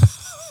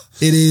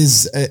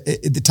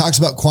it talks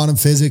about quantum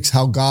physics,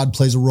 how God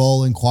plays a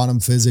role in quantum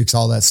physics,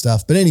 all that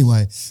stuff. But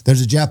anyway,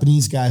 there's a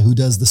Japanese guy who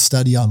does the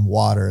study on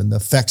water and the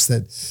effects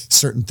that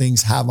certain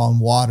things have on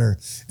water.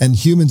 And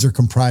humans are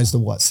comprised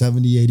of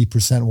 70,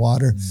 80%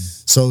 water.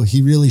 So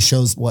he really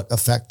shows what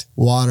effect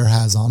water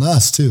has on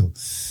us too.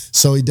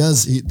 So he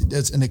does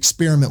an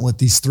experiment with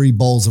these 3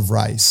 bowls of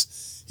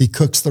rice. He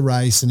cooks the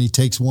rice, and he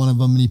takes one of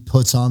them and he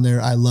puts on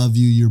there, I love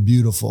you, you're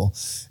beautiful.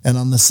 And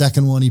on the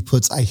second one, he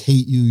puts, I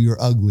hate you,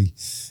 you're ugly.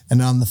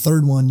 And on the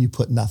third one, you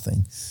put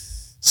nothing.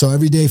 So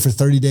every day for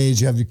 30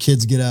 days, you have your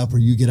kids get up, or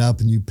you get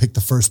up and you pick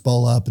the first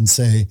bowl up and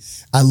say,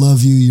 I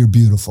love you, you're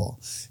beautiful.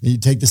 And you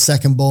take the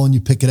second bowl and you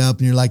pick it up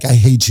and you're like, I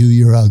hate you,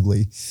 you're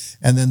ugly.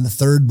 And then the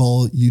third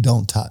bowl, you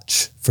don't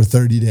touch for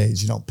 30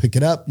 days. You don't pick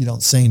it up. You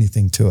don't say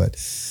anything to it.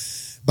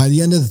 By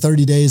the end of the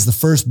 30 days, the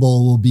first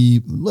bowl will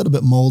be a little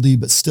bit moldy,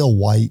 but still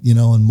white,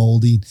 and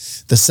moldy.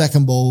 The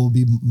second bowl will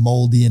be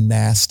moldy and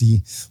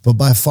nasty. But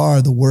by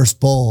far the worst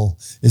bowl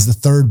is the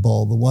third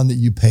bowl, the one that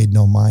you paid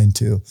no mind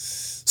to.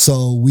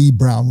 So we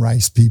brown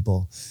rice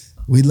people,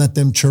 we let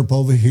them chirp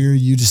over here.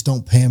 You just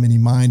don't pay them any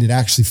mind. It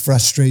actually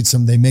frustrates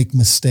them. They make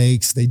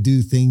mistakes. They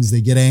do things. They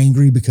get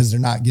angry because they're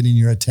not getting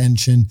your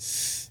attention.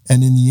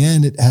 And in the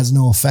end, it has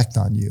no effect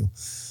on you.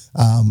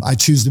 I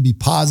choose to be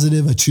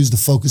positive. I choose to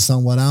focus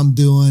on what I'm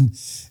doing,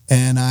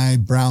 and I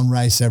brown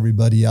rice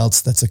everybody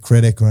else that's a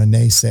critic or a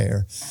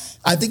naysayer.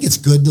 I think it's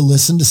good to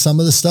listen to some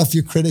of the stuff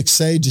your critics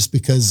say, just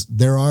because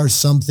there are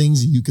some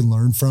things you can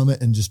learn from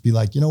it and just be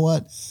like, you know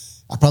what?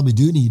 I probably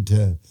do need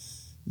to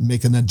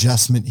make an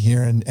adjustment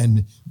here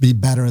and be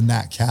better in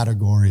that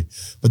category.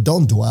 But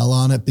don't dwell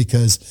on it,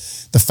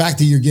 because the fact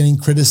that you're getting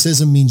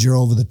criticism means you're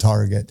over the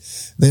target.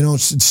 They don't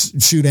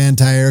shoot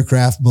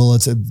anti-aircraft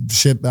bullets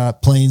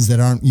at planes that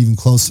aren't even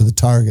close to the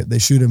target. They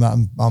shoot them out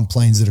on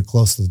planes that are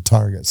close to the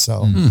target.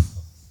 So,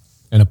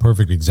 And a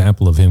perfect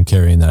example of him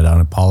carrying that out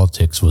in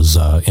politics was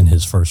in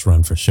his first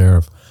run for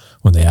sheriff.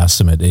 When they asked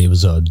him, it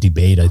was a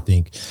debate, I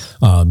think.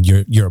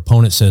 Your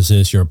opponent says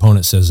this, your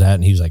opponent says that,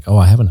 and he was like, "Oh,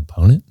 I have an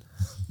opponent."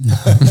 Yeah,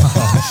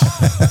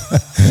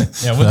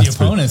 what the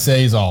opponent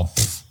says all.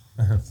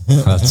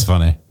 That's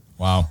funny.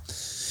 Wow.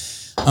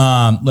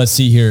 Let's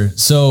see here.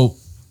 So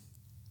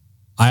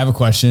I have a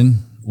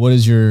question. What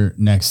is your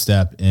next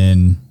step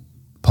in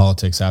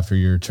politics after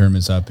your term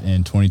is up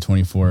in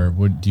 2024?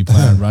 Do you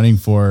plan on running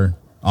for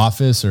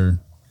office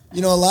or?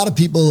 You know, a lot of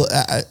people,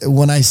 I'm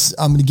going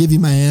to give you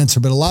my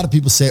answer, but a lot of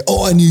people say,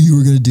 "Oh, I knew you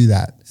were going to do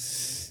that."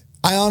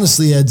 I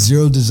honestly had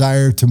zero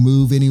desire to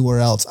move anywhere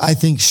else. I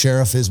think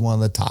sheriff is one of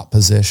the top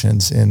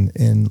positions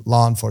in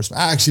law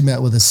enforcement. I actually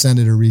met with a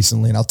senator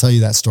recently, and I'll tell you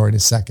that story in a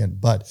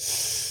second. But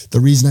the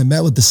reason I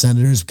met with the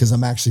senator is because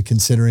I'm actually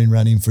considering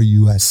running for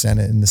U.S.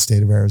 Senate in the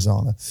state of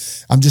Arizona.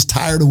 I'm just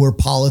tired of where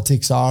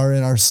politics are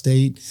in our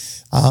state.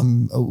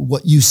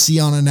 What you see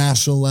on a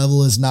national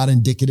level is not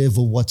indicative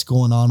of what's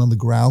going on the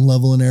ground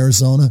level in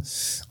Arizona.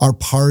 Our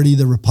party,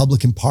 the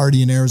Republican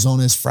Party in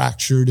Arizona, is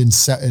fractured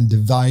and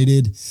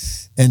divided.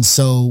 And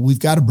so we've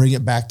got to bring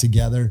it back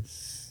together.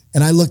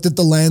 And I looked at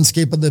the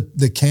landscape of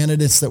the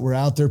candidates that were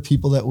out there,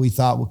 people that we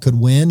thought could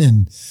win,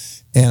 and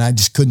I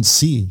just couldn't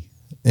see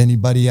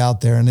anybody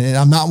out there. And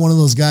I'm not one of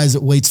those guys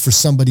that waits for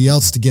somebody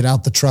else to get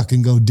out the truck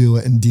and go do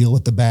it and deal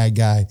with the bad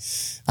guy.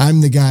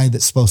 I'm the guy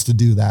that's supposed to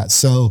do that.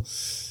 So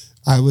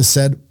I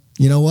said,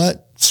 you know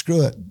what?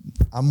 Screw it.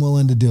 I'm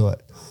willing to do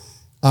it.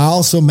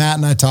 Matt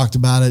and I talked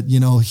about it. You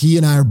know, he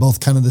and I are both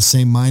kind of the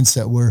same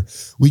mindset where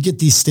we get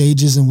these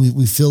stages and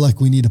we feel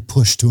like we need to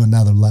push to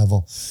another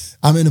level.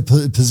 I'm in a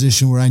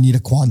position where I need a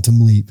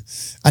quantum leap.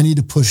 I need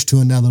to push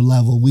to another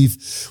level.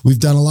 We've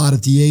done a lot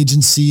at the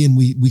agency, and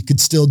we could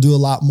still do a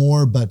lot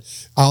more, but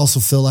I also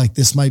feel like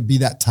this might be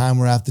that time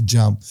where I have to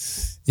jump.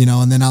 You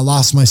know, and then I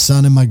lost my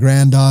son and my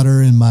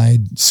granddaughter and my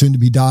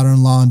soon-to-be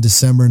daughter-in-law in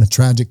December in a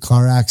tragic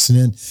car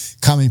accident.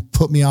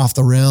 Put me off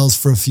the rails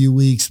for a few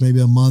weeks,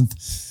 maybe a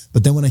month.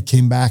 But then when I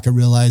came back, I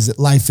realized that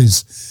life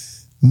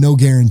is no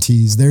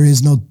guarantees. There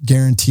is no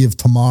guarantee of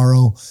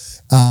tomorrow.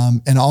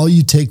 And all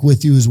you take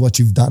with you is what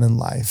you've done in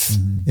life,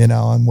 you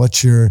know, and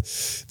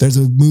there's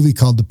a movie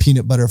called The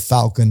Peanut Butter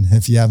Falcon,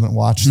 if you haven't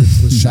watched it,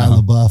 with Shia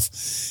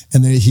LaBeouf.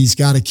 And he's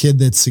got a kid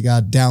that's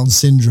got Down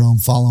syndrome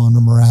following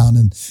him around,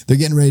 and they're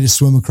getting ready to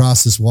swim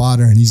across this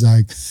water. And he's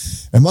like,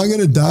 "Am I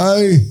going to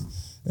die?"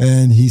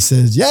 And he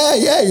says,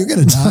 yeah, you're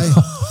going to die.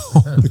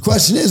 The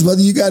question is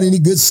whether you got any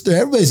good stories.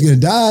 Everybody's going to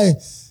die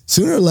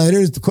sooner or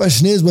later. The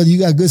question is whether you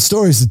got good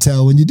stories to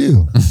tell when you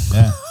do.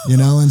 Yeah. You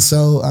know, and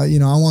so, you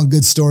know, I want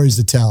good stories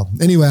to tell.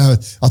 Anyway,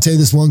 I'll tell you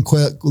this one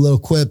little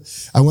quip.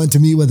 I went to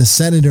meet with a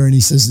senator, and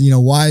he says, you know,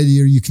 why are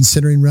you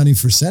considering running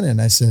for Senate?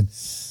 And I said,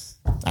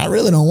 I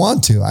really don't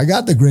want to. I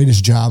got the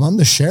greatest job. I'm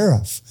the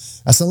sheriff.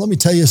 I said, let me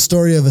tell you a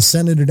story of a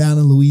senator down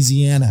in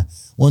Louisiana.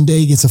 One day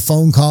he gets a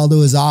phone call to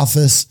his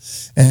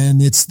office,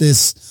 and it's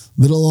this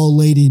little old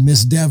lady,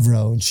 Miss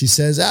Devereaux. And she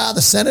says,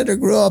 the senator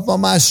grew up on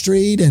my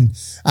street, and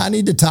I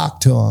need to talk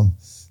to him.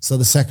 So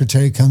the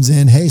secretary comes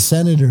in. Hey,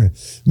 Senator,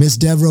 Miss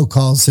Devereaux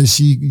calls, says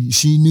she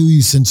knew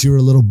you since you were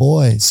a little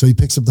boy. So he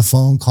picks up the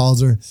phone,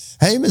 calls her.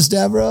 Hey, Miss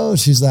Devereaux.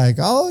 She's like,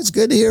 oh, it's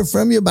good to hear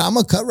from you, but I'm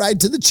going to cut right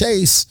to the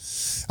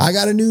chase. I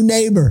got a new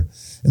neighbor,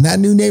 and that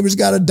new neighbor's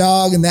got a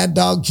dog, and that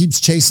dog keeps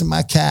chasing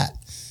my cat.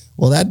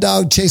 Well, that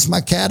dog chased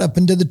my cat up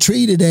into the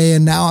tree today,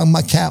 and now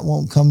my cat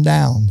won't come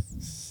down.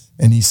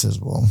 And he says,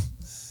 well,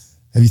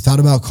 have you thought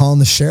about calling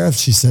the sheriff?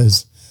 She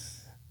says,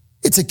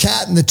 it's a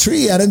cat in the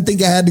tree. I didn't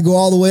think I had to go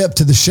all the way up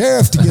to the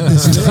sheriff to get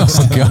this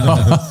fixed.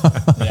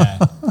 Yeah.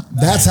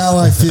 That's how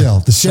I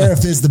feel. The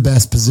sheriff is the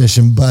best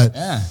position, but,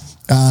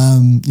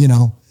 you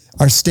know,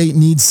 our state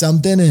needs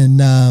something,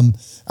 and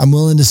I'm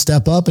willing to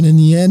step up. And in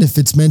the end, if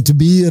it's meant to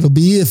be, it'll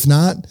be. If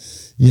not,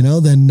 you know,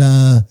 then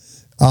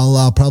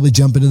I'll probably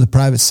jump into the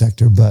private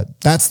sector. But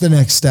that's the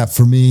next step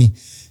for me.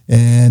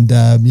 And,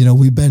 you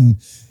know,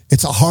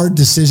 it's a hard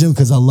decision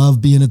because I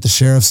love being at the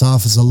sheriff's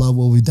office. I love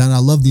what we've done. I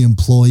love the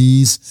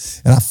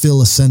employees, and I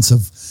feel a sense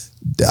of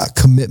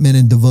commitment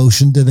and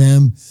devotion to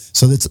them.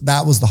 So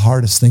that was the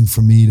hardest thing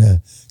for me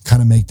to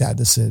kind of make that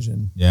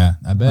decision. Yeah,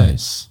 I bet.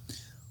 Nice.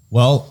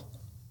 Well,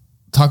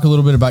 talk a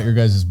little bit about your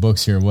guys'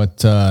 books here.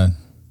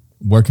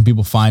 Where can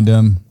people find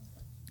them?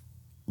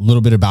 A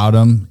little bit about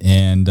them,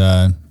 and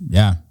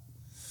yeah.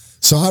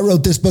 So I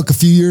wrote this book a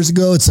few years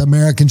ago. It's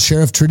American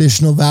Sheriff: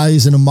 Traditional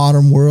Values in a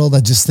Modern World. I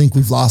just think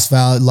we've lost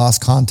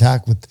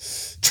contact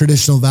with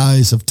traditional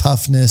values of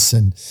toughness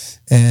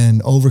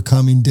and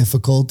overcoming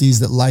difficulties,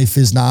 that life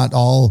is not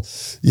all,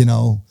 you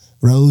know,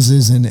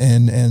 roses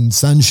and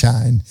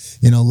sunshine.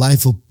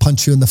 Life will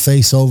punch you in the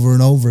face over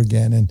and over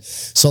again. And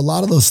so a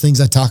lot of those things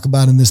I talk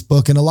about in this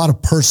book, and a lot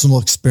of personal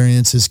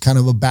experiences, kind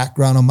of a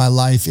background on my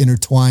life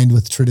intertwined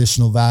with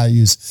traditional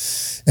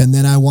values. And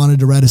then I wanted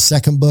to write a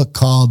second book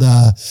called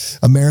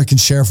American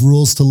Sheriff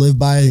Rules to Live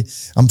By.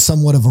 I'm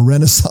somewhat of a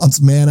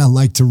Renaissance man. I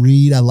like to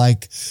read. I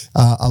like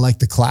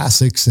the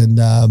classics. And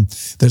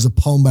there's a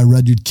poem by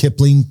Rudyard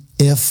Kipling,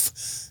 If.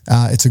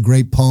 It's a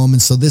great poem.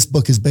 And so this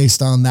book is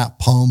based on that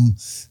poem,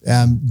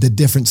 the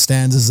different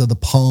stanzas of the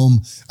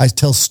poem. I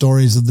tell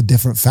stories of the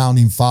different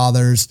founding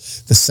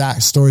fathers, the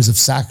stories of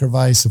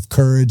sacrifice, of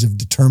courage, of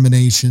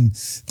determination,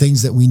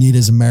 things that we need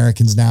as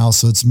Americans now.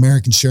 So it's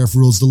American Sheriff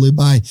Rules to Live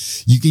By.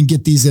 You can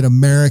get these at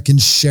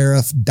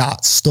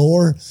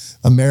americansheriff.store,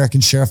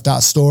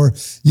 americansheriff.store.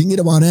 You can get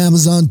them on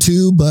Amazon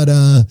too, but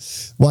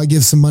why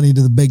give some money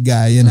to the big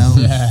guy,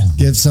 Yeah.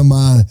 Give some,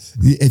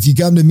 if you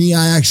come to me,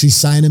 I actually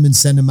sign them and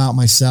send them out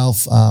myself.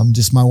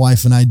 Just my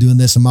wife and I doing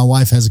this, and my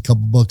wife has a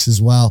couple books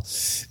as well.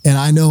 And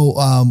I know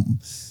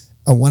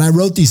when I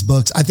wrote these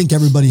books, I think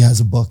everybody has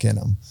a book in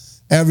them.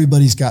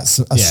 Everybody's got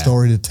a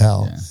story to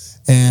tell. Yeah.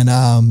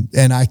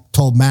 And I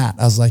told Matt,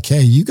 I was like,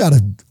 hey, you got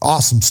an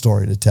awesome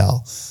story to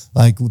tell.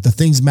 Like the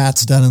things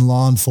Matt's done in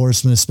law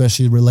enforcement,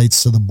 especially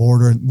relates to the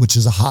border, which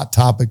is a hot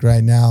topic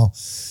right now.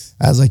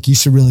 I was like, you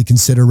should really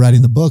consider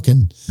writing the book.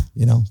 And,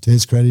 to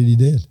his credit, he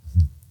did.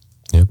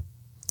 Yep.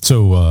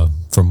 So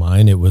for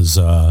mine, it was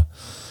a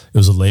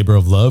labor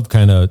of love.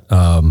 Kind of,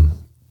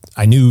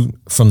 I knew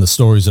from the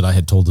stories that I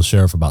had told the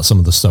sheriff about some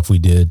of the stuff we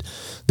did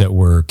that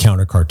were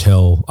counter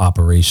cartel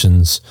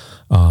operations,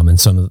 and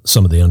some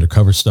of the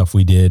undercover stuff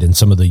we did, and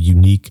some of the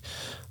unique,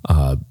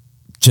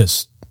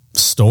 just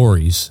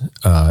stories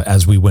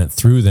as we went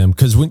through them.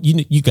 Because when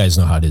you guys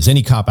know how it is,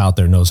 any cop out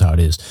there knows how it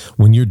is.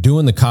 When you're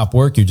doing the cop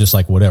work, you're just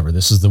like, whatever.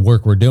 This is the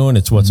work we're doing.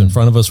 It's what's in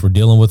front of us. We're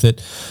dealing with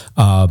it.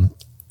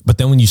 But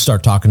then when you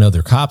start talking to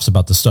other cops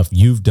about the stuff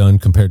you've done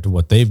compared to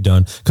what they've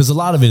done, because a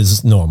lot of it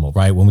is normal,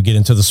 right? When we get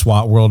into the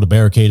SWAT world, a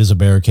barricade is a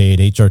barricade,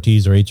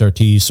 HRTs are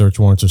HRTs, search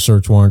warrants are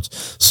search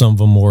warrants, some of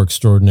them more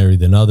extraordinary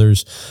than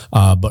others.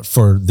 But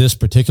for this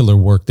particular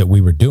work that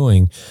we were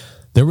doing,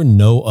 there were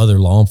no other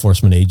law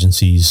enforcement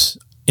agencies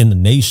in the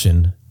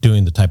nation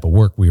doing the type of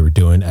work we were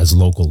doing as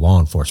local law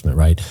enforcement,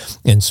 right?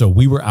 And so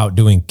we were out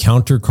doing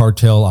counter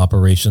cartel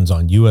operations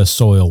on U.S.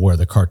 soil where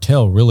the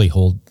cartel really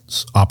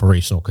holds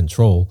operational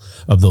control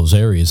of those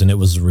areas. And it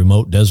was the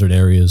remote desert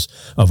areas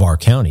of our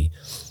county.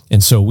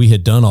 And so we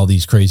had done all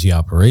these crazy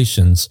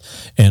operations,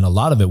 and a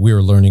lot of it we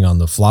were learning on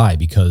the fly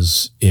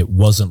because it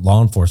wasn't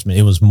law enforcement.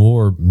 It was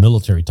more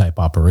military type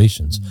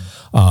operations.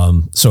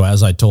 So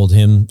as I told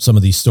him some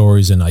of these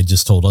stories, and I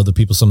just told other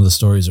people some of the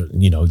stories, or,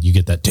 you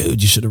get that,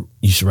 dude, you should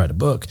write a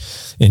book.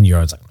 And you're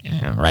always like,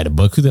 write a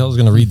book? Who the hell is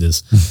going to read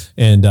this?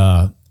 And,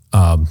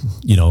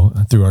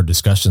 through our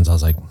discussions, I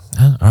was like,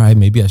 all right,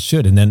 maybe I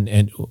should.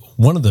 And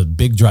one of the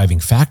big driving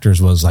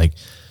factors was like,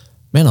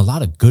 man, a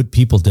lot of good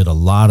people did a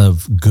lot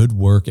of good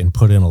work and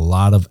put in a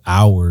lot of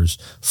hours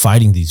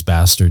fighting these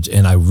bastards.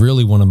 And I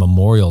really want to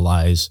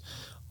memorialize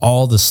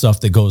all the stuff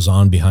that goes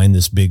on behind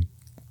this big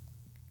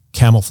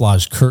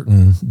camouflage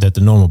curtain that the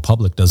normal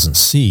public doesn't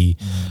see.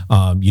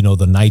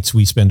 The nights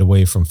we spend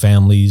away from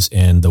families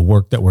and the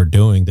work that we're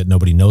doing that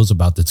nobody knows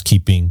about, that's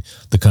keeping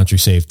the country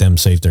safe, them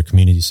safe, their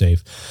community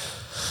safe.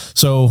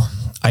 So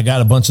I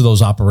got a bunch of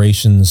those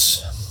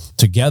operations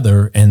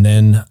together, and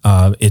then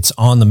it's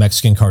on the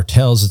Mexican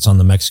cartels, it's on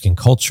the Mexican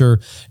culture.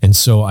 And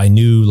so I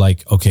knew,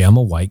 like, okay, I'm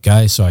a white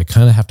guy, so I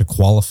kind of have to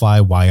qualify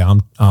why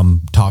I'm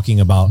talking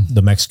about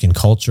the Mexican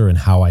culture and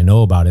how I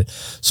know about it.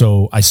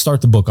 So I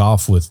start the book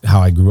off with how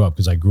I grew up,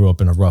 because I grew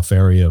up in a rough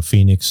area of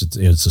Phoenix.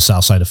 It's the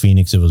south side of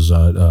Phoenix. It was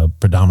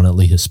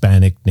predominantly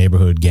Hispanic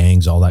neighborhood,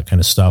 gangs, all that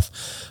kind of stuff.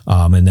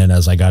 And then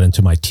as I got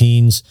into my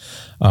teens,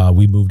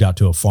 we moved out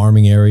to a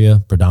farming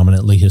area,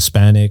 predominantly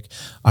Hispanic.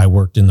 I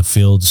worked in the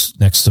fields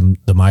next to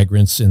the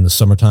migrants in the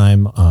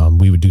summertime.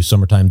 We would do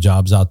summertime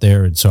jobs out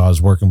there. And so I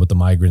was working with the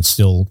migrants,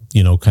 still,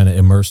 kind of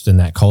immersed in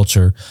that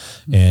culture,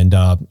 and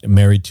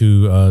married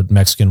to a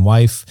Mexican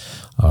wife.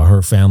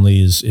 Her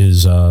family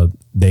is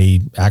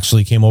they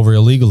actually came over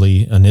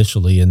illegally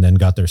initially and then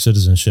got their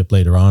citizenship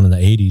later on in the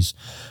 80s.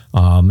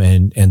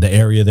 And the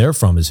area they're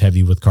from is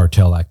heavy with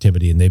cartel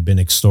activity, and they've been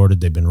extorted,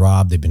 they've been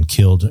robbed, they've been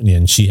killed.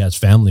 And she has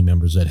family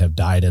members that have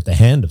died at the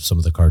hand of some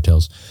of the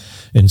cartels.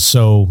 And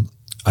so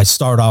I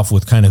start off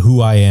with kind of who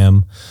I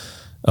am,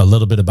 a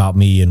little bit about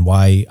me and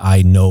why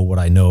I know what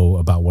I know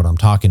about what I'm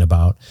talking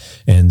about.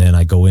 And then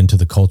I go into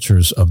the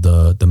cultures of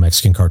the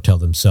Mexican cartel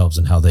themselves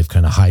and how they've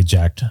kind of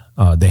hijacked,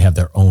 they have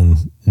their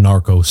own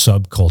narco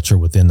subculture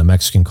within the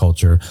Mexican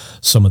culture,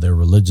 some of their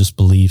religious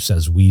beliefs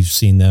as we've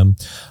seen them,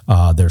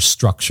 their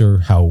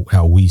structure,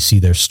 how we see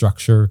their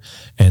structure,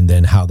 and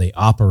then how they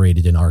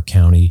operated in our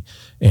county.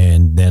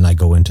 And then I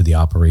go into the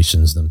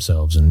operations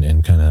themselves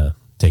and kind of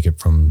take it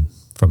from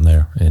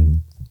there.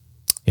 And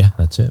yeah,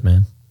 that's it,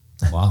 man.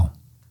 Wow.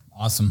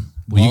 Awesome.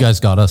 Well, you guys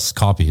got us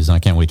copies, and I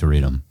can't wait to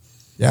read them.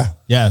 Yeah.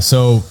 Yeah.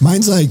 So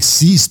mine's like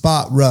C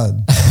spot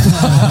run.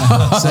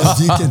 So if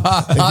you can,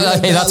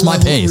 Hey, that's my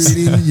level of pace.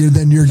 reading,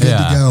 then you're good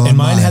Yeah. to go. And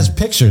mine has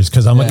pictures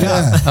because I'm a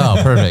cop.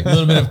 Oh, perfect. A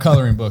little bit of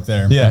coloring book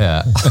there.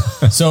 Yeah.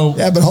 So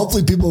Yeah, but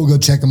hopefully people will go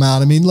check them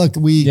out. I mean, look,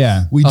 we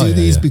Yeah. do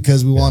these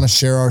because we want to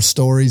share our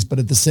stories, but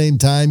at the same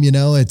time,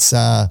 it's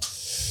a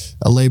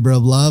labor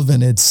of love,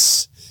 and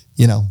it's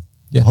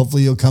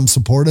hopefully you'll come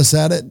support us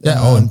at it.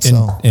 Yeah.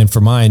 And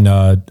for mine,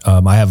 I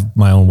have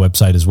my own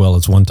website as well.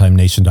 It's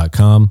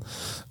onetimenation.com.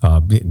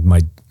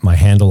 My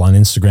handle on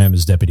Instagram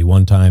is Deputy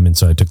One Time. And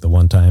so I took the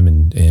One Time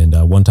and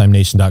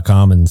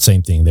onetimenation.com, and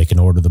same thing. They can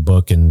order the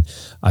book and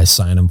I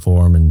sign them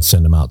for them and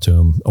send them out to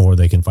them, or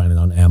they can find it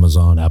on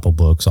Amazon, Apple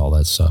Books, all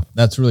that stuff.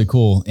 that's really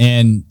cool.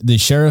 And the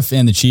sheriff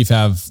and the chief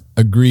have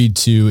agreed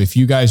to, if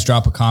you guys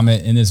drop a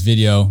comment in this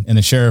video, and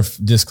the sheriff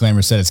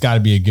disclaimer said it's got to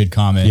be a good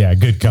comment. Yeah,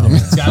 good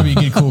comment. It's got to be a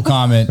good, cool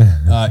comment.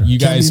 You Can't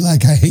guys, be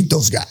like, I hate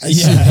those guys.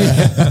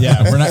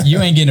 yeah, you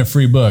ain't getting a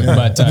free book,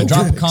 but drop a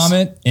tricks.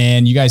 comment,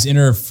 and you guys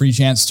enter a free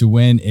chance to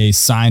win a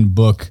signed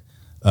book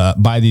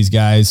by these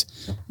guys,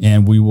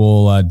 and we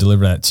will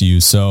deliver that to you.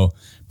 So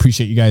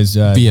appreciate you guys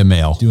Via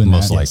mail, doing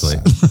most that. likely.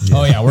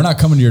 Oh yeah, we're not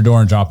coming to your door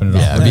and dropping it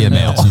off. Yeah, We're via gonna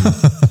mail mail. it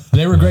to you.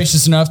 They were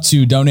gracious enough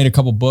to donate a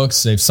couple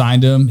books. They've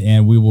signed them,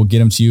 and we will get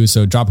them to you.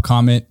 So drop a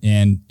comment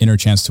and enter a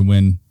chance to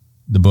win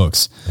the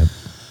books. Yep.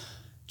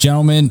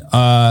 Gentlemen,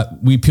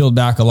 we peeled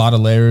back a lot of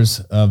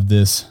layers of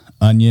this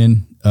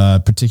onion,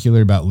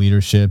 particularly about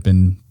leadership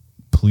and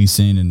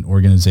policing and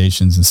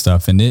organizations and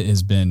stuff. And it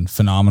has been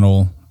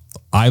phenomenal.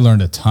 I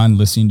learned a ton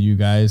listening to you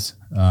guys.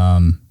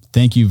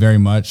 Thank you very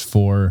much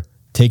for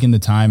taking the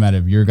time out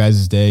of your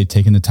guys' day,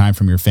 taking the time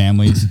from your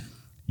families,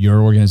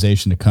 your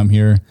organization to come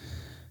here,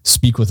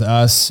 speak with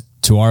us,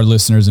 to our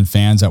listeners and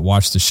fans that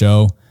watch the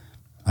show.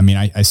 I mean,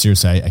 I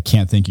seriously, I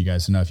can't thank you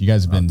guys enough. You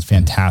guys have been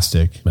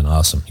fantastic. Been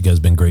awesome. You guys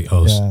have been great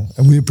hosts. Yeah.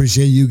 And we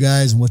appreciate you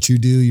guys and what you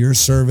do, your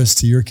service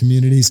to your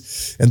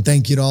communities. And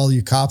thank you to all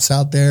you cops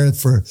out there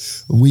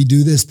we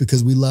do this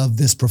because we love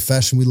this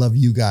profession. We love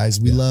you guys.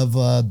 We love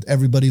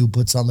everybody who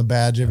puts on the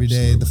badge every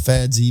day, the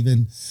feds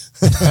even.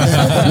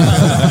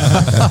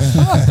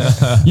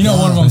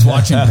 One of them's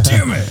watching.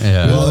 Damn it.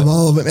 We love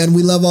all of it. And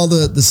we love all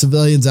the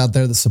civilians out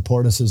there that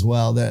support us as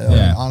well.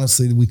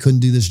 Honestly, we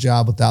couldn't do this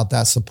job without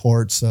that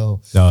support. So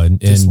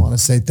just want to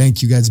say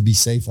thank you guys. Be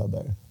safe out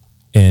there.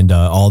 And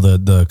all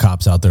the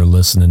cops out there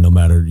listening, no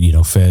matter,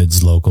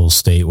 feds, local,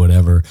 state,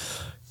 whatever,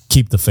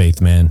 keep the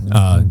faith, man.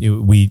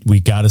 We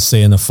got to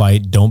stay in the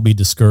fight. Don't be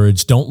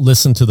discouraged. Don't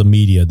listen to the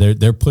media.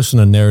 They're pushing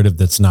a narrative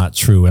that's not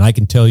true. And I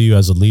can tell you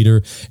as a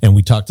leader, and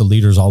we talk to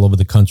leaders all over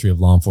the country of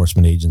law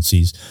enforcement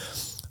agencies,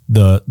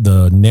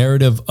 the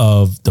narrative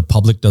of the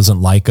public doesn't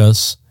like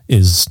us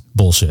is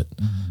bullshit.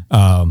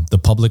 The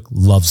public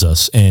loves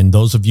us. And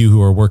those of you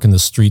who are working the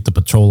street, the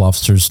patrol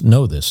officers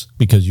know this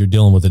because you're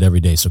dealing with it every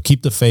day. So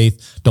keep the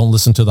faith. Don't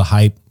listen to the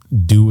hype.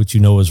 Do what you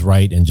know is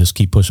right and just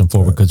keep pushing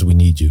forward because we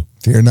need you.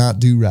 Fear not,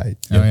 do right.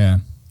 Oh yeah.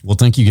 Well,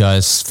 thank you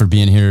guys for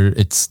being here.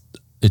 It's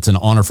an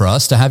honor for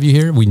us to have you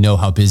here. We know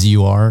how busy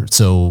you are.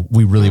 So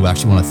we really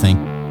actually want to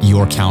thank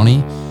your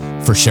county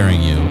for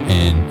sharing you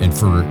and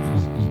for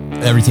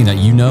everything that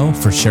you know,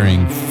 for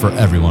sharing for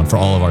everyone, for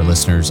all of our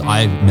listeners.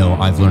 I know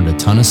I've learned a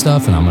ton of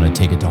stuff and I'm going to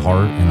take it to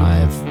heart, and I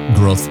have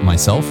growth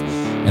myself.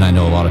 And I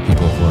know a lot of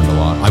people have learned a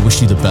lot. I wish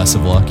you the best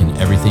of luck in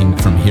everything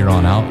from here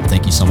on out.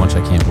 Thank you so much.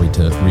 I can't wait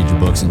to read your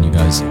books, and you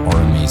guys are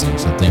amazing.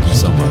 So thank you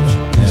so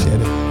much.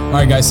 Appreciate it. All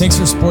right, guys, thanks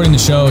for supporting the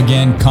show.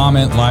 Again,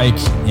 comment, like,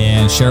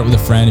 and share it with a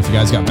friend if you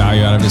guys got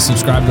value out of it.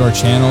 Subscribe to our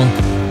channel.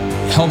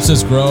 It helps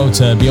us grow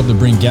to be able to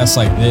bring guests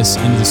like this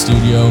into the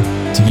studio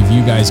to give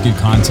you guys good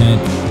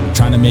content. We're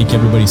trying to make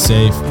everybody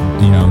safe,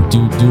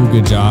 do a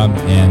good job.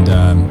 And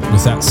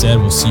with that said,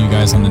 we'll see you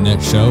guys on the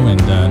next show, and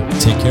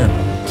take care.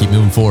 Keep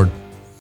moving forward.